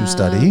 To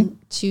study?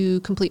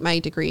 To complete my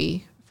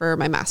degree for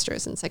my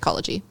master's in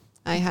psychology.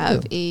 I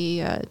have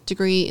a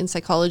degree in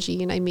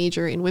psychology and I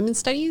major in women's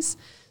studies.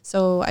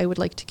 So I would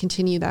like to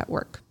continue that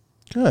work.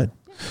 Good.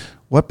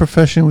 What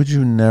profession would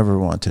you never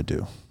want to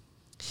do?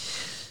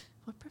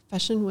 What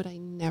profession would I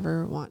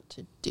never want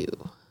to do?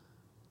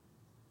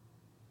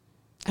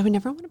 I would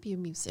never want to be a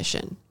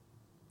musician.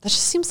 That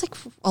just seems like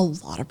a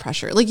lot of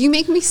pressure. Like you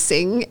make me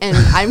sing and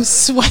I'm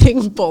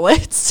sweating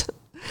bullets.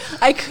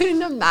 I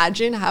couldn't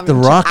imagine having the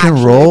rock and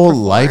roll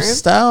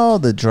lifestyle,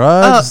 the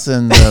drugs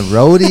and the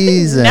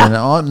roadies and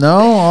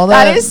all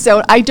that. That is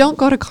so. I don't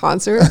go to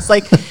concerts.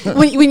 Like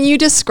when you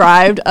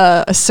described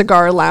a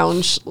cigar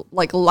lounge,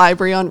 like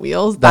library on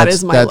wheels,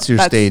 that's your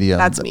stadium.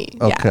 That's me.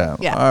 Okay.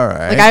 Yeah. All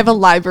right. Like I have a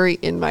library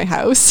in my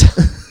house.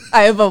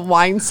 I have a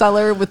wine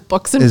cellar with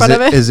books in front of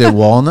it. Is it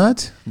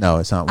walnut? No,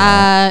 it's not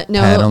walnut.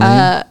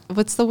 No.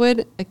 What's the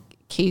wood?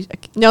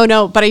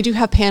 No, but I do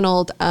have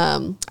paneled.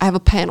 I have a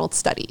paneled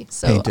study.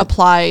 So painted.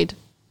 Applied,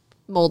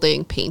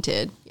 molding,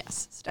 painted.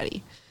 Yes,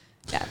 study.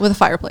 Yeah, with a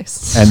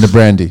fireplace. And the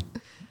brandy.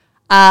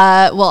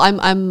 Well,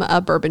 I'm a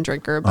bourbon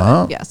drinker,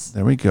 but yes.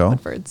 There we go.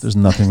 Woodfords. There's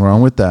nothing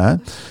wrong with that.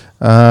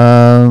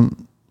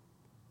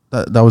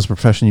 That was a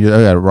profession.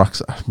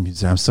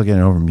 I'm still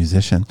getting over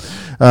musician.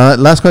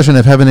 Last question.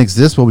 If heaven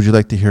exists, what would you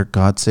like to hear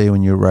God say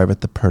when you arrive at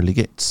the pearly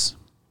gates?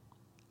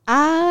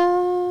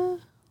 What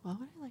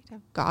would I like to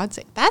have God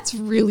say? That's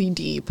really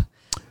deep.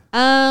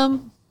 Like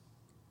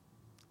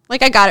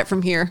I got it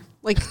from here.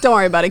 Like, don't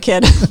worry about it,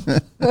 kid.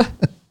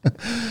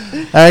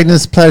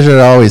 Agnes, pleasure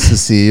always to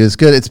see you. It's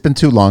good. It's been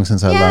too long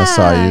since I last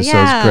saw you,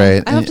 so it's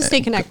great. I hope to stay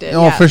connected.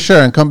 Oh, for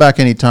sure. And come back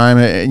anytime.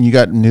 And you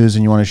got news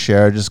and you want to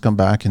share, just come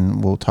back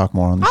and we'll talk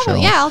more on the show.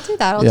 Yeah, I'll do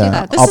that. I'll do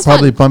that. I'll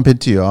probably bump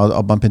into you.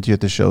 I'll bump into you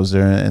at the shows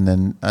there and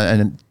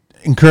then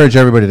encourage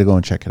everybody to go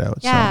and check it out.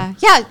 Yeah.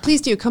 Yeah, please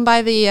do. Come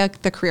by the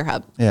Career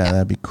Hub. Yeah,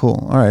 that'd be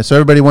cool. All right. So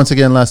everybody, once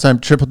again, last time,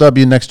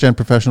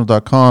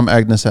 www.nextgenprofessional.com,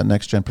 Agnes at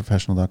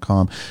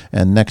nextgenprofessional.com,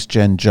 and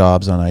NextGen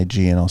Jobs on IG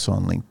and also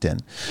on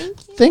LinkedIn.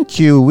 Thank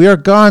you. We are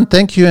gone.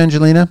 Thank you,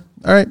 Angelina.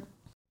 All right.